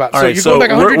I'm thinking about it. All So right, you're so going back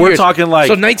 100 years. we're talking like...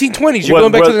 So 1920s. You're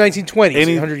going back to the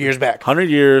 1920s, 100 years back. 100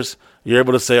 years, you're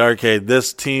able to say, okay,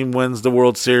 this team wins the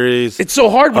World Series. It's so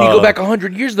hard when you go back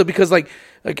 100 years, though, because, I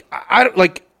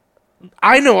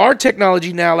know our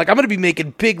technology now. Like, I'm going to be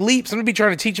making big leaps. I'm going to be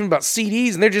trying to teach them about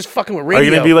CDs, and they're just fucking with radio. Are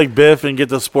you going to be like Biff and get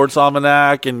the sports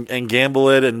almanac and gamble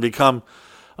it and become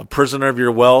a prisoner of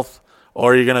your wealth?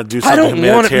 Or are you going to do I something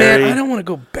don't want it, humanitarian? man. I don't want to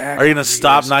go back. Are you going to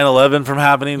stop 9/11 from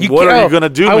happening? What can't- are you going to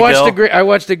do, I Miguel? I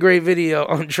watched a great video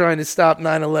on trying to stop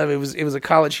 9/11. It was a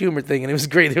College Humor thing, and it was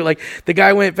great. They're like, the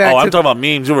guy went back. Oh, I'm talking about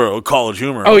memes. You were College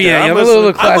Humor. Oh, yeah, I'm I'm a little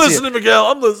listening. I'm classy. listening, Miguel.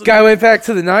 I'm listening. Guy went back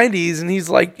to the 90s, and he's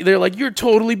like, they're like, you're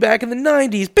totally back in the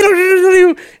 90s.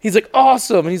 He's like,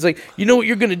 awesome. And he's like, you know what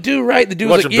you're gonna do, right? The dude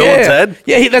was Watching like, Bill and yeah, Ted?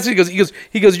 yeah. That's what he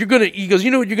goes.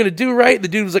 You know what you're gonna do, right? The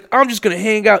dude was like, I'm just gonna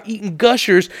hang out eating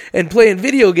Gushers and playing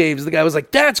video games. The guy was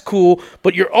like, that's cool,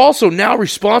 but you're also now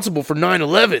responsible for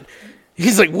 9/11.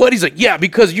 He's like, what? He's like, yeah,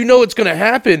 because you know it's gonna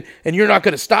happen, and you're not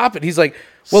gonna stop it. He's like,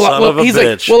 Son of a bitch.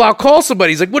 like, well, I'll call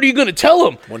somebody. He's like, what are you gonna tell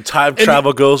him? When time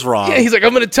travel goes wrong. Yeah, he's like,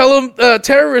 I'm going to tell them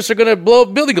terrorists are going to blow up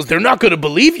a building. He goes, they're not going to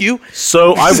believe you.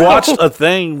 So I watched a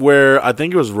thing where I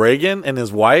think it was Reagan and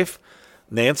his wife,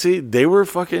 Nancy, they were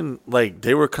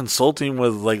consulting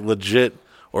with like legit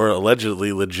or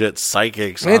allegedly legit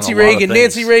psychics. Nancy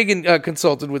Reagan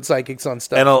consulted with psychics on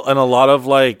stuff. And a lot of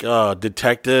like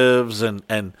detectives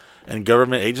and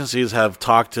government agencies have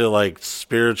talked to like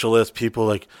spiritualist people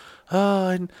like, oh,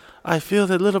 and I feel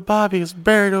that little Bobby is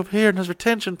buried over here in his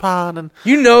retention pond. And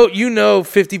you know,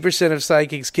 50% of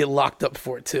psychics get locked up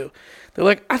for it too. They're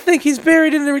like, I think he's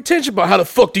buried in the retention pond. How the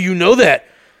fuck do you know that?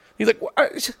 He's like,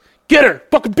 get her,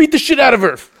 fucking beat the shit out of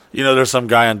her. You know, there's some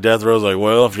guy on death row who's like,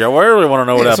 well, if you really want to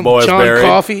know where that some boy is John buried.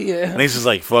 Coffey, yeah. And he's just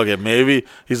like, fuck it, maybe.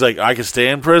 He's like, I could stay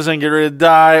in prison, get ready to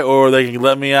die, or they can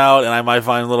let me out, and I might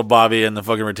find little Bobby in the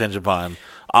fucking retention pond.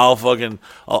 I'll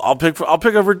pick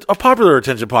a popular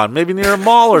retention pond, maybe near a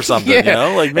mall or something, Yeah. you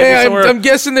know? Like maybe somewhere. I'm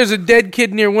guessing there's a dead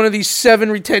kid near one of these 7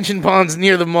 retention ponds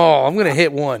near the mall. I'm going to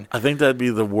hit one. I think that'd be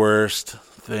the worst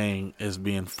thing is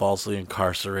being falsely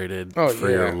incarcerated for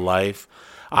yeah. your life.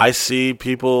 I see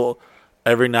people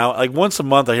every now, like once a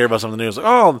month I hear about something news,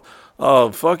 like,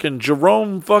 fucking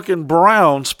Jerome fucking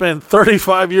Brown spent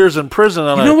 35 years in prison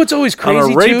on what's always crazy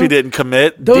on a rape too? he didn't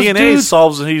commit. Those DNA dudes-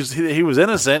 solves that he was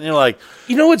innocent. And you're like,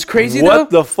 You know what's crazy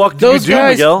what though? the fuck do those you do,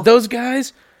 guys, Miguel? Those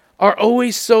guys are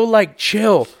always so like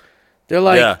chill. They're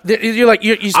like, Yeah. you're like,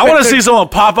 you I want to see someone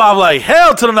pop off like,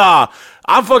 hell to the nah.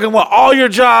 I'm fucking want all your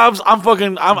jobs. I'm They're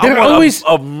want always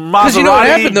a Maserati. because you know what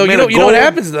happened though. made You of know what gold.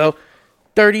 happens though.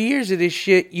 30 years of this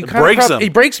shit, you kind breaks of them.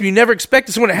 it breaks them. You never expect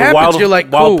this when it The happens. You're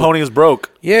like, Wild cool. Pony is broke.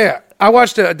 Yeah, I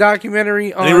watched a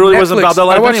documentary on he really Netflix. wasn't about that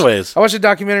life anyways. I watched a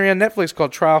documentary on Netflix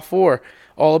called Trial 4,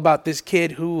 all about this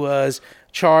kid who was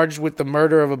charged with the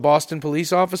murder of a Boston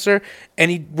police officer,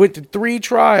 and he went to 3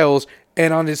 trials,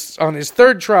 and on his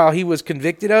 3rd trial, he was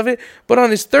convicted of it, but on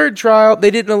his 3rd trial,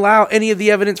 they didn't allow any of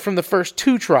the evidence from the first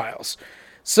 2 trials.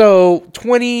 So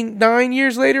 29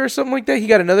 years later or something like that, he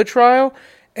got another trial,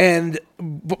 and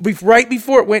right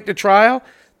before it went to trial,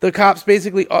 the cops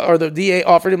basically, or the DA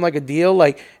offered him like a deal,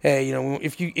 like, hey, you know,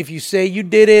 if you say you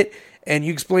did it and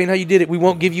you explain how you did it, we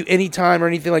won't give you any time or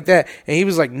anything like that. And he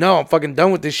was like, no, I'm fucking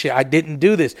done with this shit. I didn't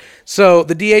do this. So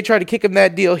the DA tried to kick him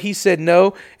that deal. He said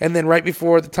no. And then right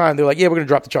before the time, they're like, yeah, we're going to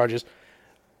drop the charges.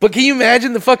 But can you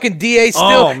imagine the fucking DA still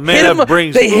Oh man, hit him that up?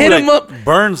 brings They hit him up.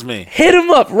 burns me. Hit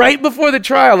him up right before the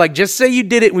trial. Like, just say you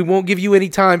did it. We won't give you any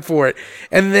time for it.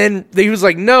 And then he was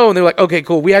like, no. And they're like, okay,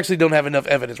 cool. We actually don't have enough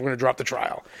evidence. We're going to drop the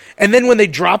trial. And then when they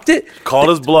dropped it. Called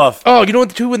his bluff. Oh, you know what,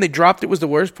 too? When they dropped it was the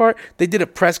worst part? They did a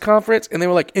press conference and they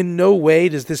were like, in no way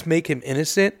does this make him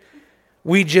innocent.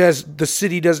 The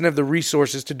city doesn't have the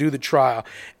resources to do the trial.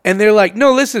 And they're like,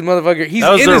 no, listen, motherfucker. He's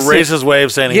That was innocent. their racist way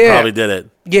of saying he Yeah. probably did it.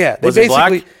 Yeah. Was he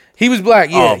black? He was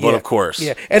black, yeah. Oh, but yeah. of course.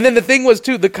 Yeah. And then the thing was,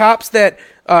 too, the cops that,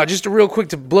 just real quick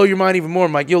to blow your mind even more,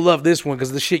 Mike, you'll love this one because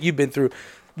of the shit you've been through.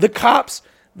 The cops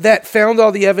that found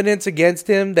all the evidence against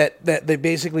him that they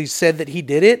basically said that he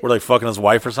did it. Were like fucking his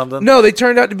wife or something? No, they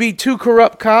turned out to be 2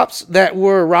 corrupt cops that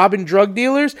were robbing drug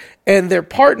dealers, and their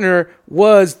partner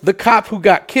was the cop who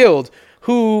got killed,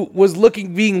 who was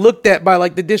being looked at by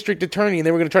like the district attorney, and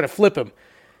they were going to try to flip him.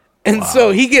 And so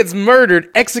he gets murdered,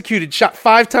 executed, shot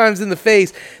 5 times in the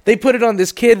face. They put it on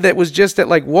this kid that was just at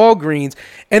like Walgreens.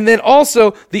 And then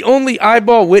also the only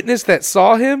eyeball witness that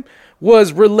saw him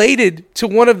was related to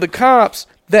one of the cops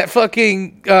that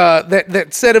fucking that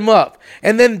set him up.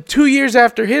 And then 2 years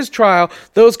after his trial,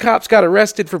 those cops got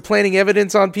arrested for planting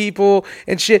evidence on people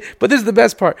and shit. But this is the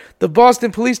best part. The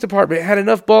Boston Police Department had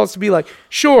enough balls to be like,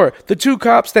 sure, the 2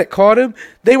 cops that caught him,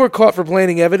 they were caught for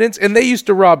planting evidence, and they used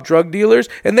to rob drug dealers,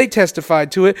 and they testified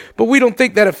to it, but we don't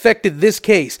think that affected this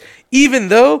case. Even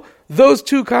though those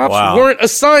 2 cops weren't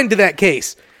assigned to that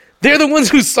case. They're the ones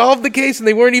who solved the case, and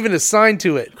they weren't even assigned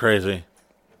to it. Crazy.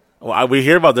 Well, we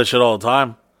hear about this shit all the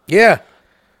time. Yeah.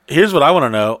 Here's what I want to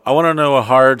know. I want to know a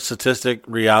hard statistic,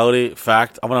 reality,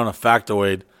 fact. I want to know a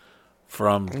factoid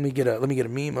from. Let me get a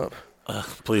meme up.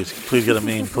 Please get a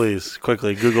meme, please.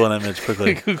 Quickly. Google an image,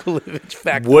 quickly. Google image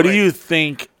fact. What do you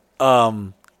think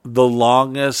the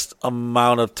longest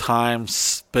amount of time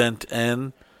spent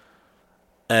in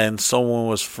and someone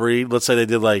was freed? Let's say they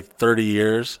did like 30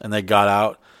 years and they got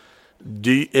out.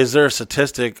 Is there a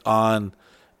statistic on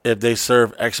if they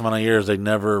serve X amount of years, they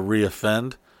never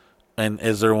reoffend? And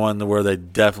is there one where they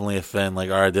definitely offend?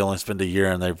 Like, all right, they only spend a year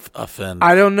and they offend.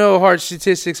 I don't know hard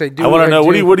statistics. I want to know.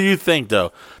 What do you think,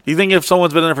 though? Do you think if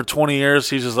someone's been in there for 20 years,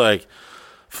 he's just like,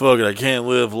 fuck it, I can't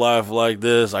live life like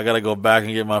this. I got to go back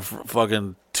and get my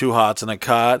fucking 2 hots in a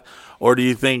cot? Or do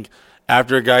you think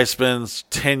after a guy spends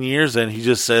 10 years in, he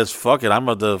just says, fuck it, I'm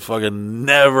about to fucking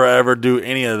never, ever do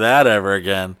any of that ever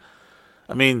again?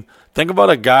 I mean, think about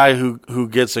a guy who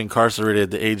gets incarcerated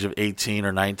at the age of 18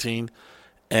 or 19.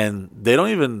 And they don't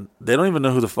even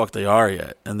know who the fuck they are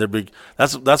yet, and they're big.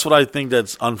 That's what I think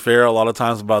that's unfair a lot of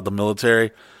times about the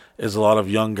military, is a lot of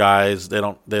young guys they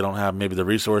don't have maybe the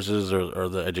resources or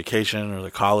the education or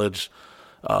the college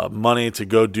money to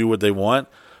go do what they want.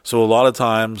 So a lot of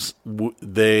times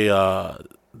they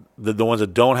the ones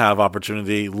that don't have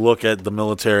opportunity look at the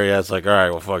military as like, all right,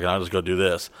 well fucking I'll just go do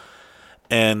this.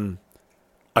 And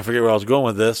I forget where I was going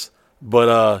with this,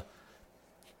 but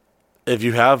if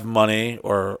you have money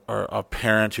or a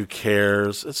parent who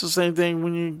cares, it's the same thing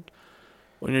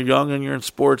when you're young and you're in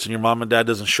sports and your mom and dad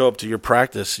doesn't show up to your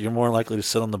practice, you're more likely to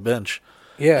sit on the bench.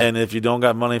 Yeah. And if you don't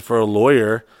got money for a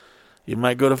lawyer, you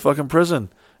might go to fucking prison.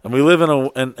 And we live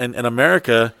in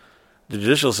America, the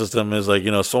judicial system is like,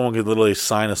 someone could literally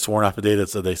sign a sworn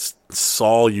affidavit that they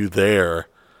saw you there.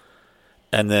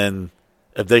 And then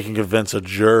if they can convince a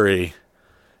jury,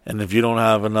 and if you don't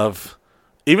have enough,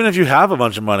 even if you have a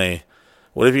bunch of money,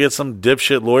 what if you get some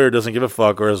dipshit lawyer who doesn't give a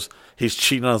fuck, or he's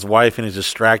cheating on his wife and he's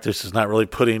distracted, so he's not really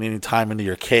putting any time into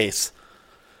your case?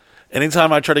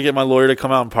 Anytime I try to get my lawyer to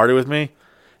come out and party with me, and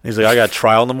he's like, I got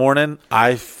trial in the morning,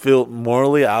 I feel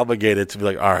morally obligated to be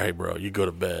like, all right, bro, you go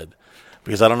to bed.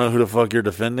 Because I don't know who the fuck you're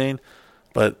defending,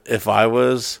 but if I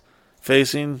was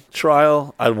facing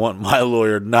trial, I'd want my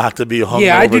lawyer not to be hungover.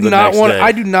 Yeah, I do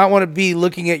not want to be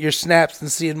looking at your snaps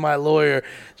and seeing my lawyer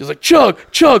just like chug.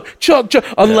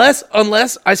 Unless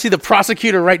I see the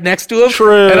prosecutor right next to him.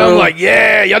 True. And I'm like,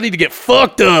 yeah, y'all need to get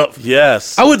fucked up.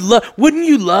 Yes. I would love. Wouldn't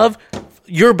you love?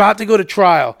 You're about to go to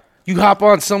trial. You hop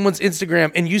on someone's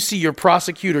Instagram and you see your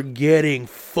prosecutor getting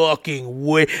fucking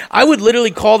way. I would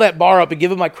literally call that bar up and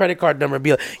give him my credit card number and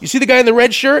be like, you see the guy in the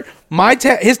red shirt?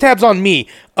 His tab's on me.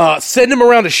 Send him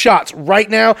around to shots right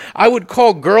now. I would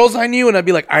call girls I knew and I'd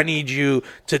be like, I need you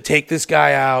to take this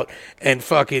guy out and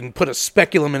fucking put a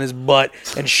speculum in his butt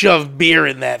and shove beer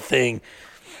in that thing.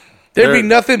 There'd be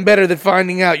nothing better than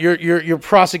finding out your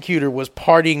prosecutor was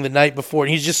partying the night before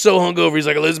and he's just so hungover. He's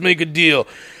like, let's make a deal.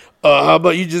 How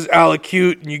about you just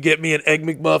allocute and you get me an Egg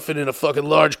McMuffin and a fucking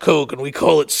large Coke and we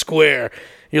call it square.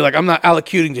 You're like, I'm not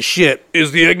allocuting to shit.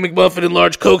 Is the Egg McMuffin and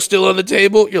large Coke still on the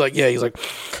table? You're like, yeah. He's like,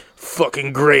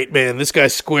 fucking great, man. This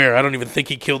guy's square. I don't even think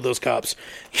he killed those cops.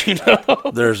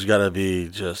 There's got to be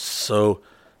just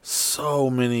so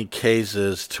many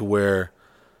cases to where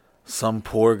some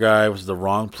poor guy was the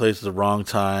wrong place at the wrong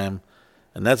time,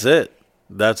 and that's it.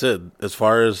 That's it. As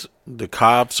far as the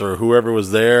cops or whoever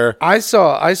was there. I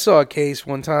saw a case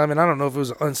one time, and I don't know if it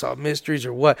was Unsolved Mysteries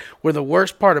or what, where the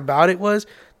worst part about it was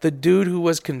the dude who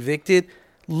was convicted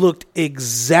looked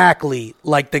exactly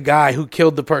like the guy who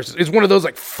killed the person. It's one of those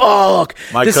like, fuck.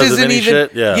 This isn't even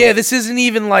shit? Yeah, this isn't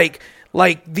even like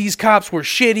these cops were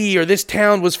shitty or this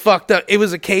town was fucked up. It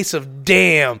was a case of,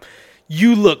 damn,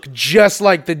 you look just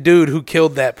like the dude who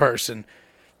killed that person.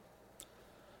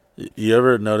 You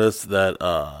ever notice that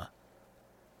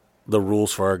the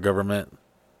rules for our government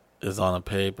is on a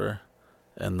paper,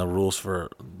 and the rules for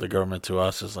the government to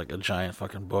us is like a giant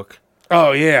fucking book?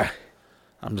 Oh, yeah.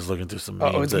 I'm just looking through some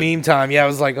memes. Oh, it's meme time. Yeah, I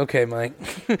was like, okay, Mike.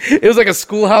 It was like a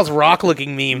Schoolhouse Rock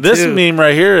looking meme, This too. meme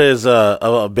right here is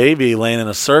a baby laying in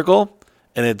a circle,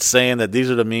 and it's saying that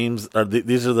these are the memes, or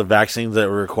these are the vaccines that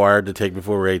we're required to take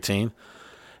before we're 18.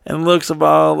 And looks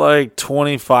about like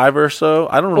 25 or so.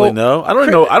 I don't really know. I don't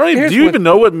know. Do you even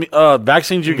know what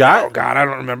vaccines you got? Oh God, I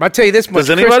don't remember. I tell you this much. Does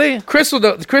anybody? Chris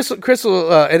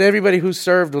and everybody who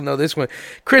served will know this one.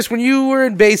 Chris, when you were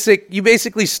in basic, you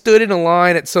basically stood in a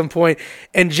line at some point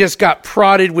and just got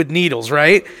prodded with needles,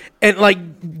 right? And like,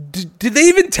 did they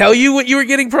even tell you what you were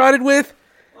getting prodded with?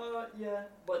 Yeah,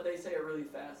 but they say it really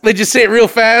fast. They just say it real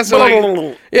fast. Like,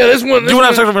 yeah, this one.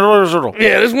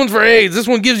 Yeah, this one's for AIDS. This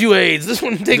one gives you AIDS. This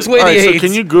one takes away the AIDS. So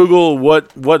can you Google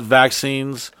what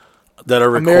vaccines that are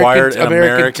required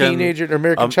American teenager,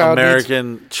 American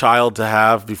child, child to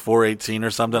have before 18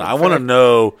 or something? I want to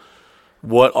know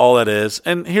what all that is.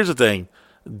 And here's the thing.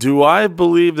 Do I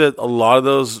believe that a lot of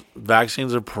those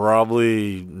vaccines are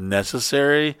probably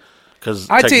necessary? Because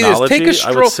technology,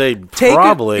 I would say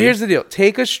probably. Here's the deal.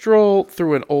 Take a stroll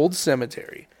through an old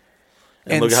cemetery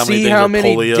and look see how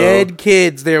many dead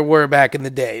kids there were back in the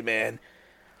day, man.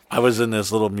 I was in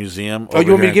this little museum you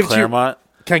want me to give Claremont. It to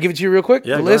you? Can I give it to you real quick?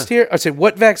 Yeah, the list here. I said,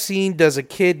 what vaccine does a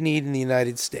kid need in the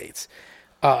United States?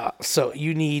 So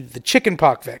you need the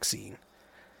chickenpox vaccine.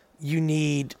 You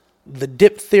need the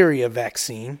diphtheria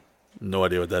vaccine. No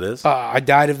idea what that is. I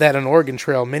died of that on Oregon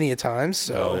Trail many a time.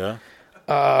 So, yeah.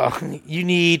 You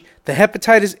need the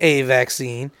hepatitis A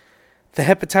vaccine, the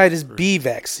hepatitis B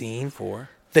vaccine, 4,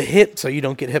 so you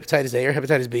don't get hepatitis A or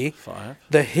hepatitis B, 5,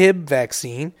 the Hib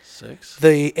vaccine, 6,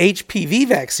 the HPV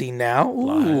vaccine now,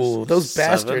 ooh, those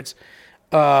 7, bastards,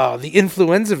 the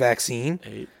influenza vaccine,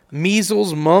 8,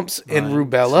 measles, mumps, 9, and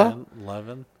rubella,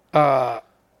 10, 11,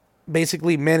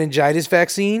 basically meningitis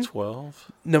vaccine,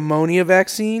 12, pneumonia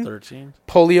vaccine, 13,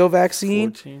 polio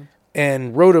vaccine, 14,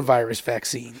 and rotavirus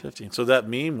vaccine. 15. So that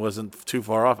meme wasn't too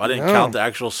far off. I didn't count the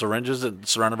actual syringes that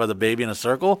surrounded by the baby in a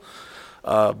circle.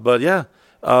 But yeah,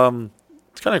 it's kind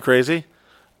of crazy.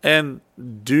 And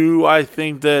do I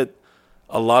think that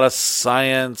a lot of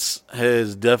science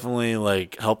has definitely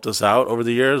like helped us out over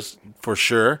the years? For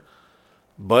sure.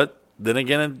 But then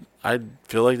again, I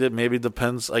feel like that maybe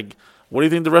depends. Like, what do you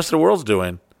think the rest of the world's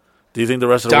doing? Do you think the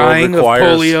rest of the world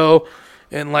requires of polio?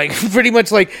 And like pretty much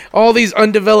like all these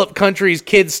undeveloped countries,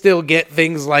 kids still get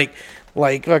things like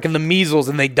in the measles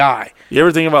and they die. You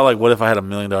ever think about like, what if I had $1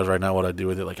 million right now? What I'd do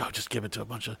with it? Like, I'll just give it to a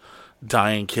bunch of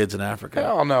dying kids in Africa.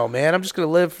 Hell no, man! I'm just gonna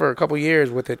live for a couple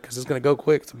years with it because it's gonna go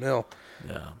quick. It's a mill.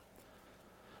 Yeah.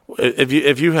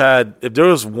 If there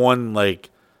was one like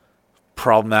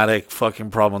problematic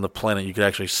fucking problem on the planet you could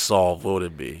actually solve, what would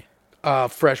it be?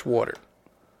 Fresh water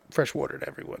to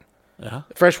everyone. Yeah.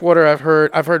 Fresh water, I've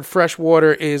heard fresh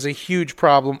water is a huge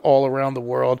problem all around the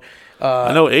world.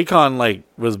 I know Akon like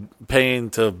was paying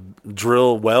to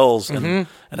drill wells in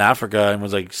Africa and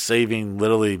was like saving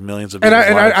literally millions of people's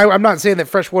lives. I'm not saying that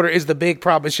fresh water is the big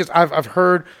problem. It's just I've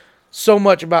heard so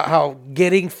much about how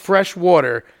getting fresh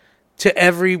water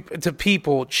to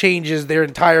people changes their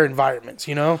entire environments,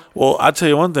 you know? Well, I tell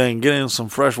you one thing, getting some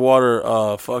fresh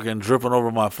water fucking dripping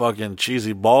over my fucking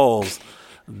cheesy balls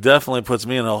definitely puts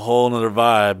me in a whole nother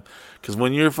vibe. Because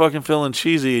when you're fucking feeling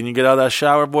cheesy and you get out of that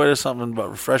shower, boy, there's something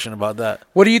refreshing about that.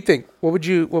 What do you think? What would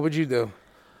you do?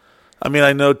 I mean,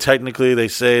 I know technically they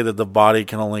say that the body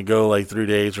can only go like 3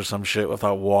 days or some shit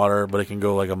without water, but it can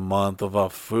go like a month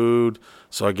without food.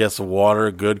 So I guess the water,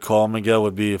 good call, Miguel,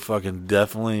 would be a fucking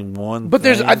definitely one. But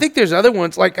I think there's other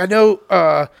ones. Like I know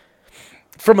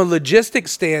from a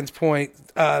logistics standpoint,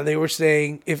 they were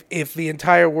saying if the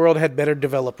entire world had better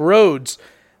developed roads,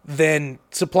 then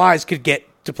supplies could get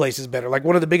to places better. Like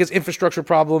one of the biggest infrastructure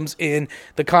problems in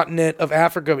the continent of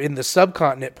Africa, in the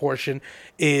subcontinent portion,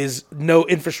 is no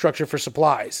infrastructure for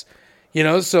supplies. You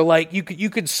know, so like you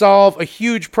could solve a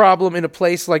huge problem in a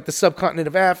place like the subcontinent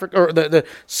of Africa or the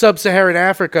sub-Saharan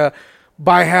Africa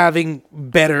by having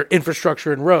better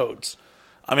infrastructure and roads.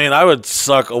 I mean, I would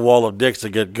suck a wall of dicks to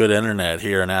get good internet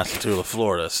here in Asatula,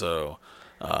 Florida. So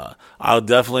I would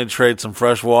definitely trade some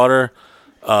fresh water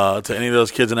to any of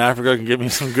those kids in Africa can get me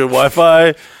some good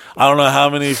Wi-Fi. I don't know how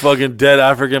many fucking dead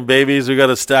African babies we got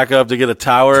to stack up to get a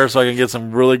tower so I can get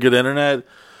some really good internet.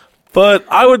 But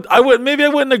I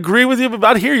wouldn't agree with you, but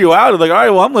I'd hear you out. Like, all right,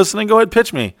 well, I'm listening. Go ahead,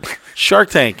 pitch me. Shark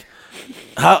Tank.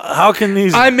 How can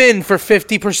these? I'm in for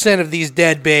 50% of these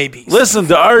dead babies. Listen,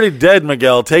 they're already dead,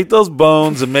 Miguel. Take those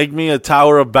bones and make me a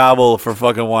Tower of Babel for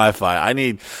fucking Wi-Fi. I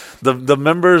need the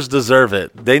members deserve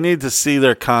it. They need to see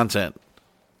their content.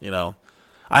 You know,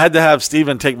 I had to have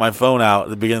Steven take my phone out at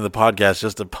the beginning of the podcast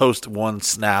just to post one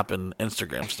Snap and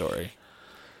Instagram story.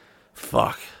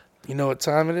 Fuck. You know what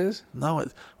time it is? No,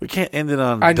 we can't end it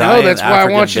on. I know. That's why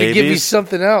I want you to give me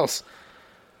something else.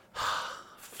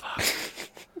 Fuck.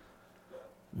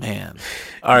 Man.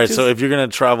 All right. So if you're gonna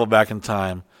travel back in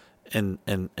time and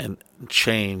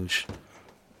change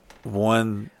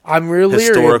one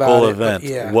historical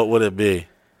event, what would it be?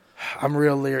 I'm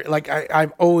real leery. Like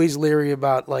I'm always leery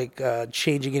about like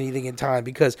changing anything in time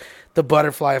because the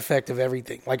butterfly effect of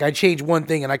everything. Like I change one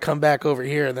thing and I come back over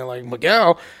here and they're like,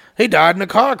 Miguel, he died in a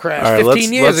car crash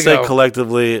 15 years ago. Let's say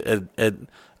collectively it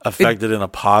affected in a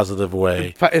positive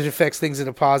way. It affects things in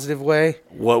a positive way.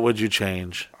 What would you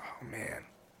change? Oh man.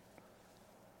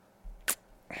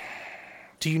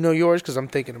 Do you know yours? Because I'm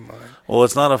thinking of mine. Well,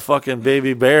 it's not a fucking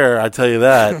baby bear, I tell you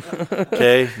that.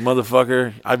 Okay,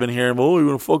 motherfucker. I've been hearing, oh, you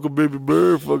want to fuck a baby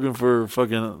bear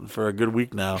for a good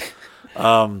week now.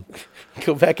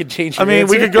 Go back and change I your mean,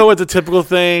 answer? we could go with the typical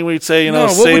thing. We'd say, No,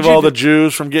 what save would you all do? the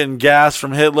Jews from getting gas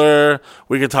from Hitler.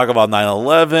 We could talk about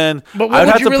 9/11. But what I'd would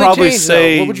have you to really probably change, though?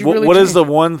 say, What would you really what is change? the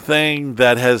one thing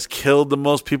that has killed the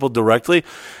most people directly?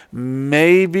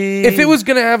 Maybe If it was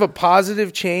going to have a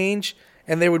positive change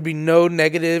and there would be no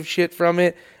negative shit from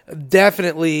it,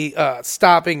 definitely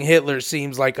stopping Hitler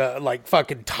seems like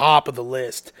fucking top of the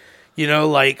list.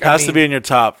 has to be in your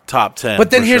top 10.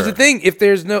 But then for here's sure. the thing: if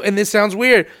there's no, and this sounds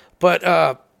weird, but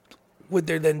would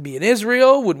there then be an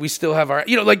Israel? Would we still have our,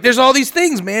 there's all these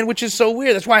things, man, which is so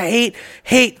weird. That's why I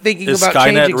hate thinking Is about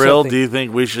Skynet changing real? something.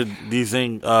 Do you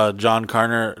think John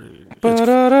Connor is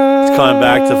coming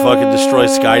back to fucking destroy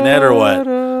Skynet or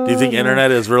what? Do you think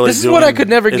internet is really This is what I could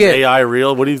never is get. AI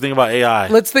real? What do you think about AI?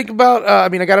 Let's think about. I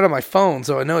got it on my phone,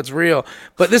 so I know it's real.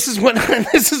 But this is what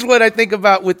I think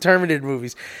about with Terminator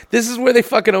movies. This is where they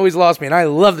fucking always lost me, and I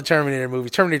love the Terminator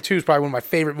movies. Terminator 2 is probably one of my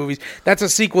favorite movies. That's a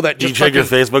sequel that you just check your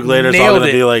fucking Facebook later. It's all nailed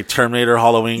going to it. be like Terminator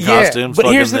Halloween Yeah, costumes. but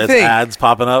here's the it's thing. ads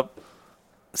popping up.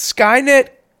 Skynet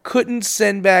couldn't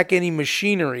send back any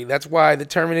machinery. That's why the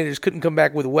Terminators couldn't come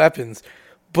back with weapons.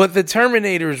 But the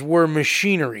Terminators were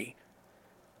machinery.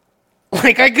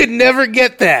 I could never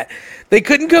get that. They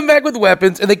couldn't come back with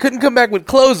weapons, and they couldn't come back with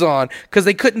clothes on because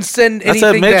they couldn't send That's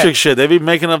anything that Matrix back. shit. They be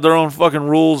making up their own fucking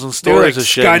rules and They're stories like, and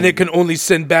shit. Skynet can only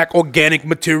send back organic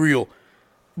material.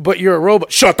 But you're a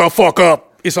robot. Shut the fuck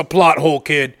up. It's a plot hole,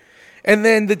 kid. And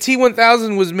then the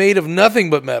T-1000 was made of nothing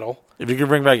but metal. If you could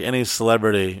bring back any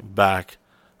celebrity back,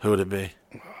 who would it be?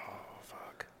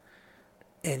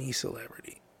 Any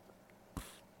celebrity.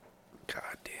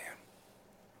 God damn.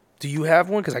 Do you have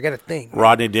one? Because I got a thing.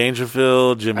 Rodney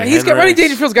Dangerfield, Jimi Hendrix. Rodney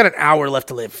Dangerfield's got an hour left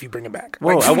to live if you bring him back.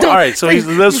 Whoa, Like, all right, so he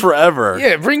lives forever.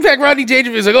 Yeah, bring back Rodney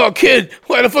Dangerfield. He's like, oh, kid,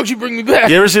 why the fuck you bring me back?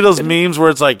 You ever see those memes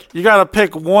where it's like, you got to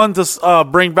pick one to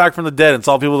bring back from the dead? It's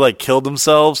all people that killed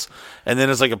themselves, and then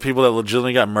it's like people that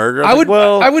legitimately got murdered. I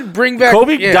would bring back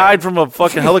Kobe yeah. died from a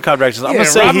fucking helicopter accident. I'm Yeah, going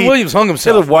to say Robin Williams hung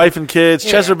himself. He had a wife and kids,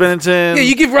 Chester Bennington. Yeah,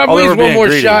 you give Rob all they Williams were one being more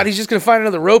greedy. shot, he's just going to find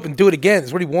another rope and do it again.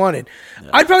 That's what he wanted. Yeah.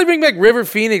 I'd probably bring back River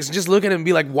Phoenix and just look at him and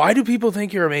be like, why do people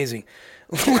think you're amazing?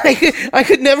 I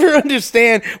could never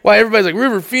understand why everybody's like,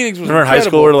 River Phoenix was Remember in high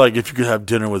incredible. school, we were like, if you could have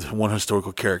dinner with one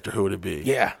historical character, who would it be?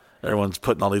 Yeah. Everyone's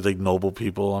putting all these like noble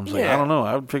people. I'm just like, Yeah. I don't know.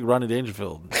 I would pick Rodney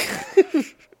Dangerfield.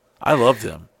 I loved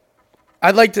him.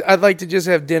 I'd like to just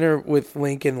have dinner with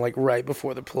Lincoln like right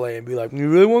before the play and be like, you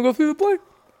really want to go through the play?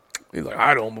 He's like,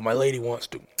 I don't, but my lady wants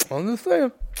to. I'm just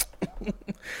saying.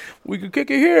 We could kick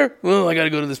it here. Well, I got to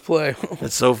go to this play.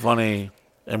 It's so funny,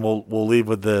 and we'll leave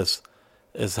with this,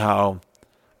 is how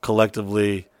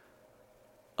collectively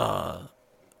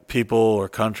people or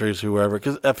countries, whoever,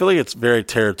 because I feel like it's very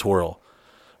territorial.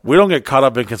 We don't get caught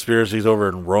up in conspiracies over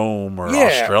in Rome or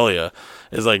Australia.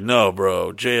 It's like, no,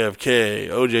 bro, JFK,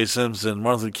 O.J. Simpson,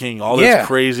 Martin Luther King, all this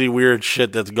crazy, weird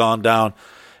shit that's gone down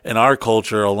in our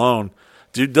culture alone.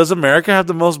 Dude, does America have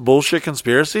the most bullshit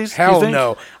conspiracies? Hell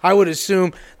no. I would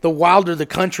assume the wilder the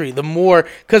country, the more,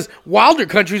 because wilder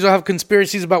countries will have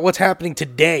conspiracies about what's happening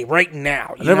today, right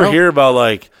now. I never hear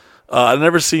about I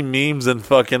never see memes and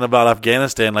fucking about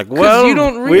Afghanistan. Like, well, you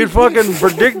don't read we fucking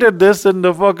predicted this in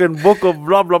the fucking book of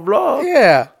blah blah blah.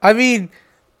 Yeah, I mean,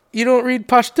 you don't read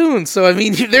Pashtun, so I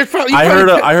mean, there's probably. I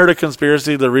heard a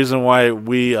conspiracy. The reason why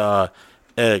we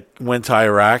went to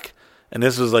Iraq, and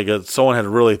this was like someone had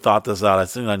really thought this out. I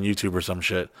seen it on YouTube or some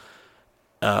shit.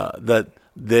 That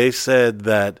they said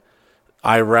that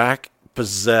Iraq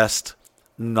possessed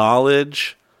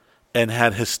knowledge and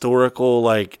had historical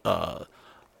like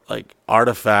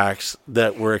artifacts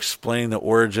that were explaining the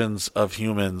origins of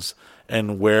humans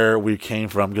and where we came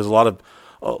from. Because a lot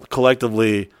of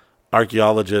collectively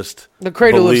archaeologists, the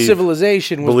cradle of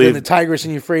civilization was in the Tigris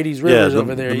and Euphrates rivers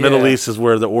over there. The Middle East is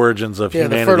where the origins of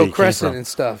humanity the Fertile came Crescent from. and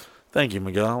stuff. Thank you,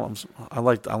 Miguel. I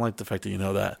like the fact that you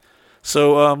know that.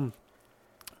 So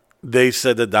they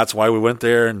said that's why we went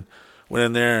there and went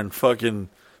in there and fucking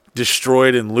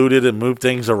destroyed and looted and moved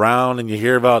things around. And you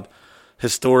hear about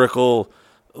historical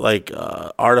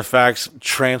artifacts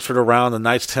transferred around, the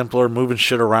Knights Templar moving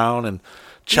shit around, and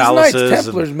chalices. These Knights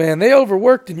Templars, man, they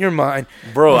overworked in your mind.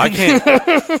 Bro, I can't.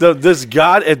 This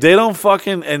God, if they don't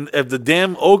fucking, and if the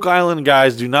damn Oak Island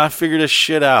guys do not figure this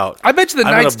shit out, I bet you the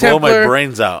I'm Knights gonna blow Templar, my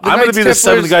brains out. the I'm gonna Knights be the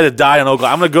seventh Templars- guy to die in Oak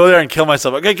Island. I'm gonna go there and kill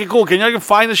myself. Okay, cool. Can you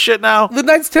find this shit now? The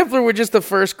Knights Templar were just the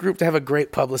first group to have a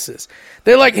great publicist.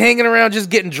 They're like hanging around, just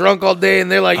getting drunk all day, and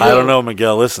they're like, I don't know,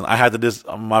 Miguel. Listen, I had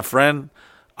to my friend.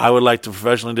 I would like to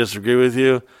professionally disagree with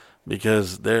you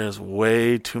because there's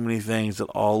way too many things that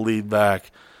all lead back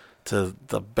to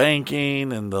the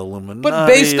banking and the Illuminati, But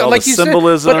based on, all like the you said,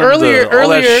 symbolism, but earlier, all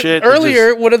that shit,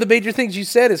 one of the major things you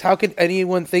said is, how could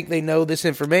anyone think they know this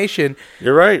information?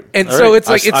 You're right, and all so right. it's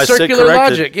like I it's sit circular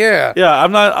corrected. logic. Yeah, yeah.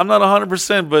 I'm not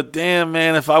 100%, but damn,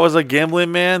 man, if I was a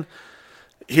gambling man,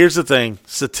 here's the thing: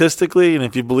 statistically, and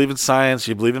if you believe in science,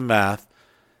 you believe in math,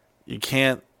 you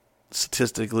can't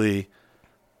statistically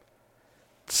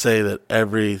say that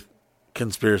every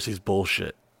conspiracy is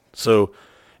bullshit. So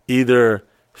either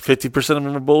 50% of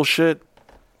them are bullshit,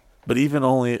 but even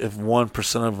only if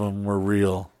 1% of them were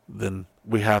real, then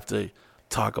we have to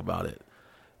talk about it.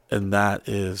 And that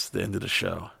is the end of the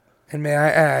show. and may I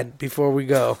add, before we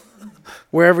go,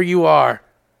 wherever you are,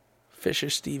 Fisher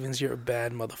Stevens, you're a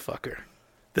bad motherfucker.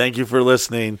 Thank you for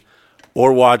listening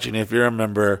or watching. If you're a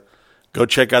member, go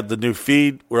check out the new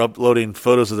feed. We're uploading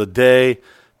photos of the day,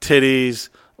 titties,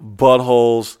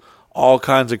 buttholes, all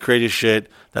kinds of crazy shit.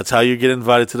 That's how you get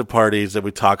invited to the parties that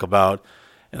we talk about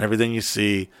and everything you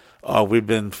see. We've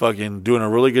been fucking doing a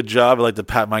really good job. I like to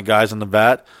pat my guys on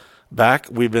the back.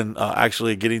 We've been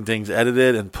actually getting things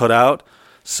edited and put out.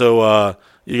 So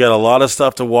you got a lot of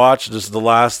stuff to watch. Just the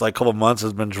last couple months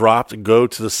has been dropped. Go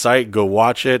to the site. Go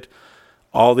watch it.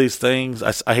 All these things.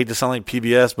 I hate to sound like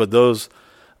PBS, but those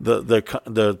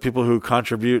the people who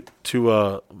contribute to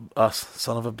us,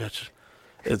 son of a bitch.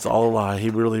 It's all a lie. He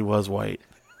really was white.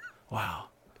 Wow.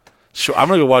 Sure, I'm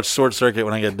gonna go watch Short Circuit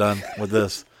when I get done with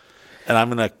this, and I'm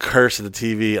gonna curse at the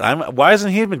TV. Why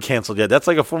hasn't he been canceled yet? That's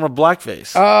like a form of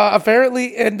blackface.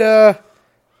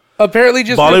 Apparently,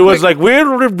 just Bollywood's like, we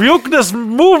rebuke this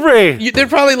movie. They're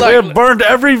probably We like, have burned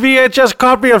every VHS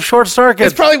copy of Short Circuit.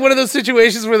 it's probably one of those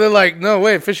situations where they're like, no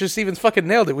way, Fisher Stevens fucking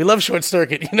nailed it. We love Short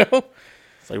Circuit, you know.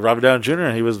 It's like Robert Downey Jr.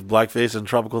 He was blackface in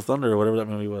Tropical Thunder or whatever that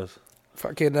movie was.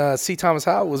 Fucking C. Thomas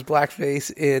Howell was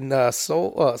blackface in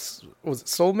Soul. Was it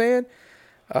Soul Man?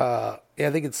 Yeah, I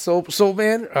think it's Soul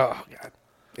Man. Oh god,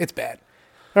 it's bad.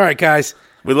 All right, guys.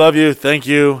 We love you. Thank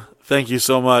you. Thank you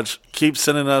so much. Keep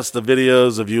sending us the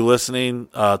videos of you listening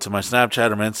to my Snapchat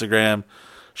or my Instagram.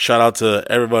 Shout out to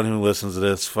everyone who listens to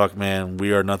this. Fuck, man.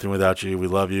 We are nothing without you. We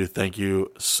love you. Thank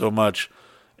you so much.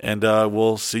 And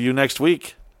we'll see you next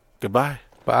week. Goodbye.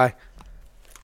 Bye.